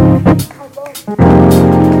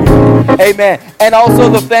 Amen. And also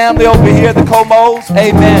the family over here, the Comos.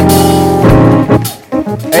 Amen.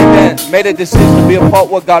 Amen. Made a decision to be a part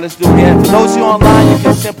of what God is doing here. And for those of you online, you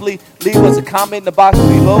can simply leave us a comment in the box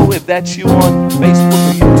below if that's you on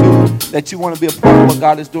Facebook or YouTube, that you want to be a part of what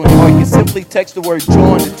God is doing. Or you can simply text the word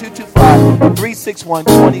join to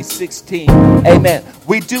 225-361-2016. Amen.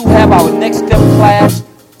 We do have our next step class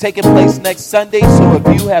taking place next Sunday. So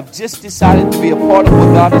if you have just decided to be a part of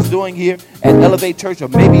what God is doing here at Elevate Church, or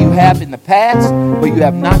maybe you have in the past, but you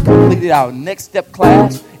have not completed our Next Step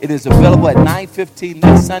class, it is available at 9:15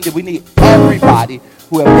 next Sunday. We need everybody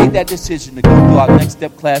who have made that decision to go through our Next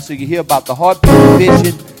Step class so you hear about the heartbeat,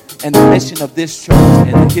 vision, and the mission of this church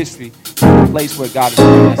and the history and the place where God is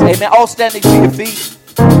taking us. Amen. All standing to your feet.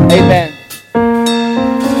 Amen.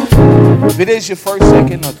 If it is your first,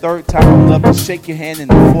 second, or third time, I'd love to shake your hand in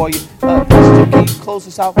the foyer. Pastor, can you close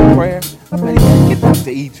us out with prayer? Amen. Get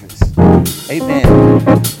Dr. Idris. Amen.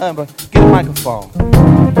 Get a microphone.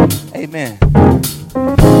 Amen.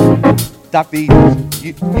 Dr. Idris,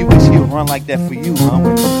 you wish he would run like that for you, huh?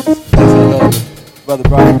 That's I love you. Brother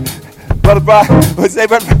Brian. Brother Brian. What's say,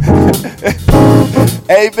 brother?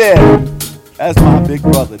 Amen. That's my big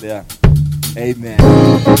brother there. Amen.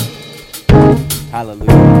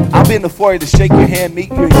 Hallelujah. I'll be in the foyer to shake your hand, meet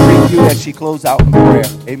you, and greet you as she closes out in prayer.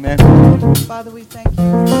 Amen. Father, we thank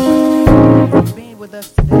you for being with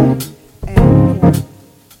us today and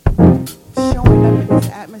for showing up in this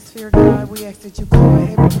atmosphere, God. We ask that you cover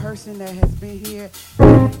every person that has been here,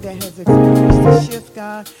 that has experienced the shift,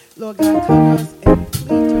 God. Lord God, cover us and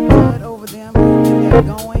plead your blood over them in their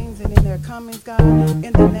goings and in their comings, God.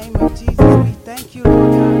 In the name of Jesus, we thank you,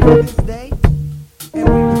 Lord God, for this day. And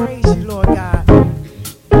we praise you, Lord God,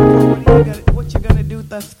 for what you're going to do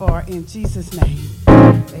thus far in Jesus' name.